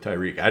concerned with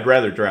Tyreek. I'd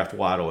rather draft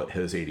Waddle at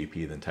his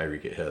ADP than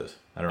Tyreek at his.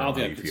 I don't know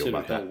how you feel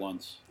about that.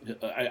 Once.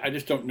 I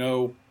just don't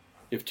know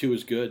if Tua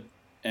is good,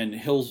 and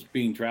Hill's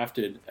being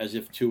drafted as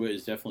if Tua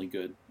is definitely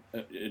good,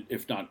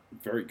 if not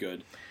very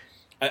good.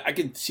 I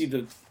can see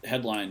the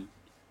headline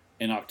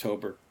in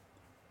October.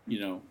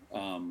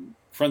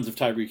 Friends of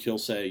Tyreek Hill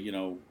say,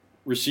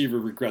 receiver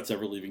regrets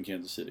ever leaving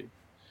Kansas City,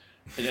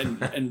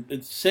 and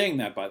it's saying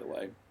that, by the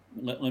way.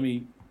 Let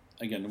me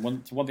again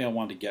one thing I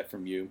wanted to get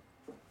from you.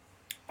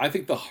 I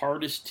think the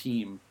hardest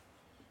team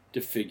to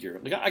figure,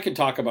 like I can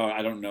talk about,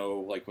 I don't know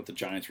like what the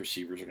Giants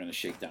receivers are going to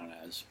shake down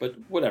as, but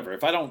whatever.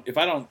 If I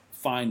don't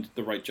find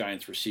the right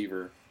Giants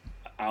receiver,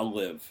 I'll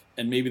live.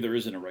 And maybe there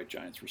isn't a right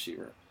Giants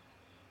receiver.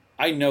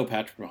 I know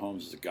Patrick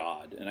Mahomes is a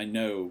god, and I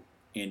know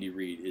Andy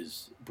Reid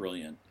is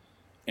brilliant.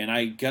 And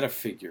I gotta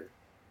figure.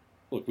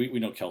 Look, we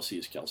know Kelsey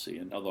is Kelsey,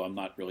 and although I'm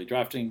not really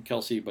drafting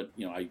Kelsey, but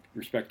I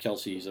respect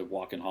Kelsey. He's a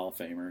walk-in Hall of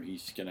Famer.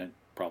 He's gonna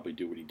probably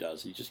do what he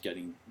does. He's just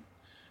getting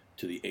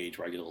to the age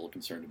where I get a little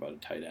concerned about a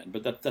tight end,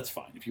 but that's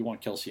fine. If you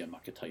want Kelsey, I'm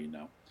not gonna tell you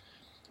no.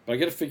 But I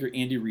got to figure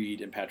Andy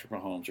Reid and Patrick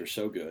Mahomes are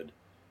so good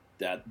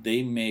that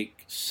they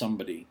make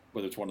somebody,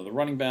 whether it's one of the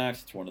running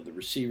backs, it's one of the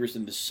receivers,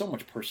 and there's so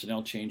much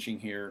personnel changing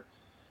here.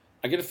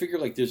 I got to figure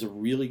I'm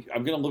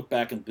going to look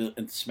back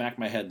and smack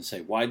my head and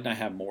say, why didn't I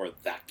have more of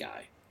that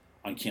guy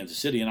on Kansas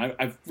City? And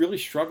I've really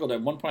struggled.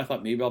 At one point I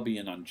thought maybe I'll be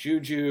in on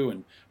Juju,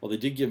 and they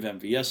did give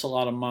MVS a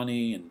lot of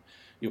money, and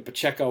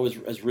Pacheco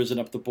has risen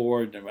up the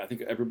board, and I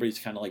think everybody's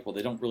kind of like, well,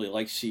 they don't really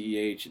like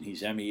CEH, and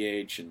he's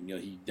MEH, and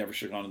he never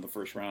should have gone in the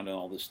first round and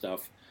all this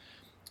stuff.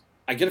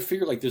 I got to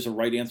figure there's a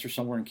right answer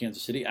somewhere in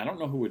Kansas City. I don't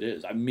know who it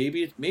is.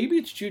 Maybe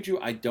it's Juju.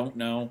 I don't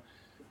know.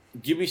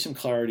 Give me some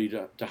clarity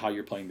to how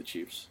you're playing the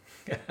Chiefs.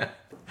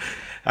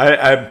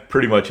 I'm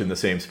pretty much in the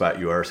same spot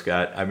you are,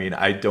 Scott. I mean,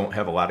 I don't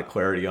have a lot of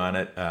clarity on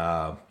it.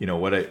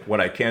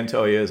 What I can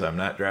tell you is I'm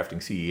not drafting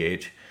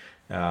CEH.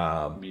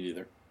 Me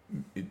neither.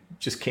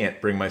 Just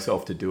can't bring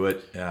myself to do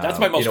it. That's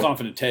my most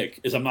confident take,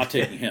 is I'm not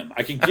taking him.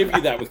 I can give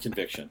you that with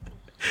conviction.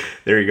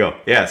 There you go.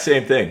 Yeah,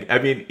 same thing. I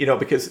mean,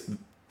 because,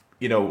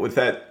 with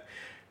that,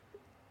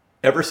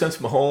 ever since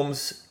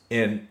Mahomes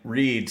and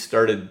Reid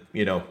started,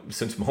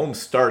 since Mahomes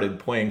started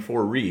playing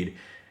for Reid,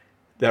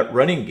 that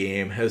running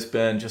game has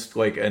been just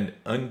like an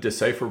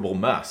undecipherable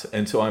mess.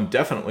 And so I'm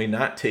definitely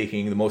not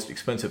taking the most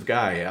expensive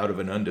guy out of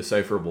an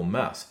undecipherable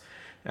mess.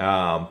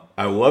 I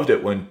loved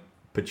it when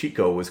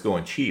Pacheco was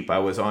going cheap. I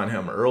was on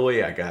him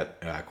early. I got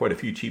quite a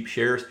few cheap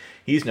shares.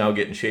 He's now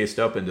getting chased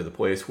up into the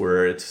place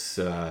where it's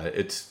a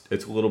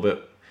little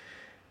bit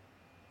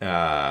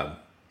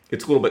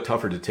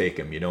tougher to take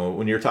him.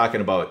 When you're talking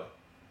about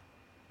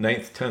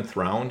 9th, 10th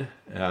round,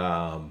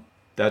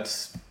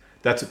 that's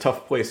a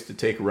tough place to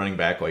take a running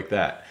back like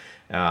that.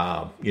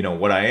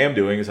 What I am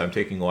doing is I'm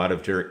taking a lot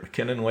of Jerick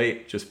McKinnon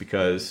late, just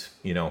because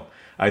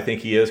I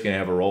think he is going to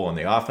have a role on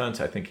the offense.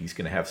 I think he's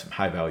going to have some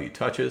high value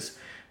touches.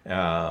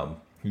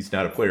 He's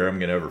not a player I'm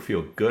going to ever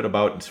feel good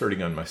about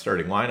inserting on my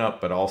starting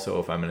lineup, but also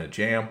if I'm in a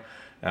jam,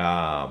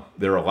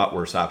 there are a lot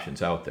worse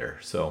options out there.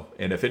 So,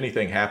 and if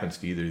anything happens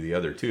to either of the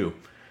other two,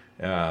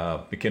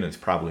 McKinnon's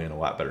probably in a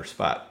lot better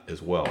spot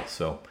as well.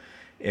 So,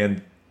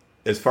 and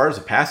as far as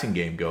the passing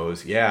game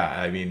goes, yeah,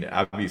 I mean,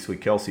 obviously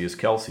Kelsey is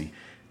Kelsey.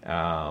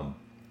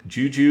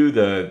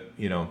 Juju,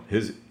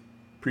 his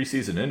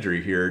preseason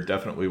injury here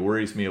definitely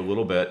worries me a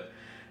little bit.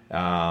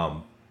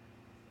 I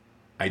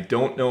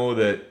don't know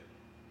that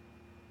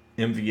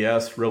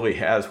MVS really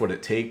has what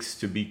it takes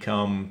to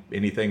become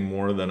anything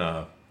more than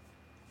a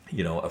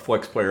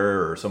flex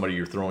player or somebody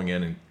you're throwing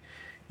in,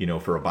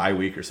 for a bye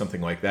week or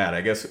something like that. I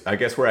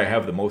guess where I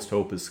have the most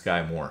hope is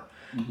Sky Moore.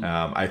 Mm-hmm.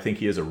 I think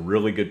he is a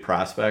really good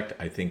prospect.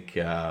 I think,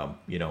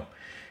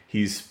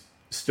 he's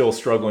still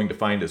struggling to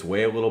find his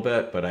way a little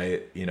bit, but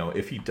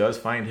if he does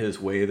find his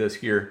way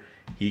this year,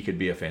 he could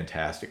be a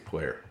fantastic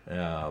player.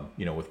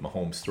 With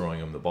Mahomes throwing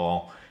him the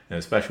ball, and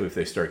especially if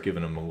they start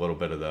giving him a little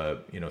bit of the,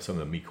 some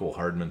of the Mecole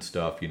Hardman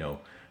stuff,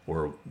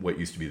 or what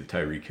used to be the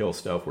Tyreek Hill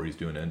stuff where he's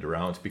doing end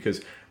arounds.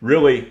 Because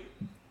really,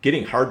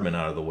 getting Hardman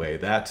out of the way,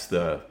 that's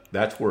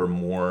where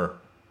more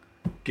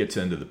gets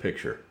into the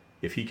picture.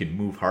 If he can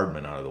move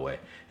Hardman out of the way,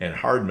 and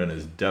Hardman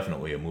is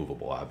definitely a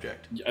movable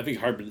object. I think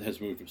Hardman has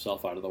moved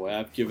himself out of the way.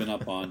 I've given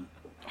up on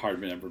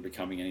Hardman ever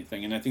becoming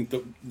anything, and I think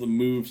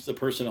the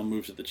personnel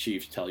moves of the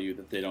Chiefs tell you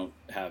that they don't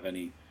have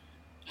any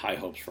high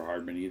hopes for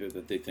Hardman either.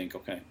 That they think,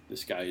 okay,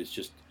 this guy is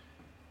just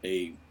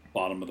a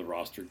bottom of the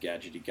roster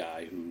gadgety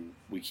guy who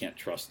we can't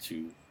trust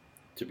to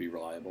be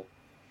reliable.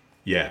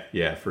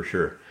 Yeah, for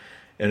sure.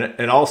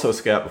 And also,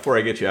 Scott, before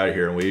I get you out of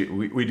here, and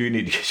we do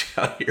need to get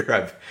you out of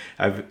here.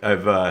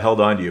 I've held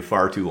on to you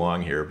far too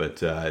long here,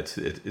 but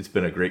it's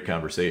been a great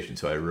conversation,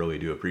 so I really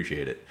do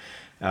appreciate it.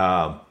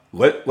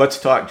 Let's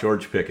talk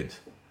George Pickens.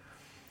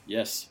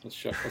 Yes,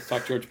 let's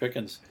talk George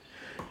Pickens.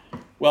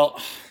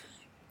 Well,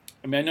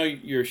 I mean, I know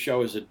your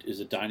show is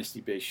a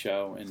dynasty-based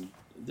show, and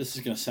this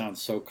is going to sound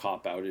so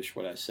cop-out-ish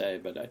what I say,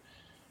 but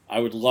I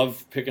would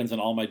love Pickens on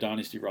all my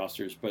dynasty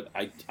rosters, but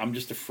I'm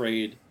just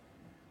afraid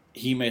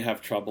he may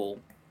have trouble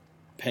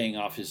paying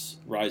off his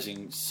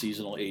rising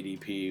seasonal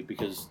ADP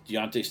because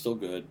Deontay's still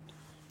good.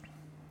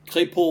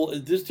 Claypool,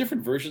 there's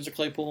different versions of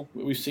Claypool.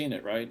 We've seen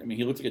it, right? I mean,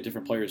 he looked like a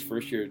different player his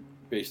first year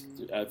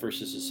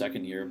versus his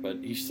second year,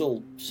 but he's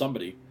still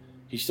somebody.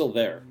 He's still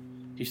there.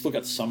 He's still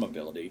got some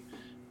ability,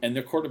 and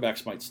their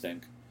quarterbacks might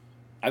stink.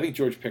 I think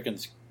George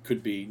Pickens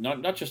could be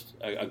not just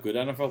a good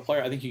NFL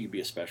player. I think he could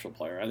be a special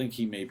player. I think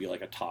he may be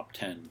like a top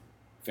 10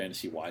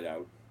 fantasy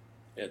wideout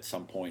at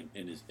some point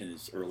in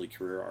his early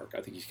career arc.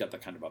 I think he's got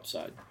that kind of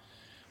upside.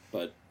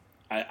 But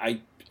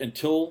I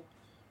until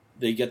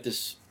they get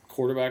this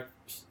quarterback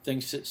thing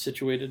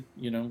situated,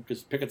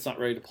 because Pickett's not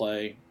ready to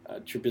play.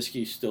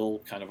 Trubisky's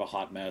still kind of a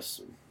hot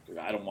mess.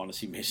 I don't want to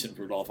see Mason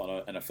Rudolph on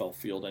an NFL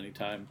field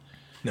anytime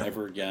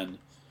ever again.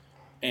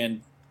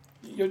 And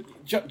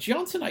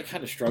Johnson I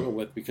kind of struggle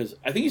with because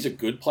I think he's a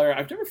good player.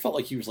 I've never felt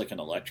like he was like an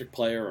electric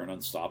player or an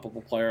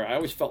unstoppable player. I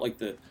always felt like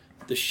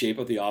the shape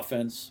of the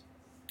offense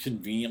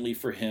conveniently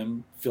for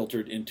him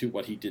filtered into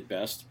what he did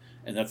best.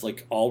 And that's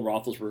like all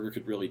Roethlisberger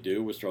could really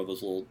do was throw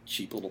those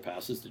cheap little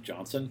passes to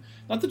Johnson.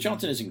 Not that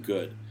Johnson isn't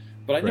good,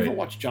 but I never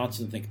watched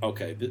Johnson think,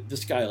 okay,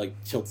 this guy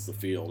like tilts the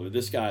field, or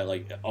this guy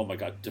like, oh my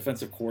God,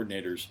 defensive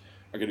coordinators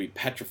are going to be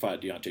petrified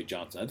of Deontay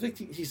Johnson. I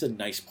think he's a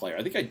nice player.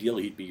 I think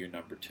ideally he'd be your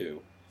number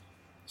 2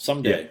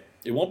 someday. Yeah.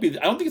 It won't be.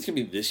 I don't think it's going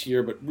to be this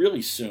year, but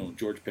really soon,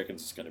 George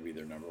Pickens is going to be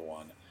their number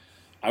 1.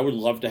 I would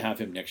love to have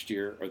him next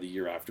year or the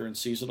year after in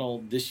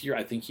seasonal. This year,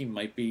 I think he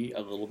might be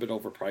a little bit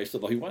overpriced,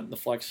 although he went in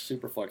the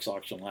super flex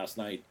auction last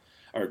night,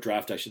 or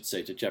draft, I should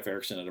say, to Jeff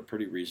Erickson at a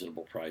pretty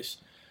reasonable price.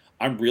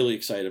 I'm really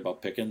excited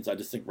about Pickens. I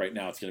just think right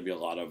now it's going to be a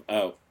lot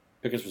of,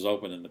 Pickens was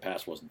open and the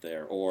pass wasn't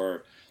there.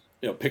 Or,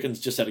 Pickens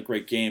just had a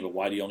great game, but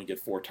why do you only get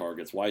 4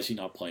 targets? Why is he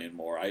not playing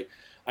more? I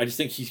just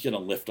think he's going to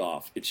lift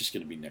off. It's just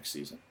going to be next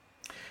season.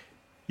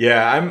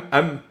 Yeah,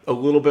 I'm a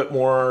little bit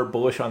more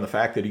bullish on the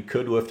fact that he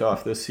could lift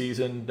off this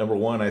season. Number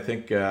one, I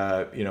think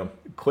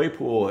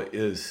Claypool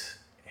is,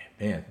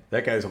 man,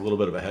 that guy's a little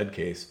bit of a head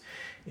case,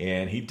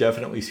 and he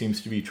definitely seems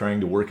to be trying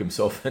to work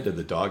himself into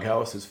the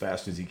doghouse as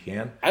fast as he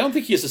can. I don't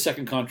think he has a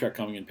second contract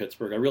coming in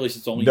Pittsburgh. I realize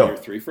it's only year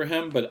 3 for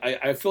him, but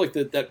I feel like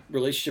that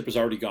relationship has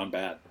already gone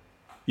bad.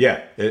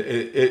 Yeah,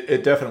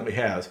 it definitely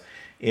has,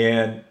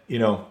 and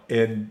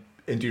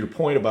and to your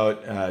point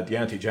about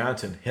Deontay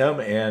Johnson, him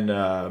and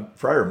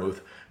Freiermuth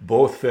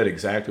both fit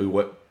exactly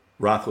what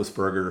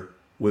Roethlisberger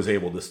was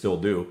able to still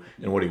do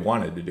and what he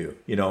wanted to do.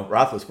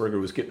 Roethlisberger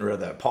was getting rid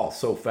of that ball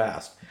so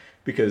fast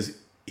because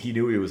he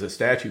knew he was a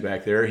statue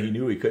back there. He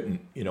knew he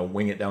couldn't,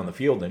 wing it down the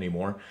field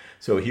anymore.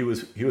 So he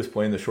was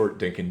playing the short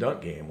dink and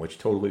dunk game, which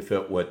totally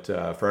fit what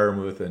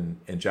Freiermuth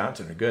and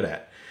Johnson are good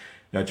at.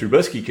 Now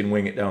Trubisky can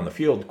wing it down the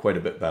field quite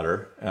a bit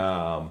better.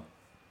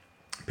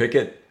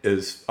 Pickett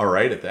is all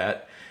right at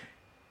that.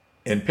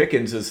 And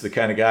Pickens is the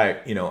kind of guy,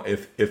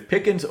 if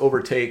Pickens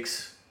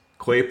overtakes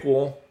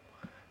Claypool,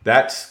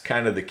 that's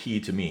kind of the key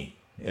to me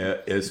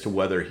as to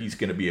whether he's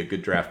going to be a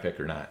good draft pick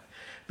or not.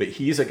 But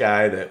he's a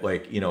guy that,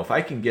 if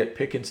I can get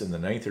Pickens in the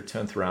 9th or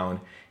 10th round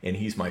and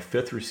he's my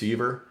 5th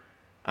receiver,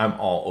 I'm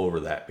all over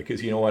that.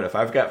 Because you know what? If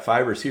I've got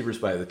 5 receivers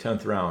by the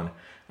 10th round,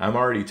 I'm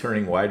already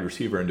turning wide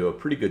receiver into a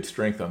pretty good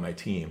strength on my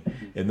team.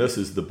 And this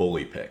is the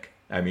bully pick.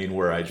 I mean,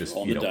 where I just,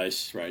 on the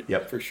dice, right?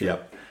 Yep, for sure.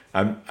 Yep.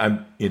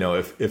 I'm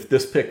if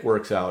this pick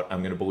works out,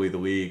 I'm going to bully the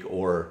league,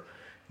 or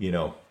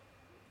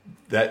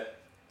that's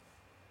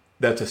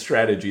a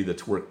strategy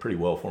that's worked pretty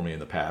well for me in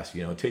the past.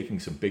 Taking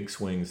some big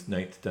swings,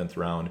 9th, 10th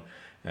round.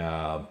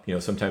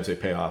 Sometimes they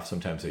pay off,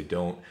 sometimes they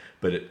don't.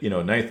 But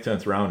 9th,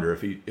 10th rounder,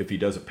 if he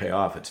doesn't pay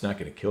off, it's not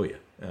going to kill you.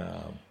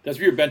 That's what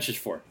your bench is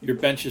for. Your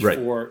bench is right.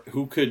 for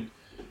who could,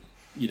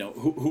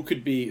 who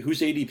could be, whose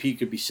ADP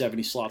could be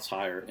 70 slots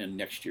higher in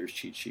next year's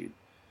cheat sheet.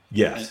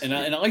 Yes. And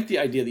I like the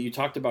idea that you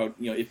talked about,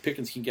 if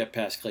Pickens can get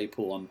past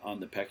Claypool on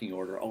the pecking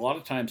order. A lot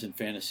of times in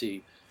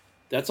fantasy,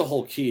 that's a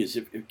whole key.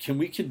 Is can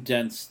we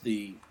condense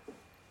the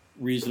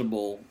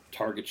reasonable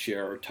target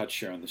share or touch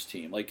share on this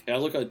team? Like I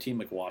look at a team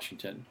like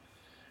Washington.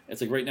 It's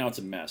like right now it's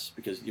a mess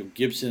because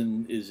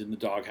Gibson is in the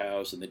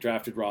doghouse and they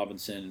drafted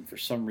Robinson, and for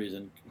some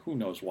reason, who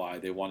knows why,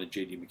 they wanted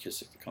J.D.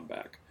 McKissick to come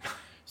back.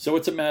 So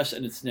it's a mess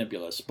and it's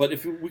nebulous. But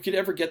if we could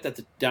ever get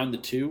that down to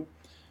 2,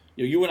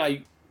 you and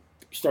I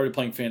started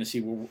playing fantasy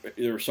where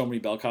there were so many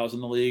bell cows in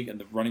the league, and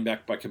the running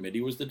back by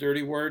committee was the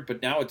dirty word.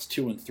 But now it's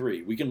 2 and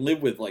 3. We can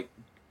live with like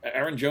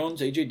Aaron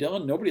Jones, A.J.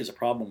 Dillon. Nobody has a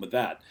problem with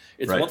that.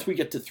 It's once we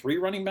get to 3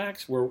 running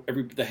backs where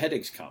the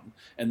headaches come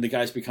and the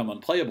guys become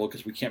unplayable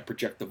because we can't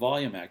project the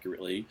volume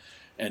accurately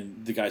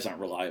and the guys aren't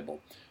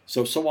reliable.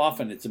 So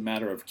often it's a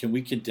matter of, can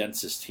we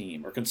condense this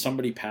team, or can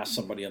somebody pass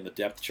somebody on the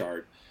depth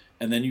chart,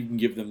 and then you can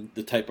give them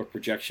the type of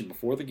projection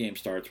before the game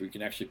starts where you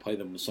can actually play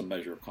them with some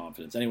measure of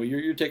confidence. Anyway,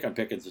 your take on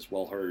Pickens is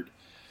well heard.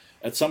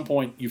 At some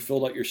point, you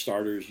filled out your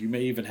starters. You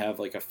may even have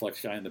like a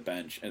flex guy on the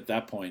bench. At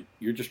that point,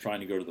 you're just trying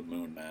to go to the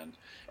moon, man.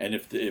 And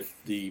if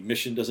the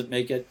mission doesn't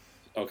make it,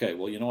 okay,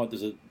 well, you know what?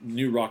 There's a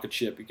new rocket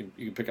ship. You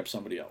can pick up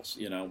somebody else,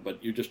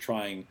 But you're just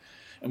trying.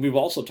 And we've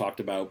also talked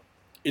about,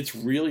 it's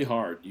really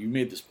hard. You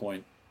made this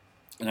point,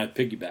 and I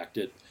piggybacked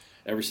it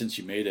ever since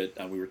you made it.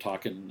 We were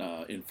talking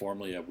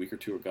informally a week or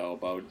 2 ago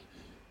about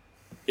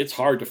it's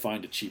hard to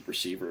find a cheap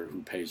receiver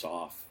who pays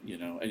off,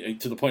 and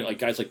to the point like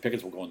guys like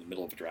Pickens will go in the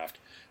middle of a draft.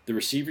 The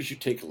receivers you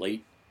take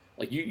late,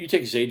 like you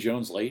take Zay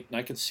Jones late, and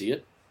I can see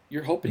it.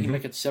 You're hoping you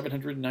make it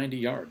 790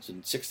 yards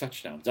and 6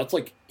 touchdowns. That's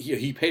like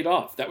he paid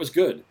off. That was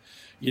good.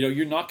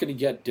 You're not going to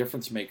get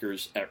difference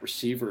makers at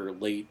receiver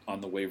late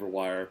on the waiver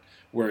wire,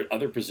 where at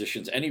other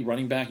positions, any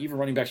running back, even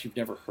running backs you've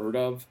never heard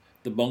of,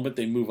 the moment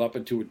they move up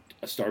into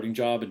a starting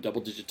job and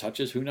double-digit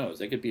touches, who knows?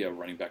 They could be a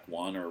running back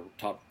 1 or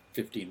top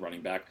 15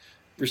 running back.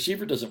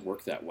 Receiver doesn't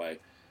work that way.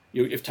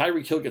 If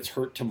Tyreek Hill gets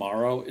hurt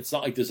tomorrow, it's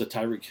not like there's a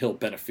Tyreek Hill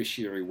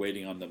beneficiary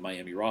waiting on the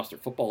Miami roster.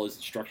 Football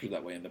isn't structured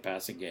that way in the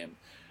passing game.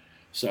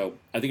 So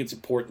I think it's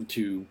important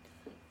to,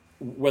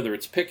 whether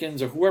it's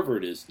Pickens or whoever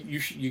it is,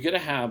 you got to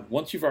have,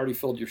 once you've already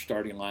filled your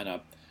starting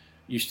lineup,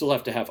 you still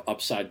have to have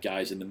upside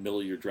guys in the middle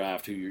of your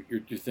draft who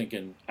you're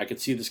thinking, I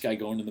could see this guy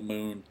going to the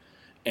moon,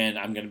 and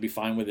I'm going to be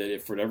fine with it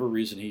if for whatever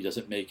reason he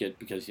doesn't make it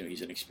because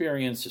he's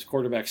inexperienced, his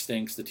quarterback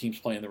stinks, the team's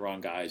playing the wrong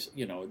guys.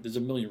 There's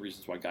a million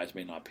reasons why guys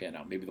may not pan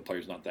out. Maybe the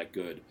player's not that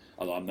good,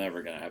 although I'm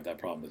never going to have that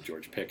problem with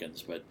George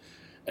Pickens. But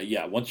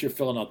once you're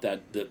filling out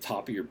the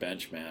top of your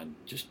bench, man,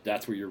 just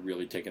that's where you're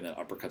really taking that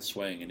uppercut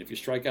swing. And if you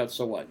strike out,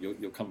 so what?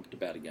 You'll come to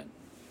bat again.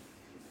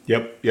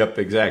 Yep,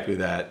 exactly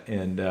that.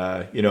 And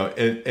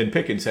and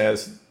Pickens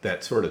has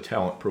that sort of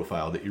talent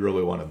profile that you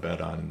really want to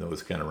bet on in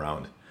those kind of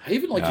rounds. I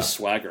even like his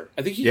swagger.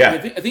 I think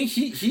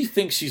he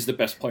thinks he's the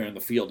best player in the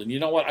field, and you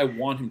know what? I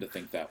want him to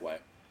think that way.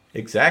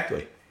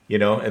 Exactly.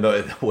 And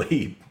the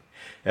way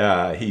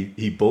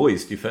he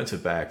bullies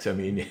defensive backs. I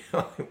mean,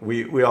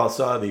 we all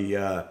saw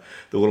the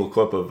little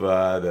clip of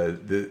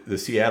the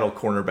Seattle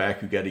cornerback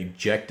who got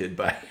ejected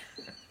by,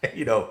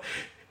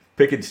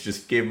 Pickens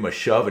just gave him a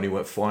shove and he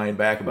went flying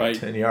back about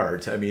 10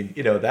 yards. I mean,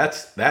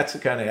 that's the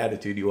kind of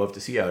attitude you love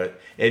to see out of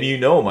it,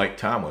 and Mike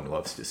Tomlin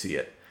loves to see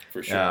it.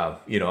 For sure.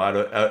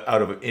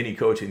 Out of any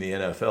coach in the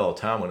NFL,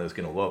 Tomlin is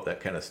going to love that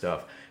kind of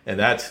stuff. And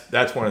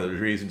that's one of the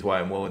reasons why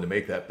I'm willing to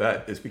make that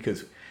bet, is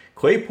because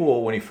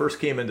Claypool, when he first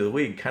came into the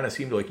league, kind of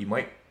seemed like he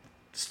might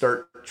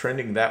start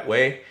trending that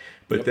way.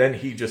 But then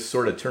he just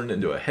sort of turned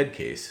into a head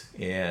case.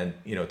 And,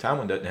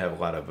 Tomlin doesn't have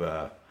a lot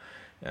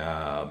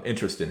of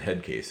interest in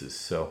head cases.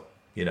 So,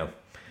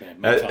 Man,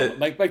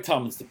 Mike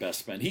Tomlin's the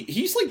best, man.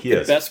 He's like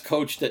the best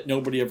coach that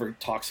nobody ever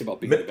talks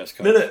about being the best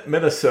coach.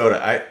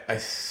 Minnesota, I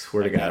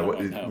swear to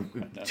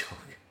God,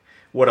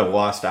 what a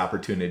lost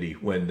opportunity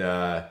when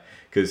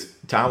because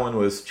Tomlin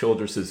was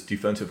Childress's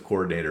defensive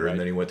coordinator, and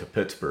then he went to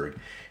Pittsburgh,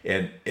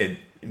 and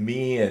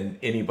me and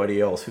anybody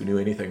else who knew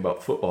anything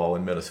about football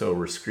in Minnesota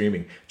were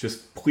screaming,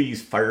 just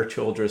please fire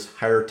Childress,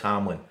 hire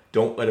Tomlin.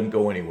 Don't let him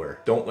go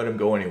anywhere. Don't let him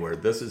go anywhere.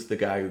 This is the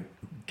guy who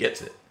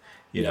gets it,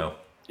 know.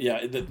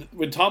 Yeah,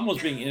 when Tom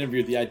was being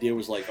interviewed, the idea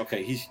was like,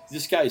 okay,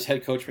 this guy is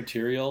head coach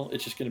material.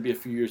 It's just going to be a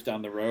few years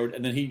down the road.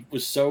 And then he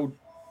was so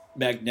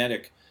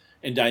magnetic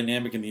and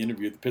dynamic in the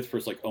interview that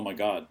Pittsburgh's like, oh my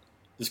God,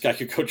 this guy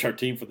could coach our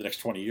team for the next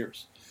 20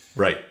 years.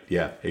 Right.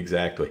 Yeah,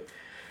 exactly.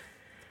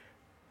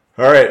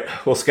 All right.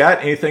 Well, Scott,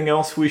 anything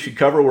else we should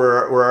cover?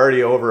 We're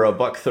already over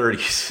 $1:30,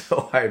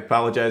 so I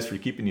apologize for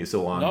keeping you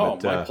so long. No,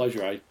 my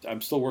pleasure.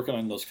 I'm still working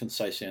on those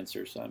concise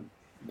answers.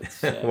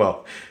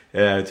 Well,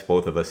 it's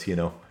both of us,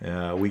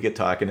 we get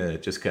talking and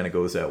it just kind of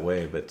goes that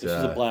way. But this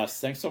is a blast.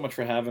 Thanks so much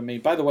for having me.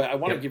 By the way, I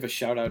want to give a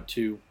shout out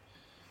to,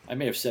 I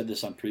may have said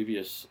this on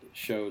previous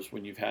shows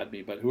when you've had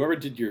me, but whoever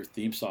did your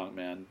theme song,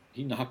 man,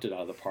 he knocked it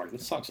out of the park.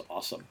 That song's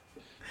awesome.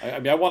 I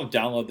mean, I want to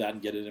download that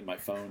and get it in my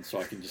phone so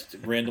I can just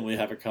randomly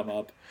have it come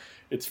up.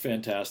 It's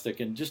fantastic.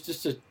 And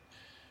just a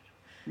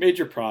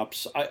major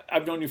props.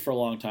 I've known you for a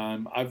long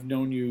time. I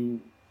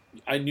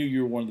knew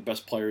you were one of the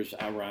best players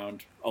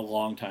around a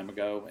long time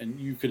ago, and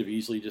you could have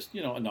easily just,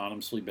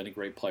 anonymously been a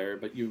great player,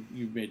 but you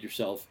made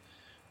yourself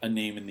a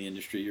name in the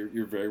industry.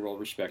 You're very well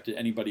respected.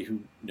 Anybody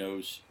who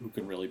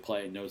can really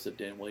play knows that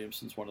Dan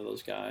Williamson's one of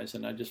those guys.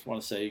 And I just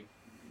want to say,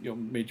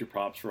 major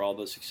props for all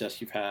the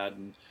success you've had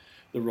and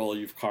the role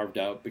you've carved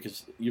out,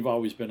 because you've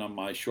always been on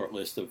my short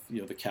list of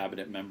the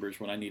cabinet members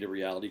when I need a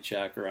reality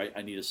check or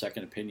I need a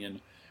second opinion.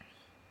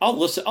 I'll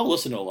listen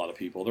to a lot of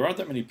people. There aren't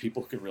that many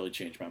people who can really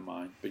change my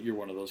mind, but you're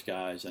one of those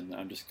guys, and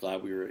I'm just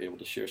glad we were able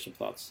to share some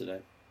thoughts today.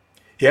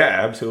 Yeah,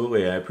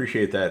 absolutely. I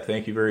appreciate that.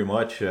 Thank you very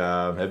much.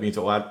 That means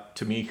a lot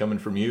to me coming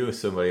from you,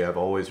 somebody I've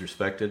always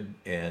respected.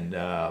 And,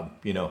 the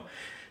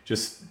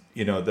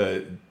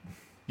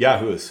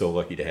Yahoo is so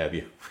lucky to have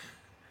you.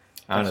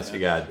 Honest to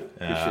God.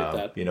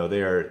 Appreciate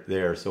that.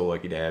 They are so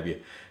lucky to have you.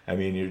 I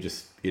mean, you're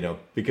just,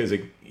 because,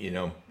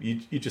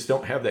 you just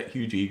don't have that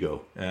huge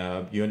ego.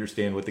 You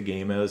understand what the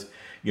game is.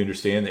 You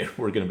understand that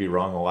we're going to be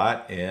wrong a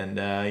lot. And,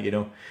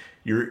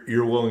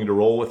 you're willing to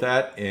roll with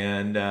that.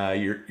 And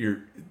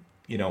you're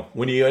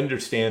when you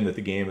understand that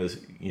the game is,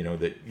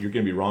 that you're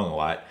going to be wrong a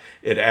lot,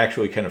 it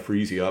actually kind of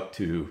frees you up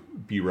to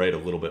be right a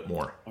little bit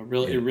more. It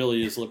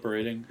really is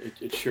liberating.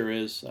 It sure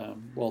is.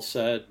 Well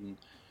said.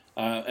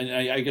 And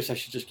I guess I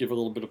should just give a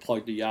little bit of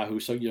plug to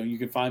Yahoo. So, you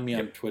can find me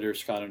on Twitter,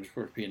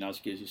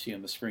 Scott_PIANOWSKI, as you see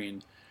on the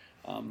screen.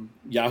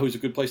 Yahoo's a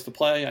good place to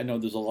play. I know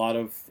there's a lot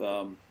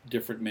of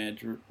different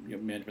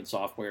management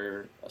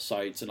software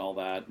sites and all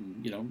that.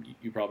 And,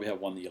 you probably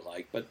have one that you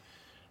like. But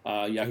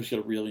Yahoo's got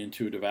a really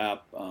intuitive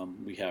app.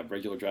 We have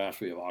regular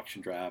drafts. We have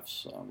auction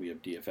drafts. We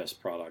have DFS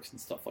products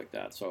and stuff like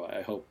that. So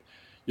I hope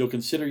you'll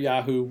consider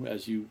Yahoo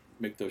as you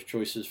make those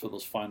choices for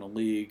those final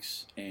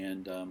leagues.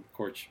 And, of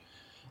course,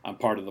 I'm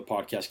part of the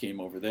podcast game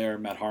over there.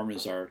 Matt Harmon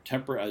is our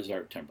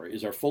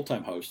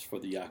full-time host for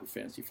the Yahoo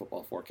Fantasy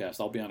Football Forecast.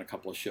 I'll be on a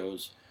couple of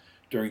shows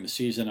during the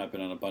season. I've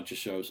been on a bunch of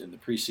shows in the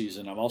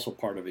preseason. I'm also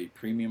part of a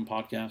premium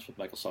podcast with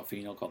Michael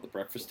Salfino called The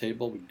Breakfast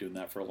Table. We've been doing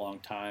that for a long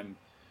time,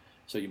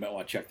 so you might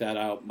want to check that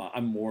out.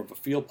 I'm more of a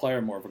field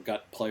player, more of a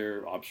gut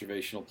player,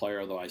 observational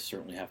player, although I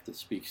certainly have to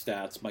speak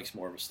stats. Mike's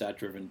more of a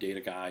stat-driven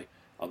data guy,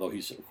 although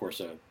he's, of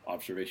course, an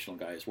observational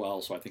guy as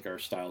well, so I think our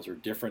styles are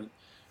different,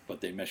 but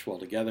they mesh well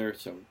together.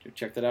 So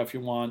check that out if you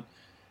want.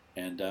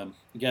 And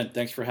again,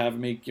 thanks for having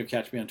me. You'll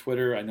catch me on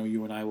Twitter. I know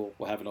you and I will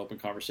have an open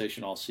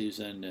conversation all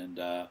season. And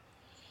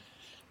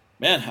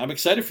man, I'm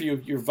excited for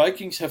you. Your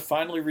Vikings have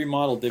finally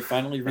remodeled. They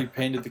finally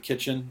repainted the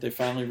kitchen. They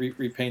finally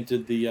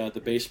repainted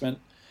the basement.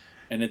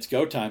 And it's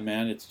go time,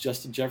 man. It's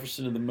Justin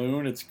Jefferson to the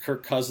moon. It's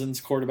Kirk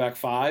Cousins, quarterback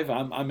 5.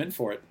 I'm in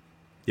for it.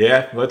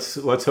 Yeah,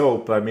 let's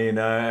hope. I mean,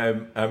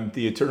 I'm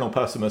the eternal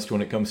pessimist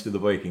when it comes to the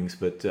Vikings,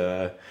 but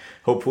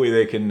hopefully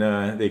they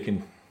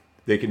can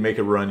make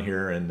a run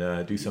here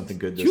and do something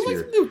good this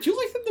year. Do you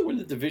like them to win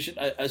the division?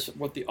 As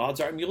what the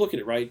odds are? I mean, you look at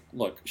it, right?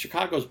 Look,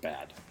 Chicago's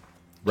bad.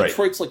 Right.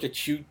 Detroit's like a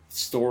cute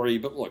story,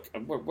 but look,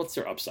 what's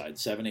their upside?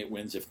 7-8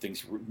 wins if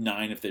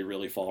 9 if they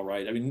really fall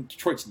right. I mean,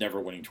 Detroit's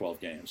never winning 12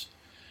 games.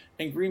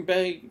 And Green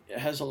Bay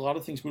has a lot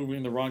of things moving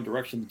in the wrong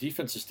direction. The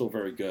defense is still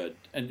very good,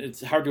 and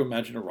it's hard to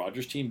imagine a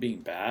Rodgers team being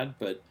bad.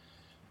 But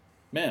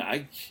man,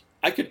 I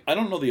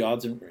don't know the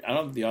odds. I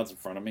don't have the odds in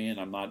front of me, and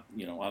I'm not.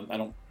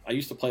 I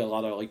used to play a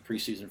lot of like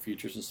preseason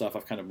futures and stuff.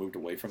 I've kind of moved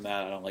away from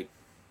that. I don't like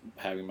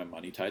having my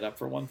money tied up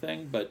for one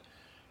thing, but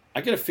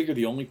I got to figure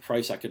the only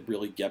price I could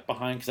really get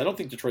behind, because I don't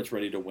think Detroit's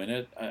ready to win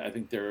it. I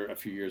think they're a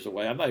few years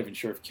away. I'm not even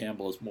sure if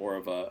Campbell is more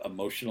of a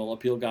emotional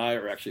appeal guy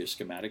or actually a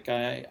schematic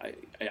guy.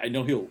 I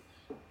know he'll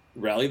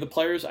rally the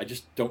players. I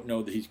just don't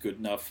know that he's good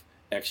enough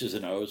X's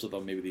and O's,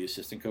 although maybe the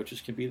assistant coaches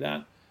can be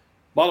that.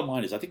 Bottom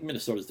line is I think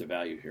Minnesota's the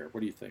value here. What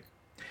do you think?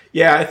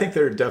 Yeah, I think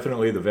they're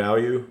definitely the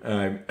value.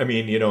 I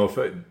mean,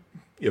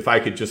 if I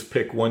could just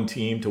pick one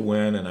team to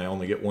win and I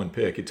only get one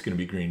pick, it's going to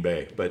be Green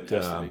Bay. But,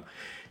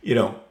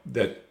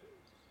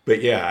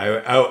 but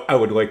yeah, I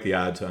would like the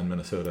odds on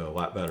Minnesota a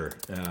lot better,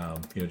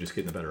 just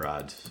getting the better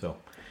odds. So,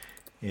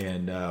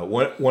 and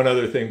one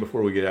other thing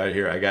before we get out of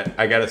here, I got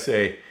to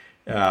say,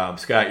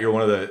 Scott, you're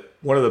one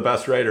of the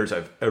best writers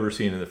I've ever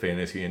seen in the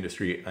fantasy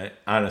industry.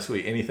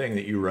 Honestly, anything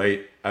that you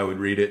write, I would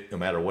read it no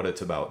matter what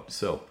it's about.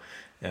 So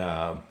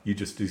you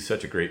just do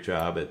such a great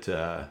job at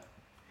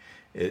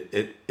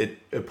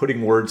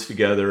putting words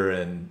together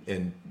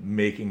and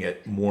making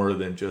it more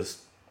than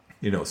just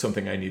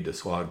something I need to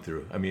slog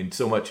through. I mean,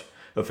 so much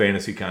of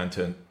fantasy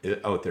content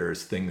out there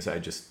is things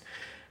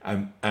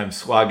I'm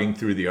slogging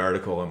through the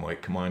article. I'm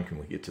like, come on, can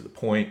we get to the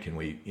point? Can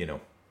we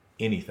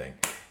anything?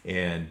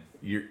 And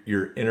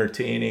you're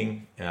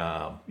entertaining.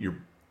 You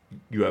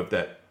have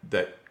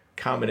that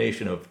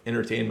combination of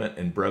entertainment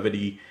and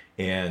brevity,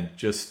 and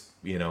just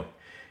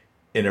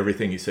and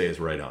everything you say is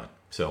right on.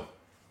 So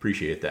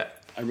appreciate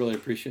that. I really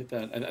appreciate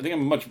that. I think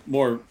I'm much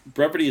more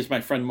brevity is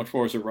my friend much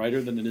more as a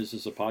writer than it is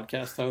as a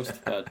podcast host.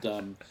 But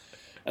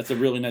that's a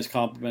really nice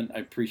compliment. I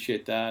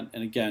appreciate that.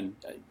 And again,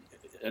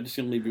 I'm just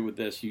going to leave you with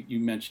this. You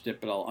mentioned it,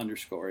 but I'll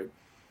underscore it.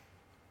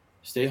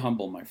 Stay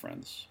humble, my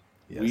friends.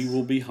 Yes. We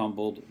will be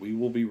humbled. We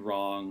will be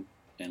wrong.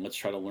 And let's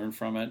try to learn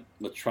from it.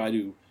 Let's try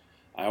to,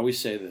 I always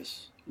say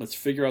this, Let's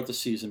figure out the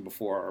season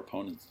before our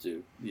opponents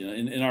do.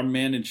 In our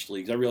managed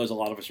leagues, I realize a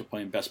lot of us are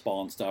playing best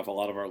ball and stuff. A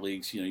lot of our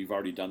leagues, you've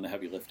already done the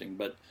heavy lifting.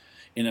 But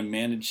in a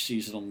managed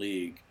seasonal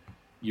league,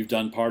 you've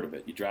done part of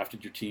it. You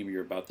drafted your team, or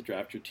you're about to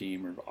draft your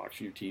team, or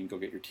auction your team, go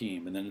get your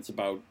team. And then it's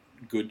about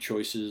good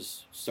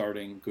choices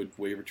starting, good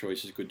waiver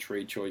choices, good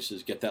trade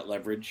choices, get that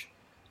leverage.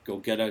 Go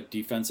get a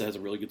defense that has a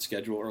really good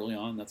schedule early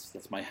on.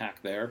 That's my hack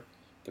there.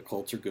 The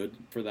Colts are good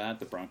for that.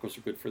 The Broncos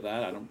are good for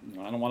that. I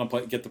don't want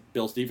to get the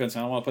Bills defense.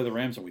 I don't want to play the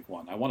Rams in week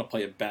 1. I want to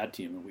play a bad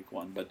team in week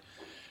 1. But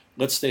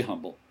let's stay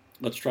humble.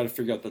 Let's try to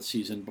figure out that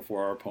season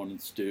before our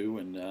opponents do,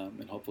 and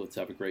hopefully let's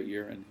have a great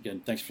year. And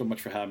again, thanks so much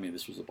for having me.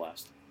 This was a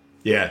blast.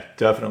 Yeah,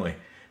 definitely.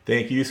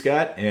 Thank you,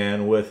 Scott.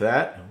 And with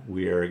that,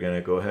 we are going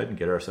to go ahead and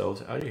get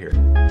ourselves out of here.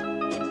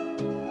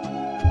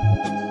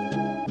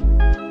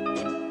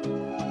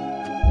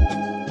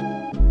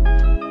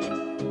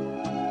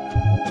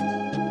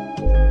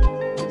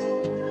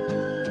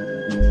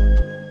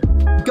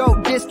 Go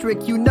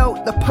DiSTRiCT, you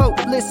know the Pope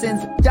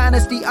listens.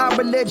 Dynasty, our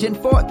religion,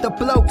 for the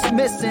blokes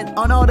missing.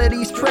 On all of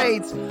these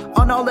trades,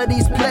 on all of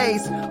these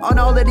plays, on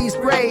all of these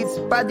grades.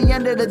 By the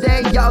end of the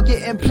day, y'all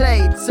getting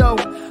played. So,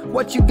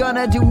 what you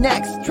gonna do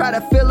next? Try to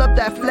fill up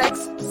that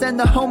flex? Send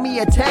the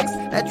homie a text?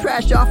 That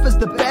trash offer's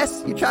the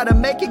best? You try to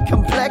make it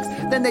complex,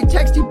 then they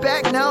text you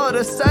back. Now all of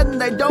a sudden,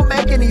 they don't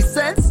make any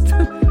sense.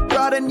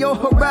 Broaden your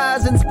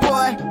horizons,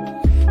 boy.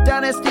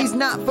 Dynasty's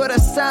not for the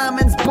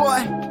Simons,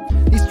 boy.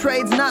 These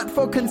trades not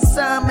for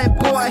consignment,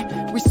 boy.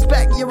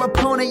 Respect your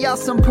opponent, y'all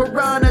some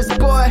piranhas,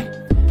 boy.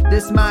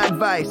 This my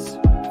advice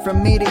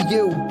from me to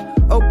you.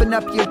 Open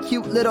up your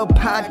cute little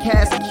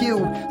podcast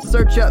queue.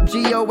 Search up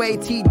GOAT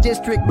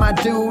DiSTRiCT, my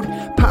dude.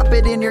 Pop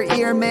it in your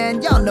ear,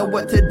 man. Y'all know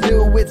what to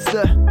do. It's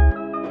the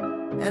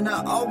and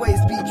I always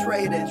be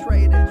traded.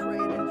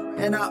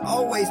 And I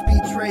always be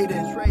traded.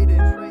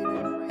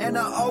 And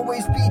I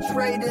always be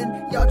trading.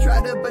 Y'all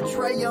try to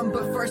betray them,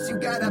 but first you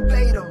gotta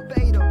bait them.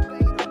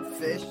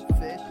 Fish.